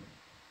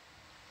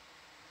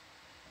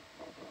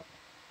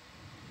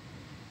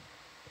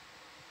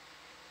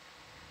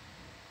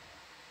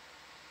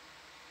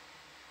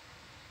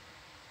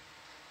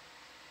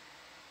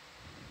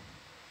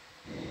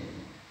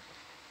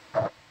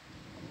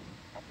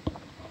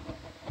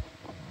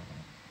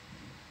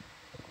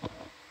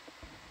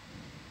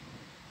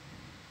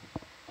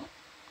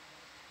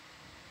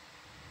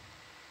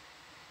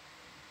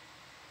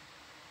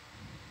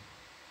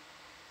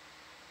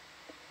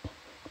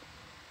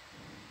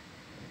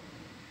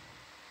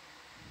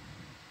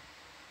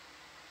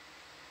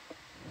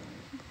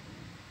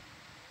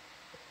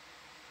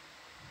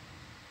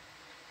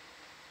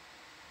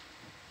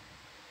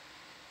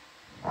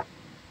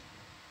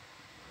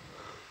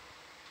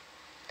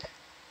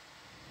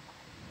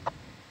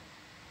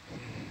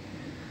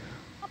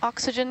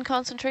 Oxygen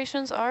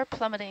concentrations are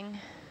plummeting.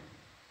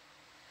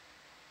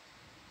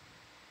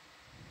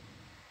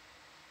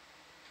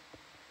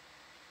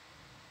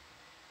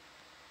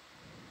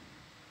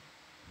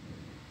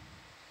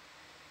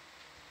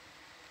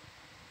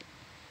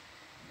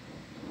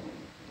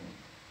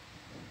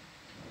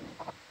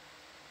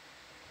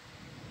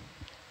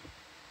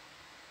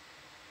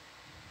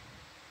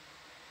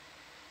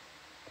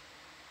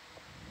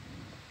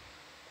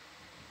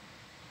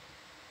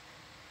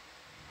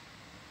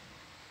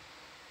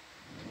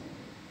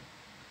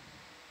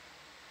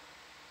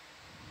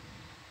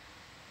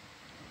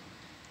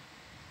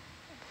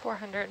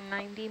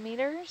 $490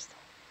 meters.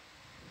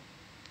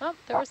 Oh,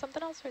 there was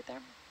something else right there.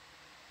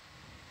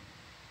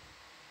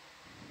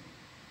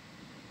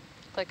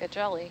 Like a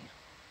jelly.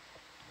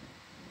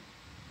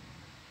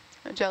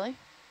 A jelly?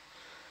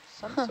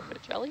 Some sort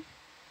of jelly.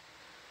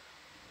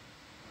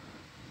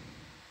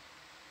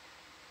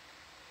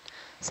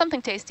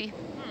 Something tasty.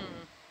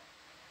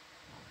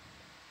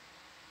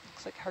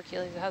 Looks like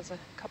Hercules has a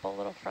couple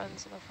little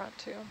friends in the front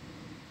too.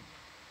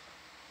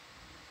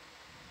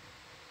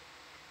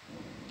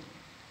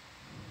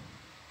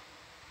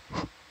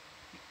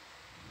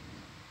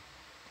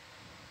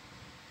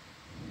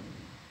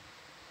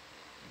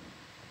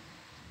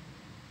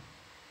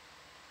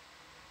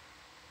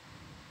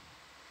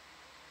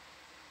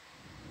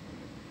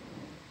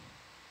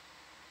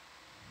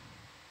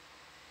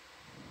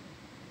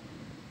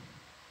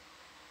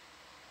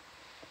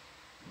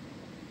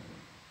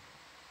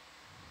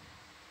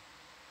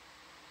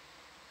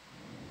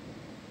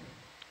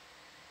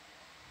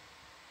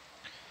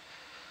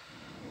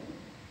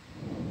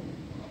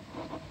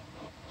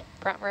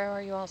 Front row,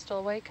 are you all still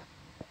awake?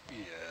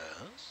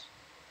 Yes.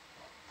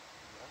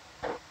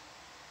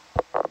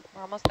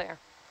 We're almost there.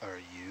 Are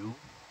you?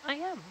 I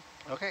am.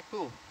 Okay,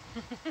 cool.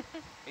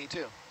 Me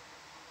too.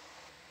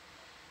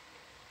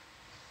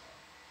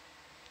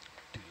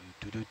 Do,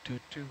 do, do, do,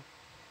 do.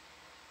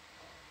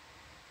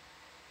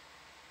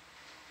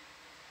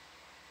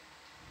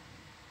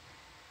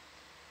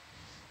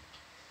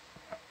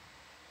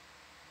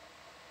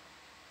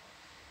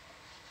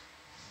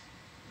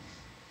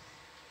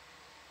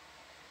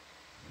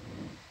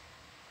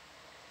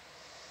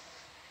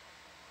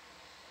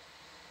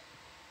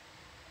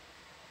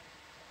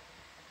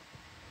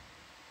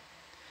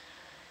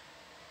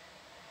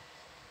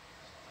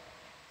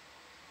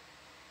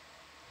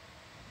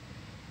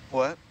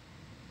 What?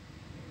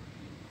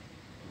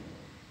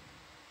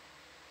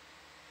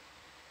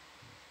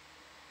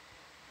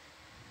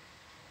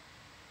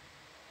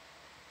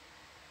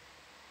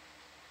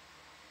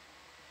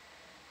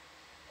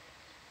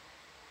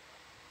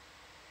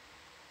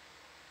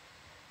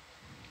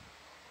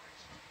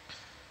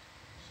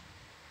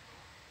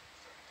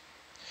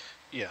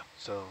 Yeah,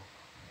 so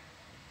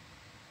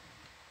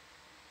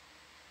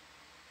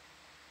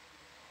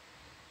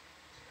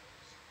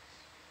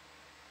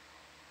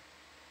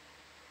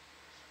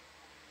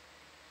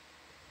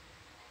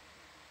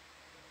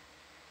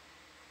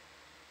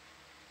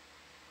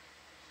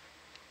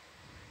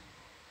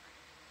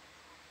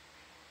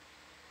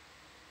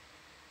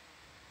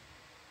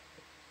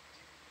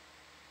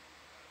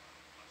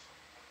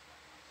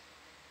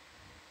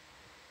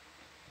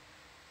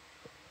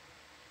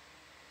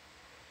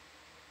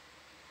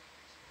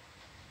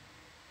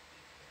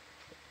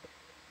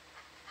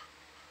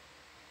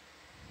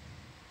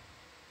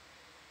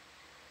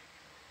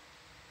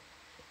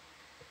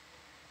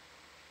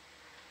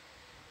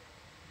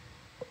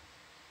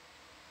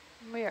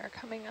We are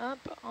coming up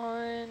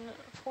on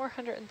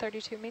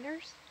 432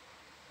 meters.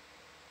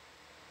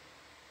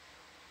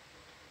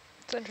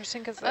 It's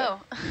interesting because the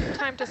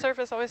time to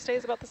surface always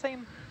stays about the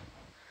same.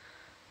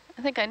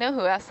 I think I know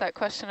who asked that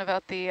question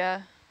about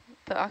the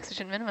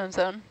oxygen minimum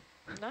zone.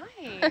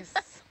 Nice.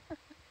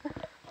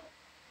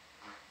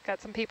 Got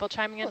some people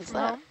chiming in from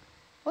home.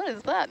 What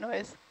is that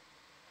noise?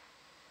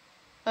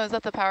 Oh, is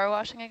that the power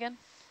washing again?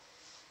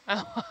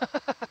 Oh.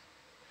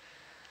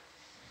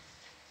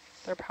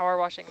 They're power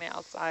washing the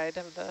outside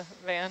of the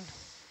van.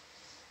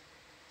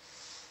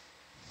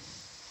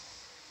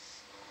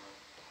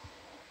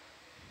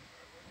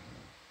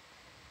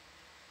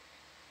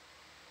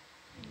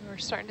 We're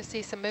starting to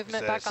see some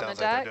movement back on the deck.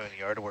 Sounds like they're doing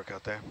yard work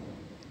out there.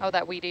 Oh,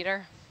 that weed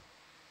eater.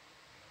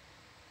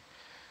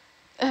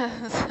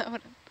 That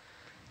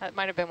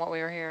might have been what we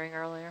were hearing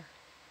earlier.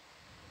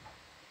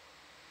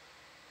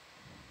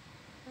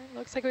 It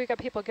looks like we got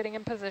people getting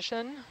in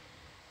position,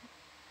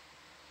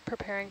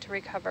 preparing to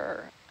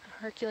recover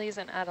Hercules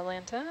and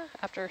Atalanta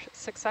after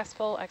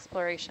successful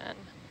exploration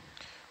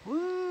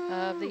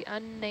of the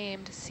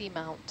unnamed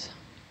seamount.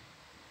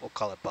 We'll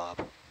call it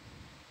Bob.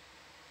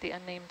 The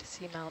unnamed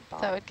seamount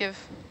Bob. That would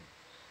give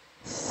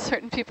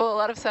certain people a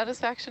lot of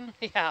satisfaction.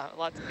 Yeah,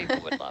 lots of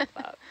people would love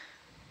that.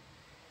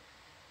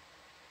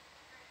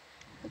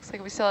 Looks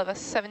like we still have a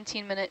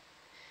 17-minute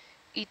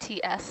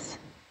ETS.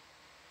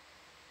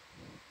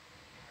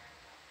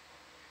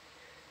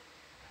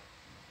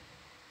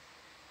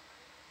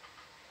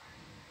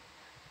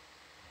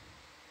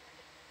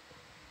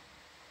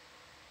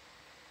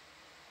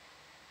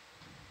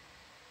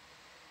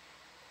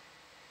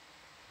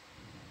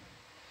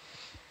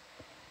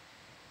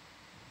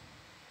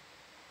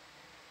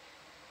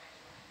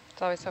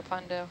 It's always so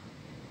fun to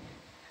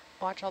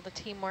watch all the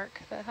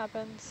teamwork that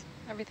happens.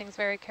 Everything's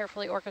very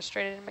carefully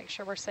orchestrated to make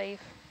sure we're safe.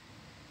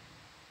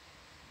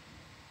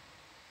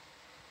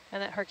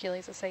 And that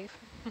Hercules is safe.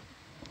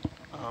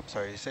 I'm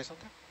sorry, did you say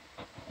something?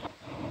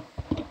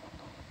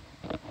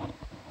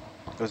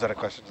 Was that a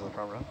question to the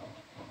front row?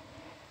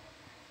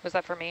 Was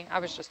that for me? I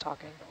was just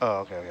talking.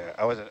 Oh, okay, okay.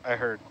 I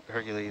heard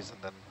Hercules and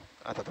then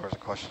I thought there was a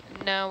question.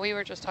 No, we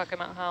were just talking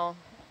about how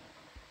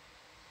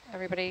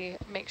everybody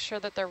makes sure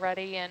that they're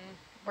ready and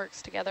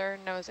works together,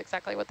 knows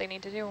exactly what they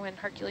need to do when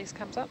Hercules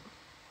comes up.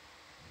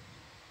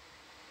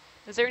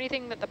 Is there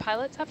anything that the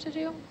pilots have to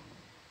do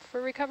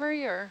for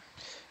recovery, or?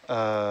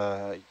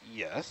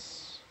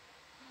 Yes.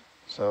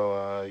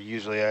 So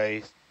usually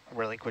I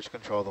relinquish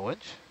control of the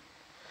winch,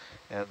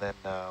 and then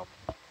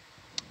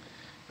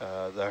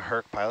the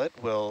Herc pilot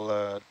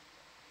will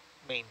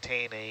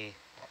maintain a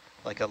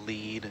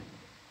lead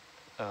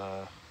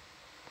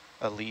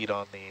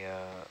on the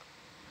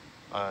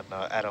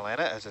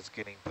Atalanta as it's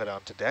getting put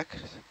onto deck.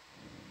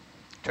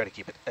 Try to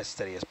keep it as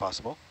steady as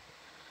possible,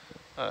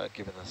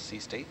 given the sea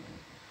state.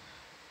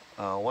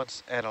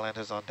 Once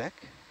Atalanta's on deck,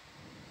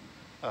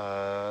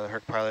 the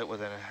Herc pilot will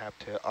then have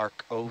to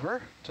arc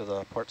over to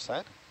the port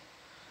side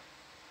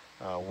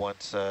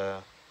once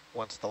the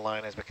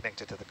line has been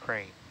connected to the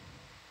crane.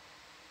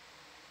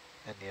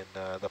 And then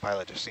the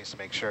pilot just needs to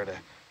make sure to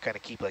kind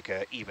of keep like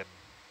a even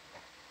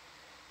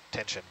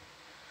tension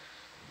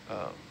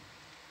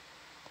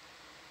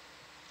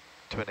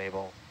to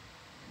enable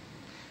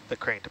the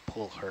crane to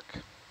pull Herc.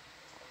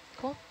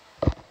 Cool.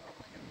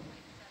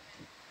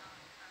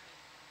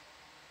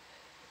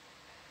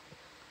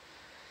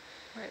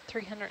 We're at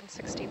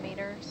 360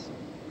 meters.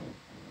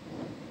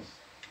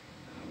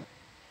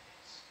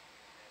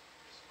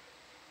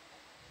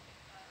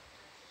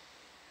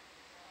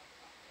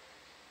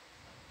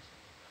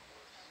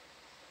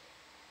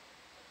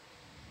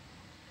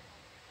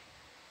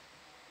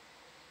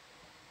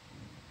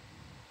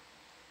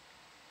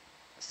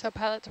 So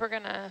pilots, we're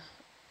gonna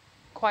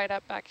quiet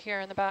up back here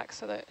in the back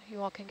so that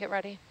you all can get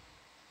ready.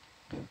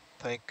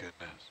 Thank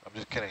goodness. I'm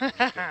just kidding. I'm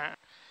just kidding.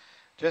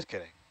 Just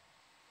kidding.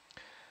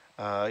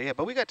 Yeah,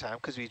 but we got time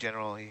because we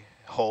generally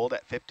hold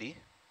at 50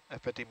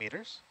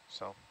 meters.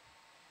 So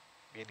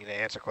you need to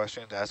answer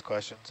questions, ask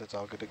questions. It's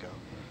all good to go.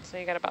 So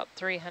you got about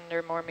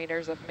 300 more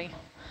meters of me.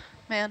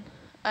 Man,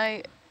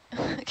 I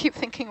keep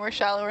thinking we're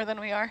shallower than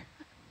we are.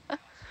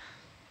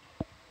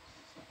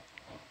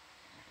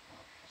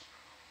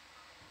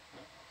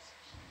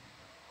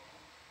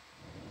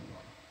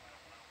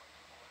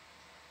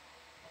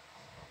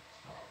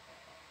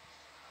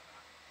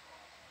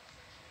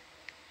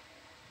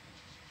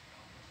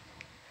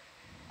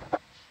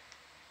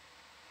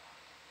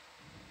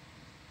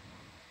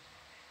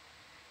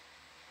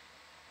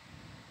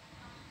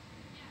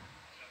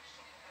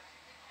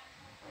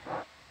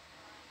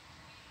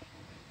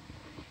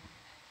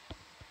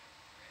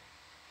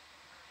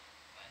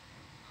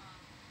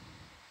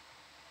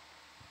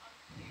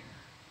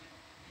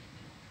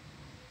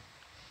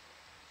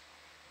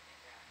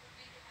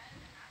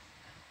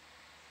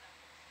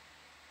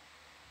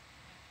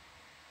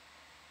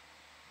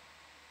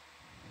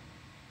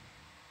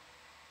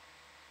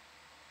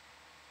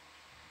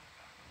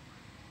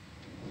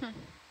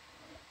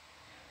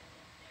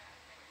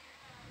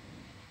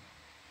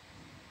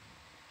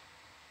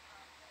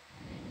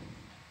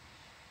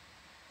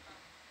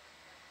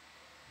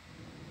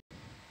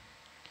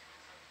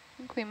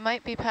 I think we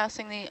might be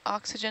passing the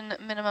oxygen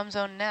minimum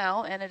zone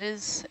now, and it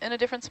is in a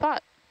different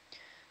spot.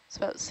 It's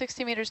about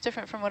 60 meters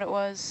different from what it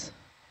was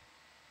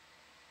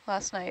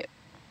last night.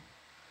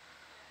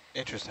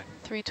 Interesting.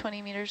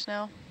 320 meters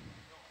now.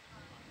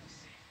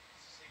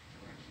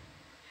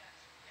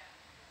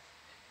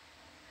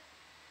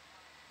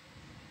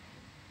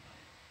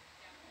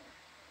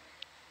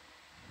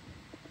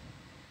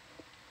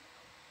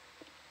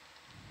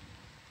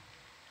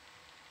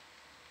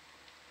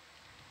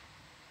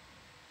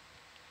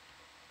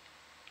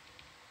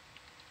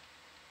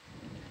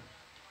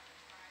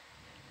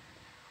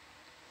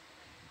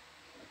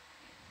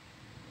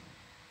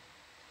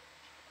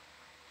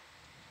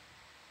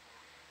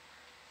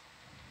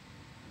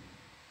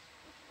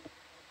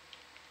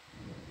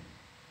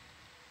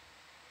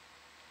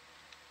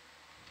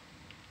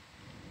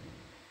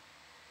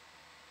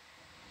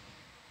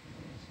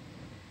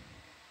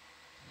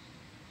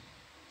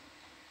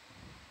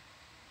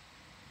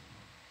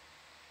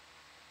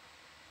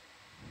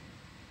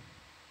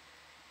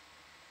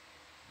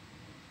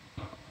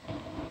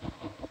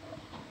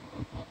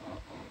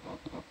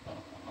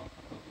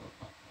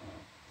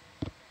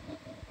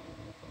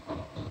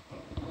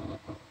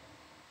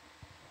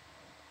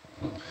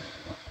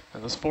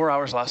 And those 4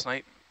 hours last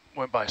night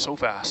went by so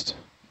fast.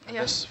 And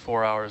Yeah. this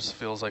 4 hours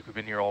feels like we've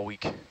been here all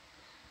week. I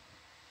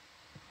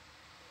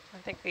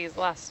think these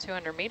last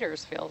 200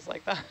 meters feels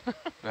like that.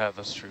 Yeah,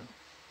 that's true.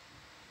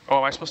 Oh,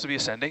 am I supposed to be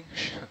ascending?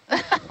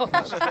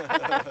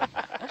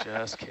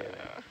 Just kidding.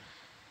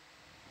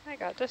 I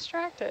got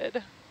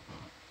distracted.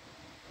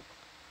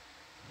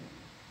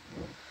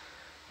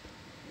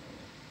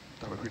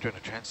 Thought we were doing a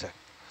transect.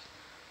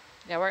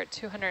 Yeah, we're at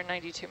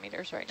 292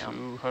 meters right now.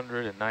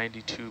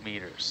 292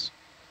 meters.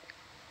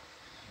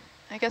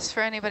 I guess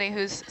for anybody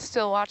who's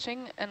still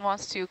watching and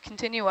wants to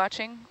continue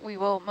watching, we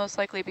will most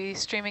likely be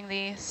streaming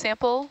the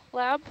sample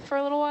lab for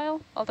a little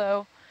while,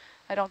 although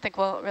I don't think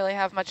we'll really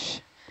have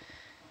much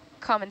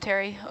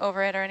commentary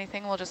over it or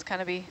anything. We'll just kind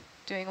of be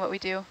doing what we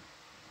do.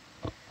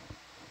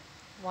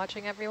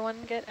 Watching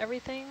everyone get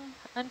everything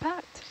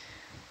unpacked.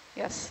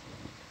 Yes.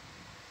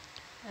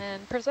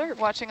 And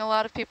preserved. Watching a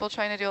lot of people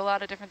trying to do a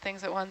lot of different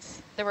things at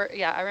once. There were,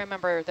 yeah, I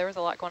remember there was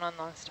a lot going on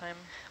last time.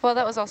 Well,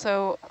 that was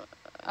also,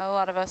 a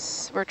lot of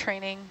us were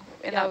training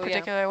in that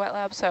particular wet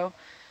lab, so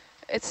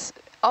it's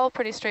all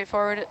pretty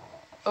straightforward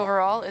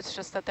overall. It's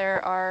just that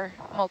there are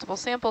multiple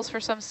samples for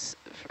some,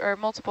 or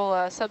multiple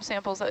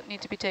subsamples that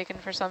need to be taken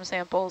for some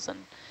samples,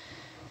 and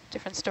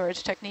different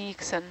storage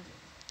techniques and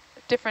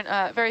different,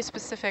 very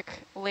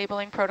specific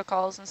labeling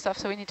protocols and stuff,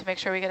 so we need to make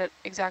sure we get it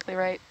exactly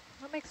right.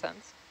 That makes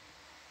sense.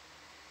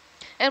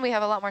 And we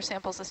have a lot more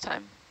samples this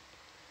time,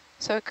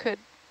 so it could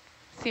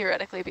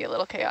theoretically be a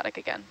little chaotic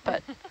again,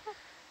 but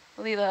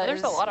Leela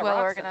is a lot of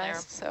well rocks in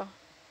organized, so.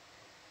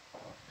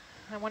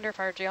 I wonder if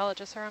our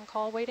geologists are on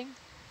call waiting.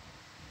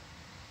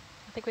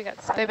 I think we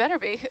got 7. They better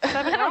be.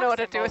 I don't know what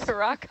to do with a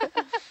rock.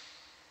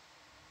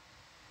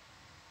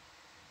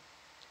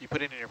 You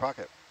put it in your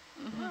pocket.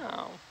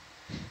 Oh.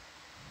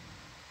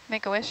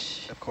 Make a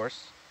wish. Of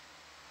course.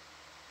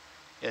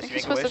 Yes, I think you you're make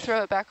a supposed wish. to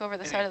throw it back over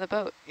the side of the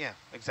boat. Yeah,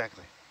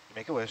 exactly. You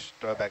make a wish,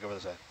 throw it back over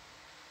the side.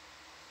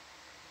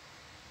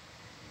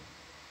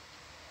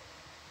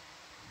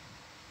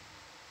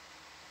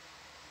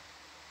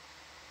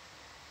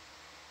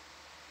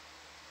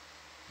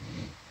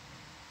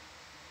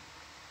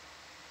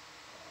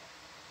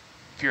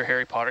 If you're a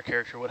Harry Potter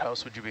character, what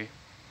house would you be?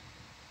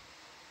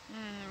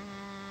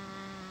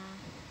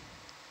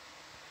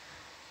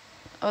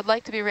 I would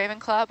like to be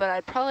Ravenclaw, but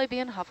I'd probably be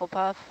in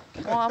Hufflepuff.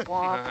 Womp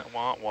womp.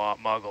 Womp womp,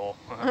 muggle.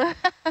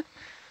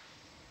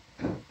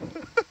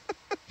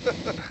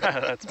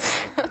 That's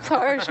funny. That's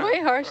harsh, way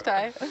harsh,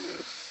 Ty.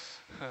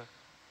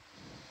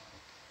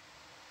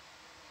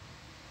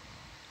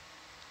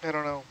 I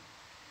don't know.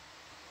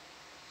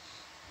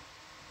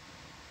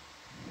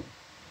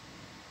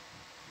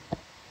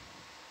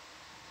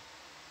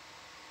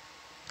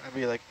 I'd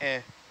be like,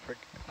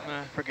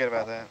 forget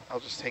about that.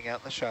 I'll just hang out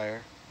in the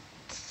Shire.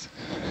 See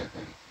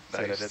what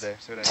I did there?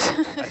 See what I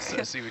did?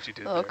 I see what you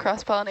did A little there.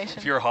 cross-pollination.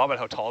 If you're a hobbit,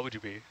 how tall would you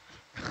be?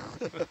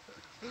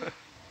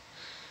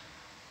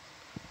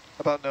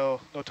 About no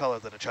taller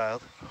than a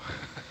child.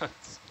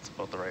 That's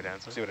about the right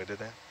answer. See what I did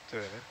there? See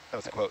what I did? That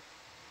was a quote.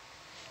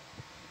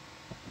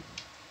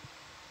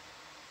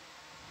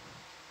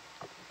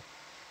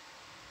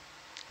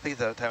 I think it's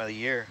that time of the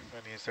year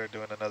when you start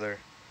doing another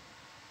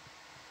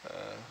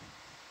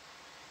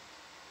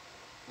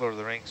Lord of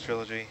the Rings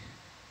trilogy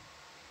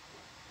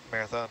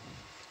marathon.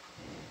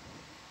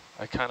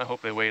 I kind of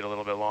hope they wait a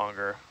little bit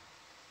longer.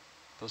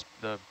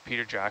 The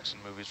Peter Jackson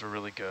movies were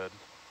really good.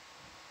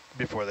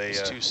 Before they...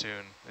 It's too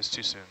soon. It's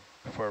too soon.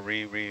 Before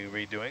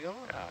redoing them?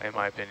 Yeah, in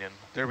my opinion.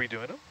 They're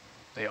redoing them?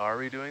 They are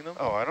redoing them?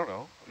 Oh, I don't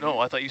know. No,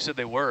 I thought you said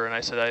they were, and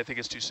I said I think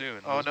it's too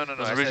soon. Oh, no.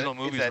 Those original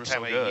movies were so good. It's that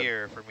time of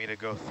year for me to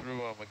go through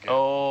them again.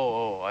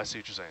 Oh, I see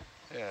what you're saying.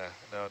 Yeah,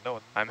 no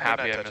one... I'm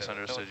happy I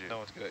misunderstood you. No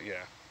one's good,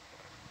 yeah.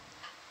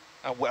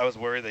 I was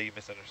worried that you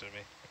misunderstood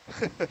me.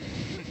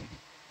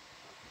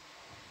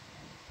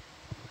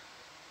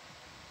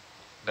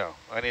 No,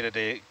 I need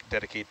to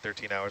dedicate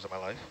 13 hours of my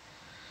life.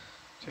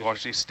 To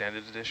watch these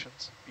standard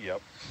editions?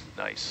 Yep.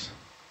 Nice.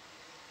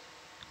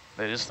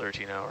 That is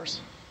 13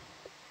 hours.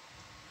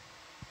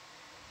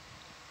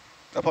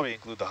 I'll probably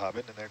include The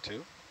Hobbit in there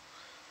too.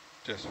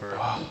 Just for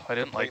I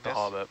didn't like The completeness.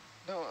 Hobbit.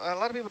 No, a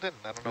lot of people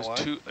didn't. I don't know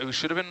why. It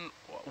should have been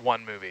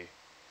one movie,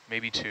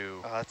 maybe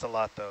two. That's a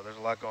lot though. There's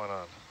a lot going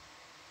on.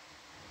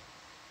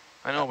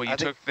 I know, but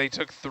they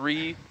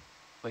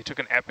took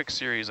an epic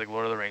series like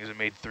Lord of the Rings and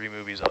made 3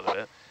 movies out of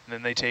it. And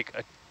then they take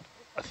a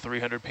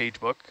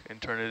 300-page book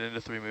and turn it into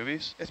 3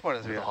 movies. It's more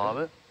than 300. The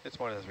Hobbit? It's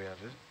more than 300.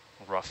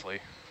 Roughly.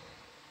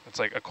 It's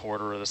like a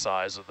quarter of the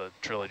size of the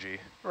trilogy.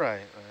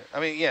 Right. I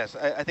mean, yes,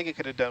 I think it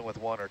could have done with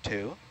 1 or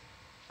 2.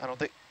 I don't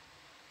think...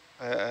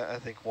 I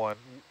think one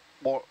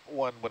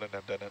wouldn't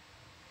have done it.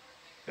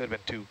 It would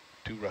have been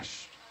too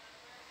rushed.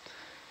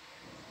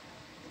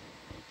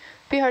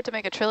 Be hard to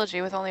make a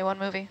trilogy with only 1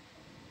 movie.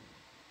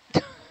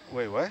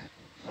 Wait, what?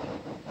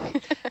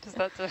 Does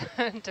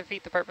that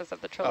defeat the purpose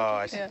of the trilogy? Oh,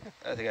 I see. Yeah.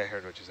 I think I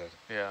heard what you said.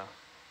 Yeah.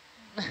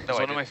 No,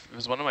 it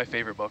was one of my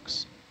favorite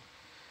books.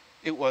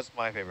 It was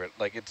my favorite.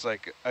 Like it's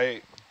like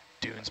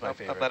Dune's my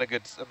favorite. I'm not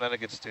a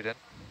good student.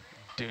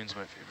 Dune's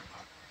my favorite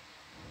book.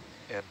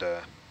 And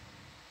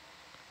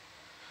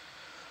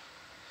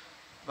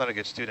I'm not a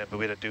good student, but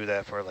we had to do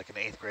that for like an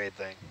 8th grade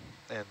thing,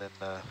 and then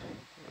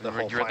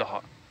you read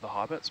the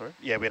Hobbit, sorry?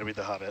 Yeah, we had to read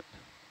The Hobbit.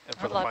 And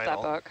I love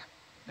that book.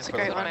 It's a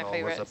great one. One of my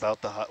favorites. Was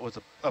about was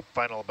a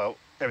final about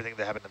everything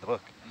that happened in the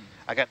book.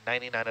 I got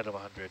 99 out of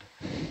 100,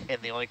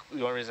 and the only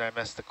reason I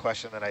missed the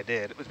question that I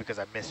did was because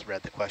I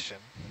misread the question.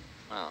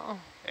 Oh.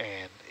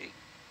 And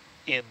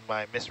in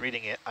my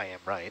misreading it, I am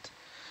right.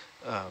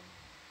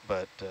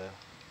 But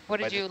what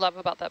did you love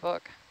about that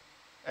book?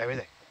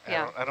 Everything.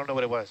 Yeah. I don't know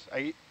what it was.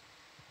 I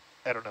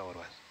don't know what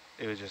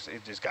it was.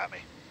 It just got me.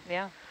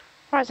 Yeah.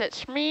 Was it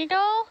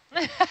Schmeagol?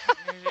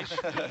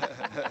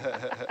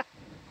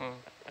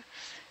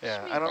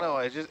 Yeah, I don't know.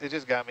 It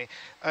just got me.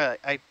 I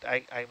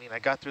mean, I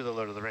got through the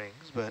Lord of the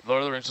Rings, but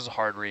Lord of the Rings is a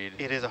hard read.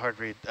 it is a hard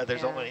read.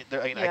 There's only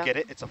I get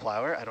it. It's a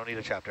flower. I don't need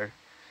a chapter.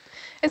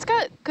 It's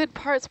got good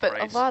parts, but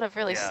Right. a lot of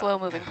really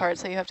slow-moving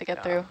parts that you have to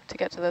get through to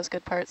get to those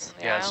good parts.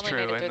 Yeah, I it's only true,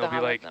 made it and through they'll the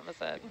be like- Hobbit, and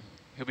that was it.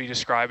 He'll be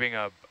describing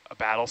a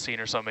battle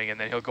scene or something, and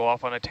then he'll go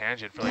off on a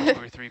tangent for like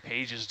 2 or 3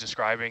 pages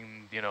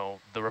describing,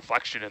 the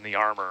reflection in the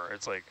armor.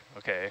 It's like,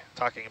 okay,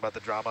 Talking about the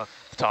drama.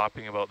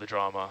 talking about the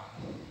drama.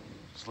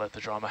 Just let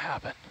the drama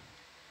happen.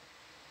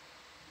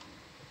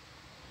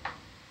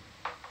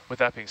 With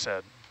that being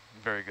said,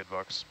 very good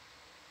books.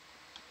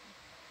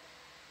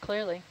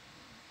 Clearly.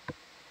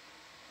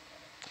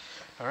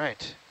 All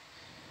right.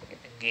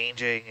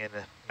 Engaging in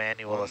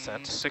manual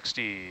ascent.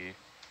 60.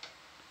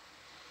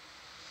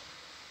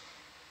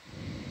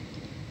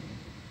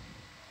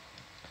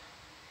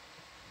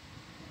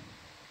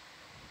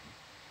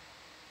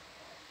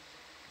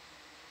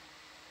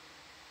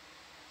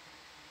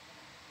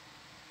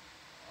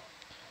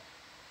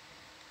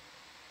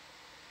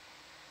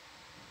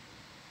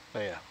 But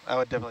yeah, I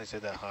would definitely say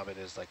that Hobbit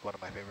is like one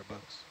of my favorite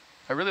books.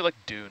 I really like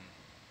Dune.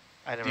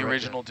 I never The read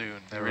original Dune.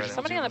 Dune. The Never read original it.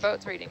 Somebody Dune on the was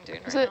boat's reading Dune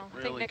Is right it now. I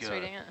think really Nick's good.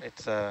 reading it.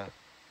 It's I've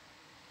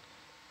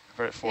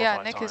read it 4 or Yeah,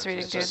 5 Nick times. is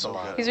reading It's Dune. just so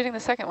good. He's reading the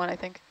second one, I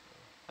think.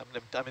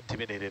 I'm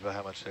intimidated by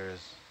how much there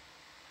is.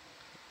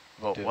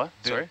 Well, Dune. what?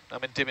 Dune. Sorry?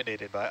 I'm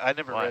intimidated by. I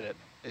never Why? read it.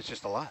 It's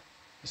just a lot.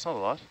 It's not a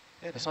lot.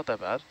 It It's is. not that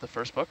bad. The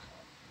first book?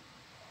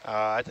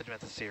 I thought you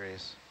meant the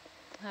series.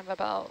 I have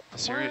about The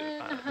series,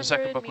 100 the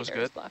second book was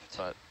meters good, left.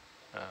 but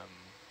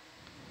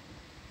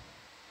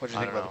What did you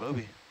I think don't about the know.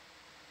 movie?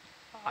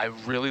 I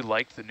really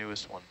liked the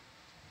newest one.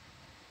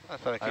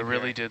 That's what I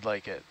really did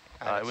like it.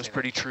 It was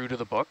pretty true to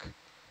the book.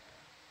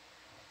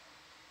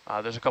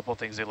 There's a couple of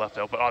things they left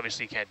out, but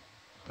obviously you can't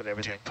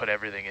put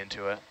everything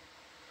into it.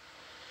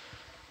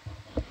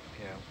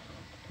 Yeah.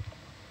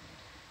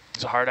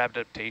 It's a hard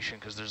adaptation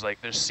because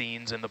there's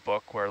scenes in the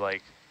book where,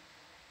 like,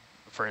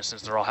 for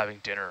instance, they're all having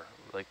dinner.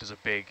 Like, there's a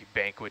big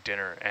banquet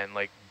dinner, and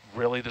like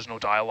really there's no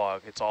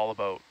dialogue. It's all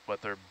about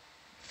what they're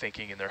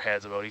thinking in their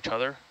heads about each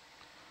other.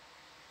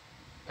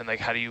 And like,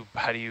 how do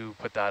you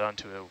put that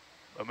onto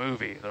a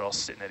movie? They're all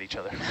sitting at each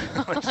other,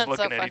 like, just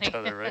looking at each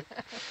other, right?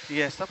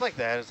 Yeah, stuff like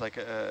that is like,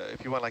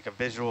 if you want like a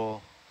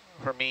visual,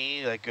 for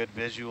me, like good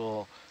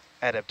visual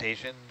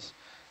adaptations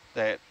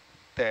that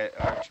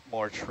are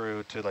more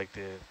true to like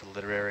the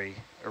literary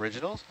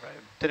originals, Right.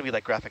 tend to be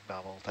like graphic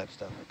novel type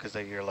stuff, because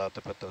you're allowed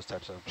to put those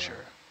types of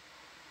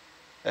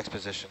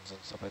expositions and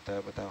stuff like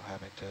that without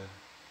having to.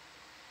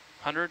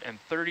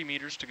 130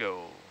 meters to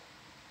go.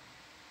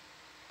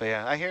 But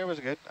yeah, I hear it was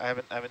good.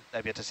 I've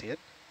yet to see it.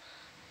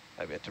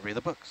 I've yet to read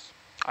the books.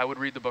 I would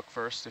read the book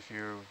first if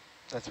you.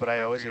 That's what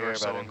I always if you hear were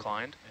about so it.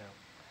 inclined. Yeah.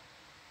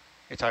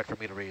 It's hard for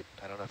me to read.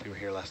 I don't know if you were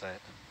here last night.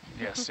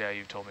 Yes, yeah,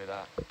 you told me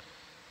that.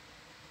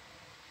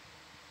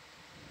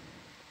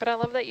 But I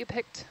love that you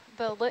picked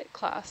the lit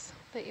class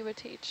that you would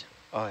teach.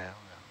 Oh yeah.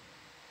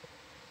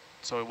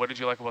 So what did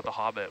you like about The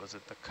Hobbit? Was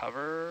it the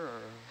cover,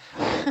 or?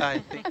 I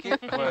think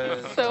it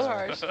was. So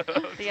harsh.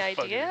 The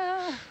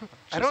idea?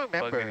 I don't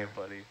Just bugging remember. you,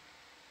 buddy.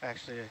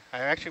 Actually, I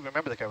actually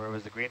remember the cover. It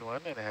was the green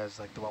one, and it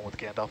has like the one with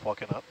Gandalf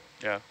walking up.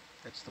 Yeah.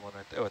 It's the one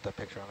right there with the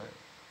picture on it.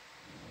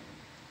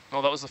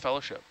 No, that was the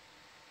Fellowship.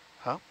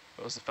 Huh?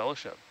 That was the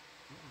Fellowship.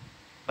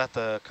 Not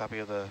the copy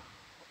of the.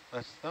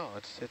 It's.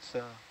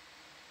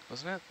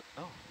 Wasn't it?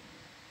 No.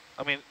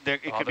 I mean,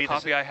 it could the be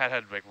copy I had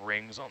like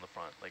rings on the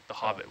front. Like the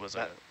Hobbit was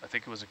that- I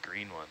think it was a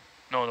green one.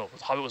 No,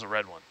 the Hobbit was a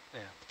red one. Yeah.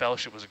 The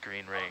Fellowship was a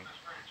green ring.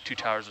 Two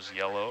Towers was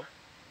yellow.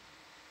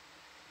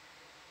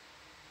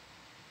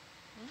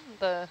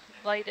 The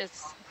light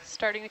is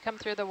starting to come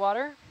through the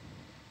water.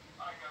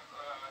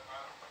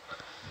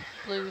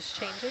 Blue's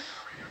changing.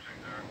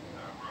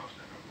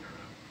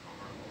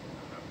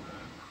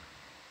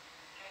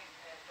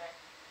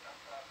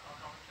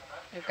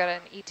 We've got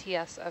an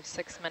ETS of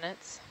 6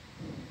 minutes.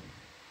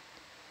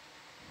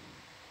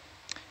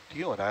 Do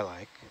you know what I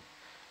like?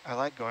 I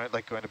like going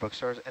to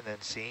bookstores and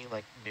then seeing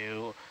like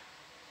new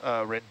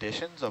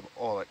renditions of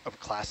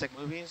classic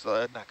movies,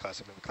 not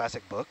classic movies,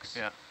 classic books.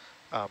 Yeah.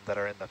 That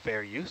are in the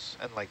fair use,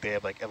 and like they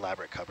have like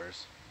elaborate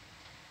covers.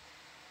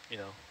 You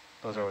know,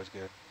 those are always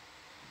good.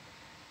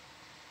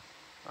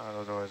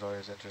 Those are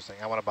always interesting.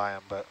 I want to buy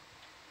them, but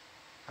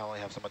I only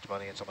have so much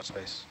money and so much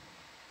space.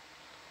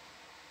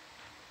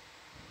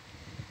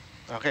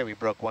 Okay, we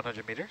broke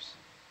 100 meters.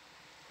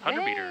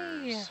 100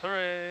 Yay! meters.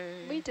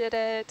 Hooray. We did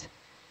it.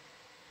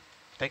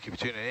 Thank you for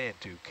tuning in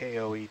to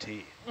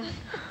KOET.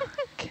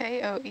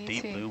 KOET.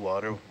 Deep Blue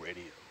Water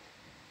Radio.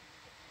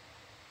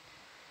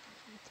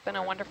 It's been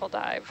a wonderful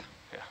dive.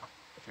 Yeah.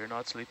 If you're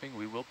not sleeping,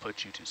 we will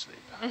put you to sleep.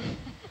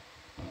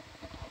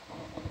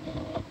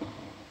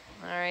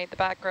 All right, the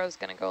back row is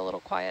going to go a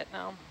little quiet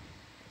now.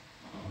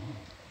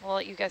 We'll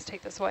let you guys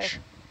take this away.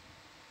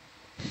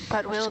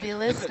 But we'll be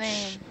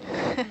listening.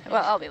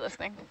 Well, I'll be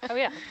listening. Oh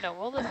yeah, no,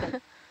 we'll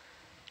listen.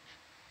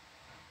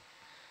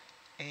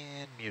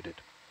 And muted.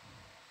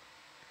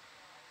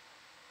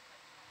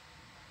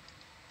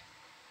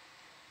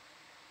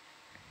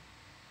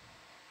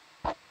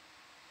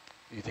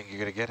 You think you're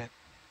gonna get it?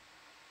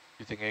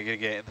 You think you're gonna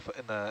get it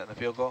in the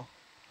field goal?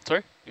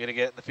 Sorry? You're gonna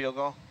get it in the field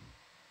goal?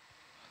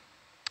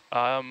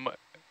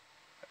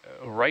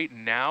 Right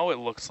now it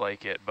looks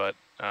like it, but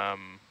I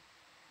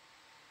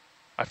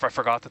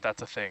forgot that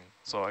that's a thing.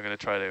 So I'm gonna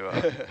try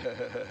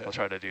to. I'll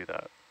try to do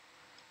that.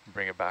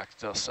 Bring it back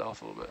to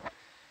south a little bit.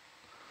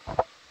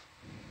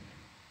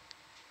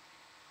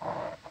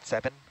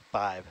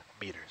 7.5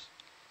 meters.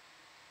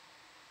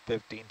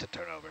 15 to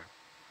turnover.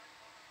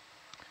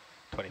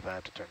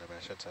 25 to turnover,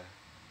 I should say.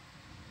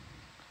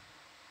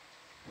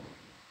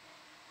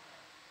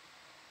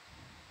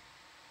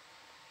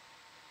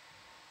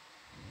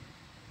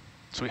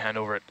 So we hand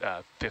over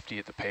at 50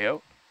 at the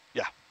payout?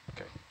 Yeah.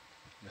 Okay.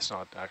 That's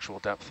not actual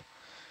depth.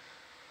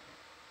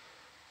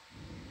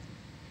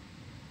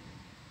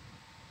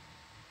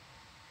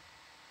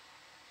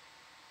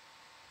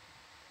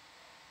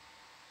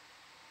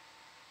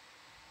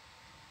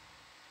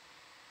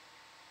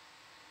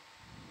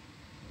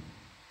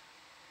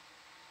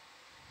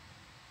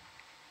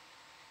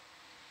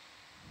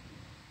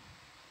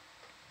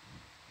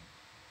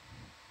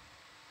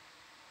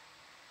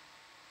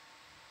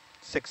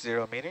 Six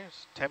 0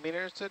 meters, 10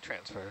 meters to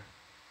transfer.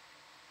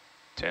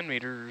 10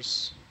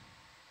 meters.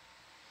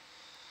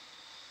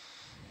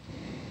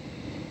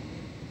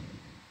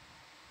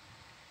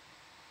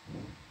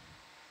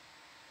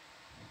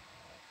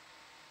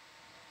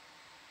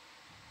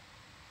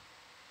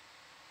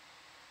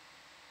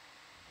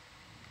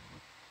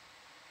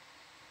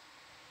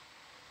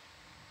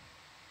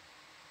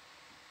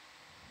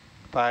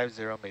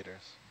 50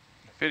 meters.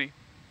 Fitty.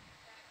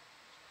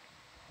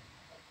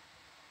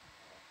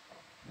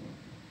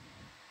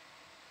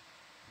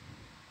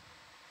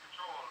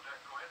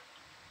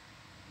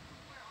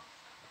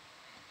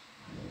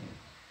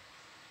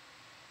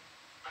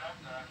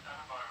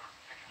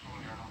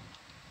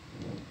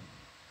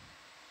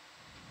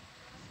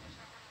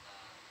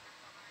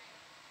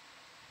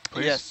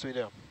 Please? Yes, we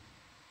do.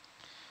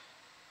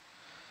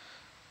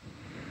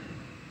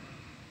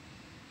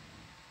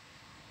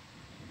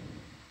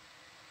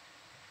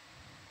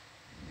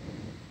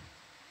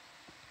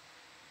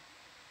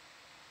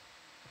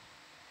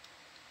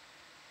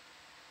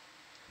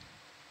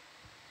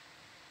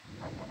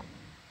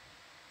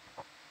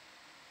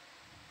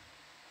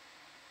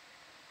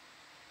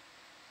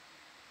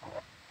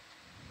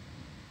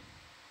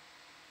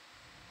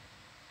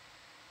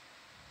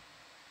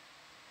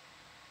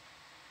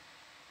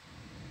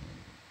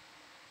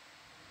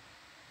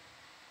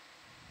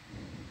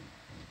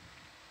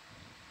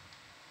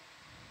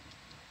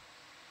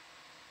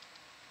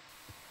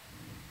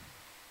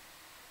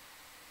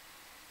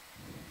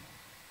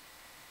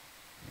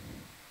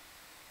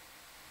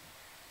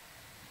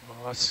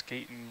 Well, us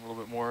skating a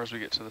little bit more as we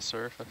get to the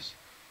surface.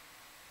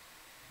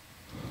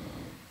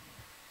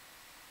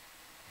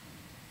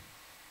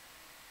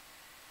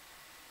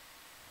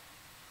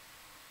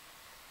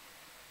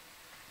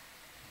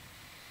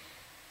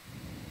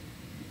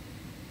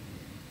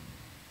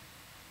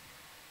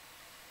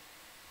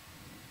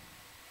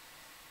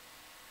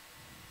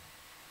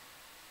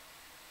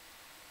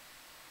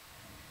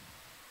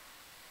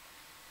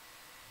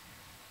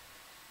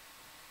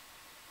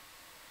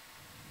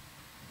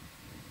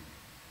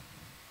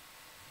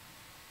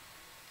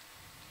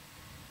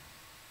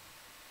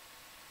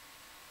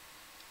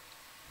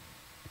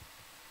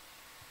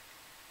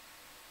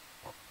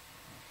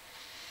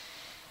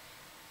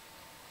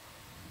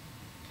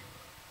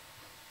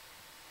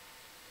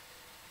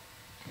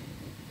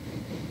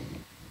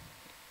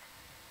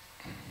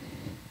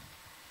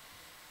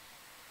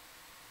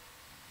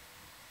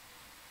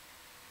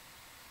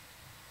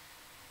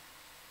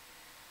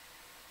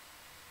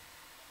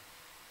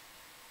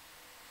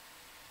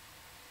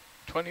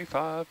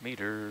 "25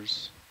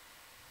 meters."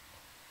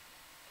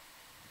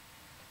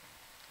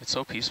 It's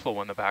so peaceful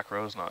when the back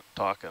row's not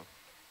talking.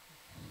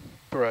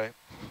 Right.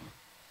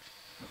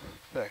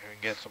 I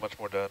can get so much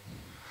more done.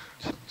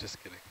 Just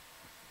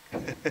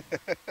kidding.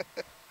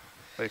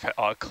 They've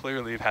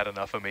clearly had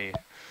enough of me.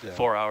 Yeah.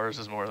 4 hours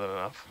is more than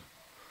enough.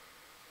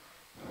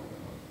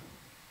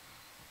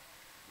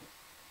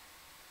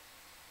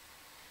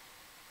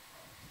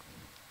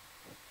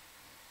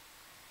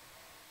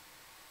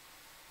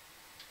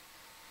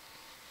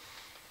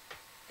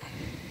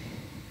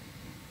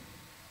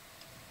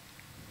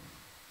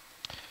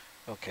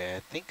 Okay, I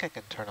think I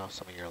can turn off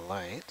some of your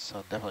lights.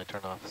 I'll definitely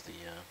turn off the...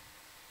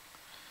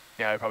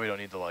 Yeah, I probably don't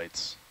need the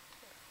lights.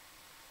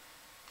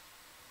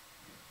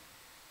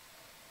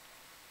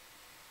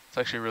 It's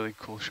actually a really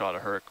cool shot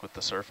of Herc with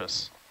the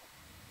surface.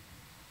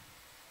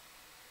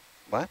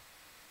 What?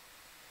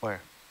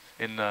 Where?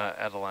 In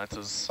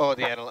Atalanta's. Oh,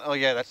 the oh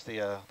yeah, that's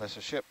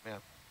the ship. Yeah.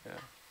 Yeah.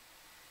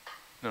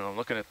 No, I'm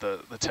looking at the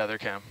tether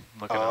cam.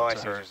 I'm looking Oh, up I to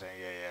see her. what you're saying.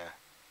 Yeah, yeah.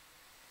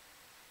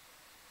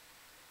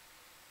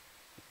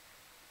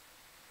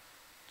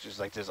 Just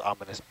like this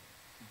ominous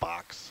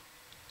box.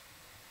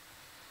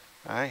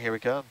 All right, here we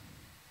go. All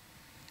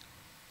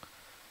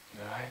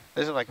right.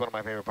 This is like one of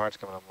my favorite parts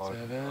coming on board.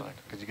 7.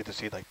 Because you get to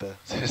see like the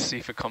To see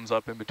if it comes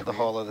up in between. the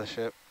hull of the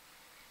ship.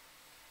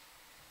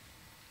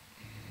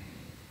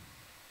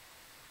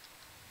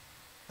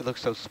 It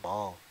looks so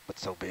small, but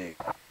so big.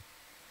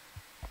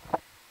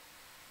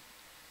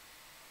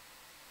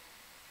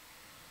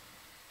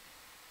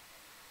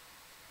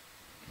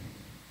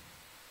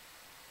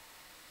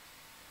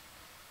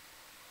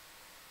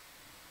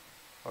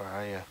 Where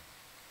are you?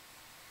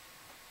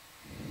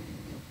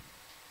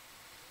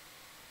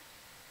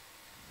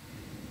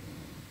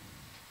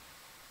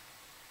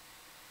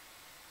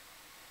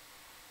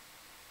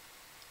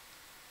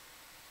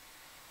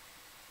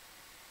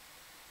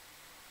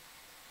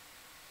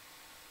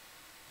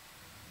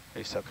 Are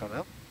you still coming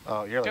up?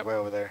 Oh, you're like Yep. way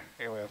over there.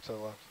 You're way up to the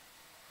left.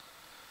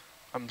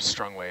 I'm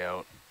strung way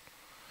out.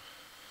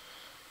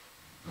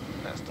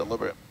 That's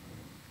deliberate.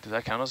 Does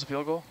that count as a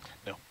field goal?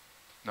 No.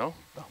 No?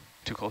 No.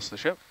 Too close to the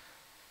ship?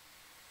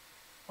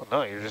 Well,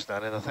 no, you're just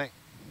not in the thing.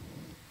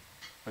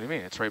 What do you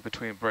mean? It's right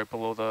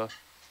below the...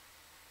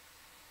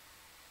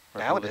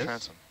 Now below it the is.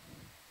 transom.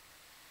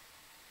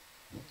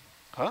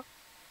 Huh?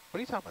 What are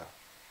you talking about?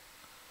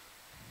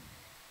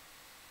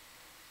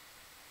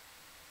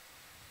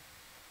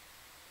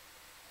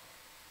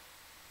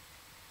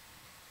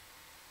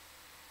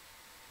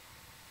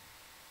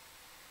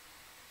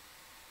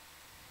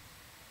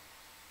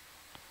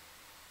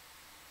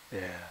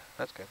 Yeah,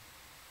 that's good.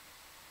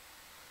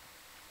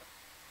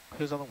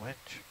 Who's on the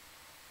winch?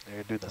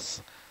 They're gonna do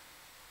this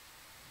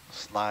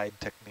slide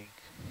technique.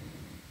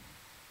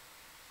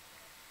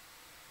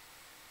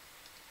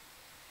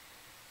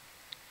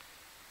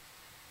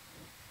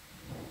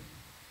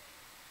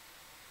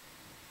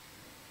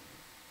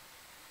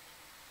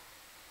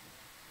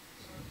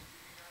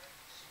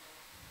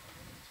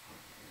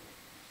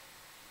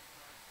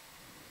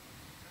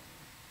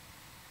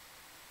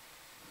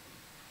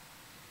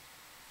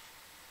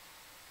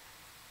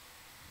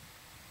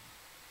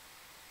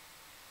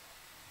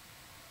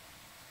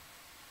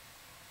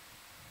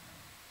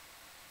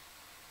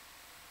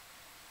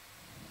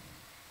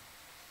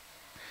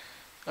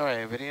 All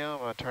right, video. I'm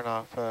going to turn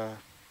off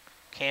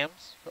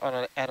cams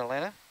on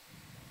Atalanta.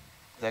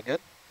 Is that good?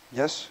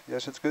 Yes,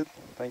 yes, it's good.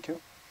 Thank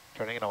you.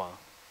 Turning it on.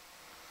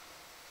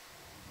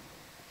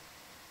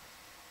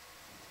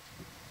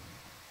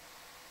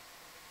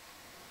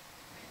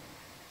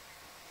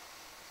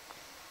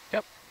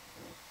 Yep.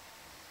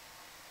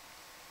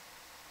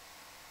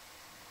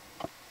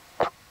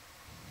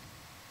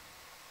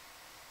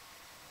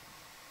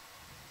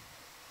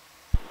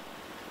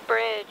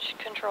 Bridge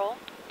control.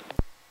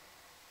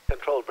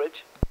 Control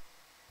bridge.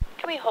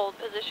 Can we hold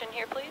position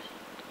here, please?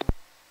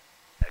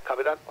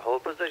 Copy that.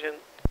 Hold position. You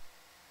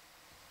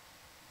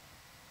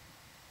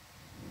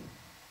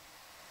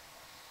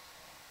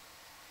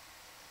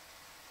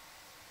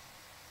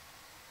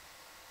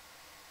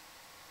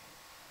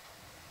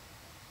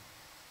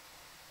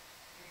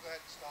can go ahead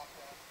and stop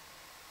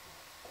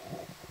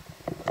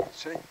that.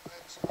 See? Go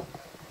ahead and stop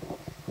that.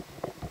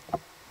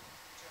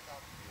 Check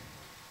out the vehicle.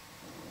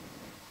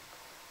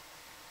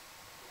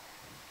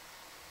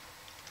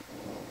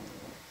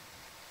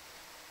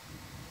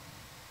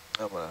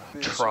 I'm going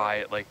to Try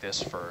it like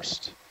this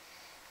first.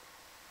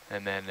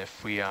 And then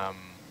if we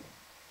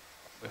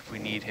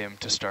need him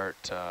to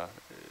start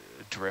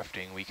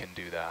drifting, we can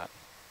do that.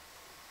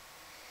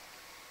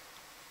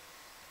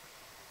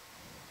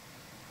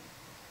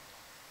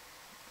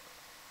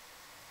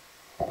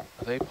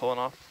 Are they pulling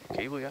off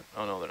cable yet?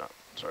 Oh no, they're not.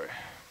 Sorry.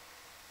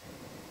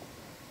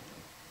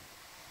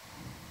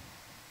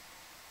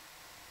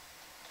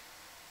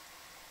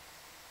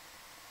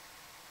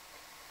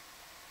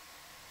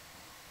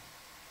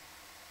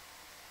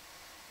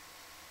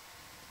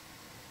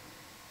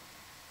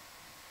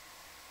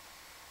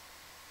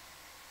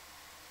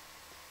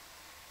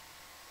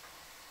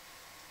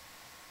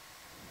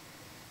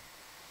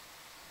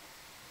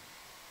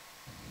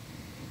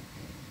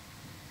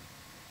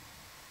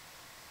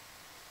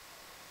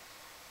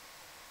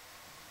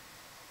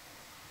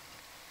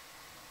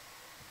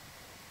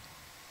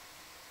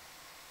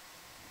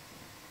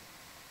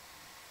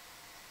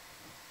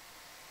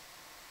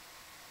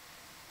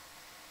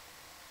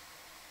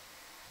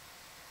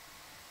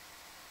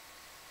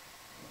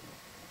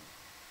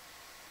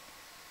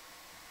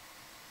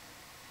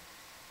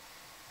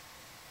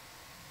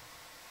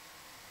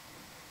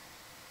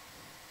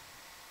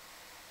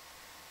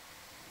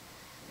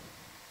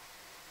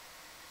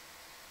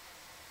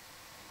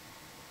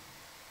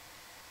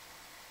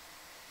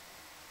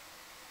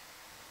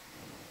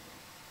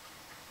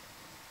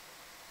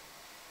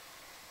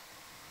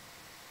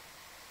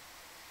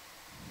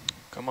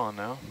 Come on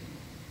now.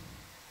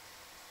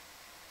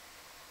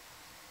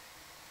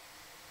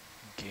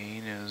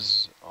 Gain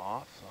is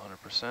off,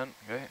 100%,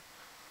 okay.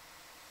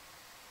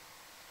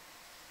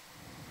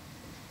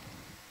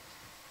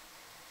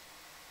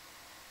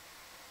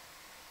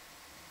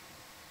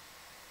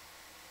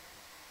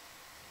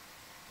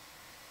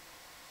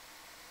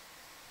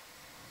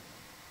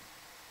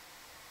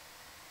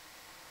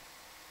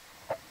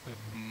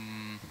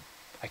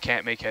 I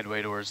can't make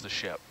headway towards the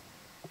ship.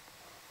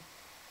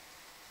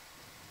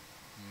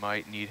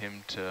 Might need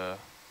him to...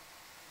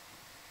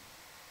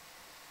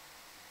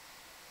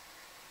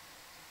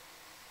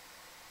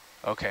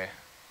 Okay.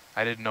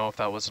 I didn't know if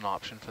that was an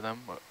option for them.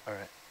 All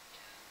right.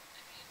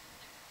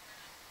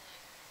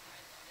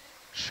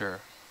 Sure.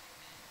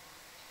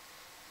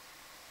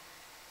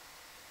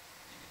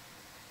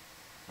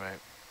 Right.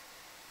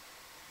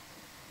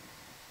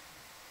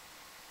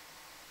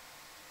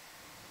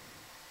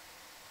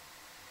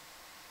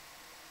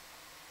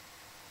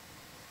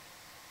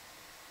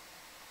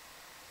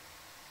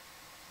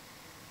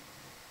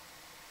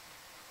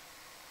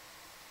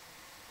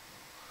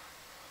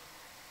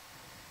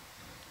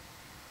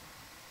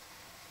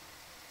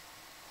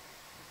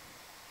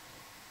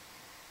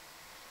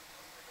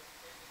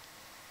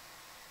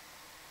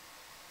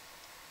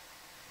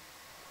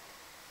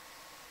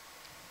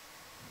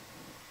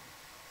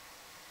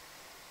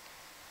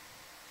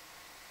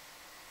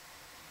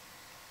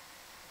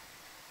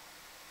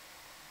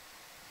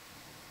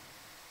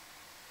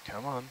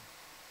 Come on.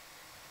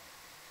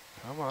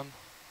 Come on.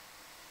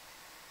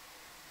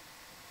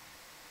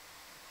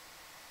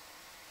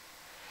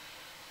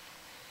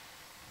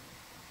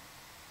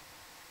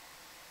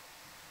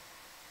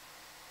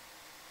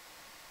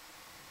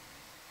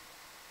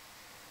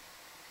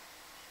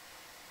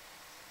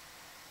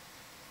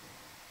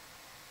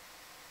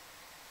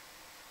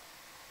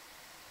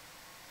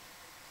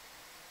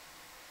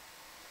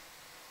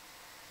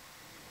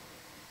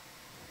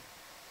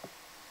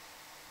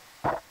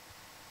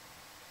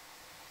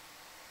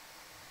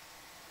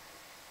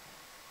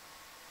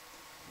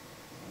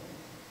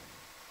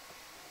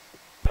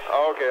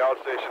 Okay, all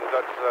stations.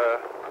 That's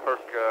Herc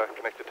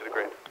connected to the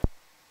grid.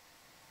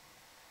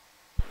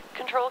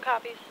 Control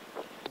copies.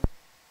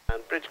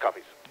 And bridge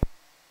copies.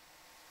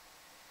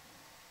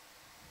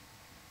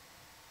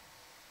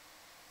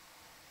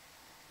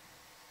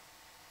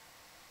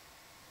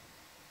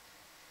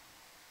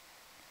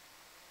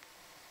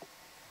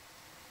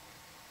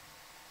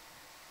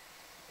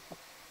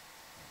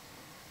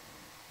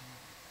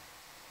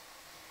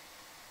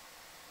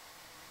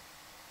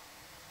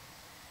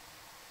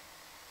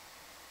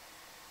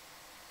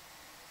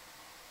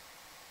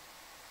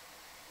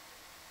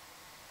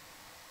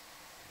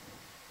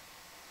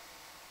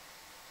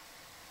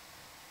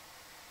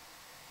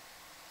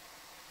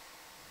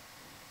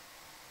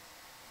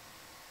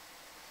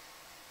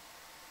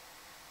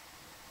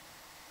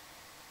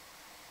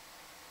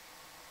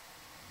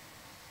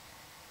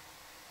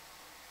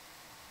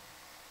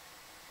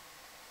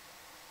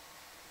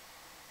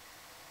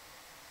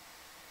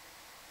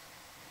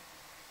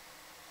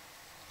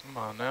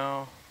 Come on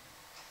now.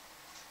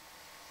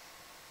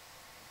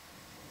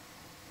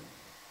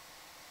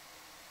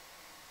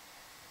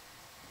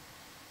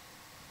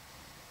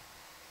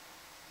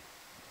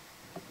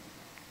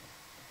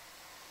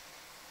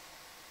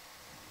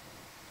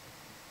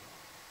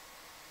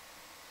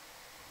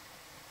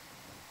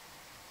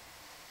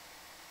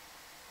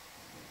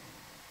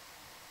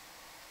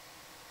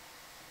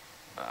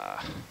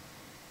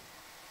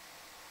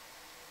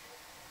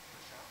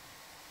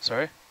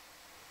 Sorry?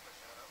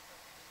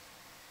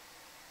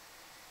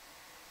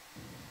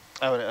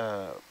 I would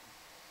at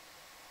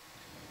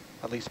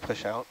least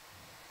push out.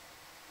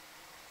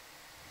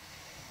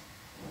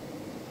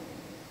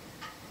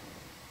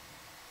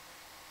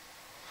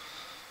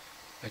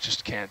 I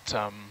just can't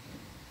Turn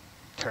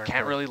can't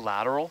her. really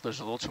lateral. There's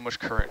a little too much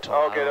current to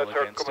Okay, lateral that's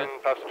her against it. coming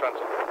past the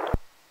transom.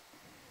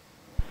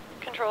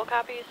 Control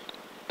copies.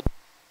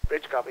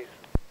 Bridge copies.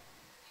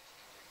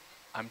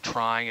 I'm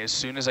trying. As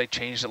soon as I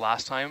changed it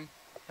last time,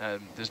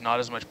 there's not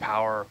as much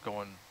power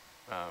going,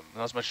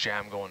 not as much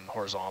jam going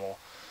horizontal.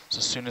 So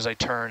as soon as I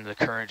turned, the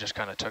current just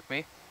kind of took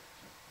me.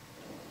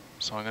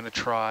 So I'm going to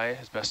try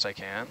as best I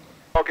can.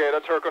 Okay,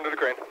 that's her under the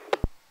crane.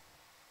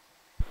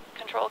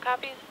 Control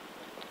copies.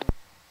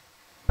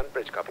 And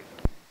bridge copies.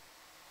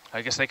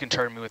 I guess they can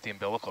turn me with the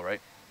umbilical, right?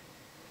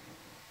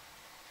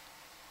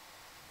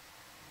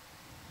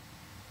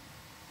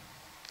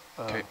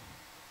 Okay.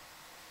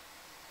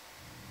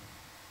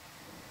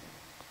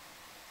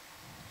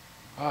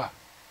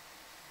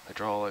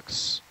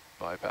 Hydraulics,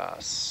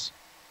 bypass.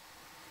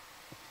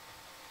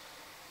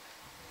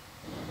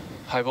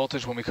 High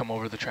voltage when we come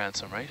over the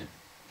transom, right?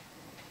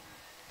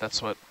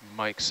 That's what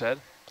Mike said.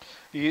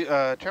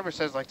 Trevor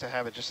says like to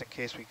have it just in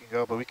case we can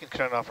go, but we can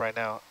turn it off right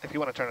now. If you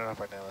want to turn it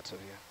off right now, that's up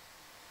to you.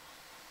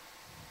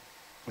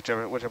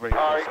 Whichever you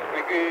Alright, say.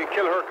 we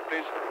kill her,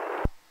 please.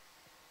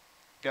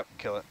 Yep,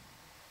 kill it.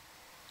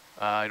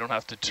 I don't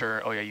have to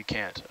turn. Oh yeah, you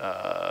can't.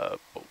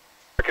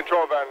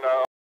 Control van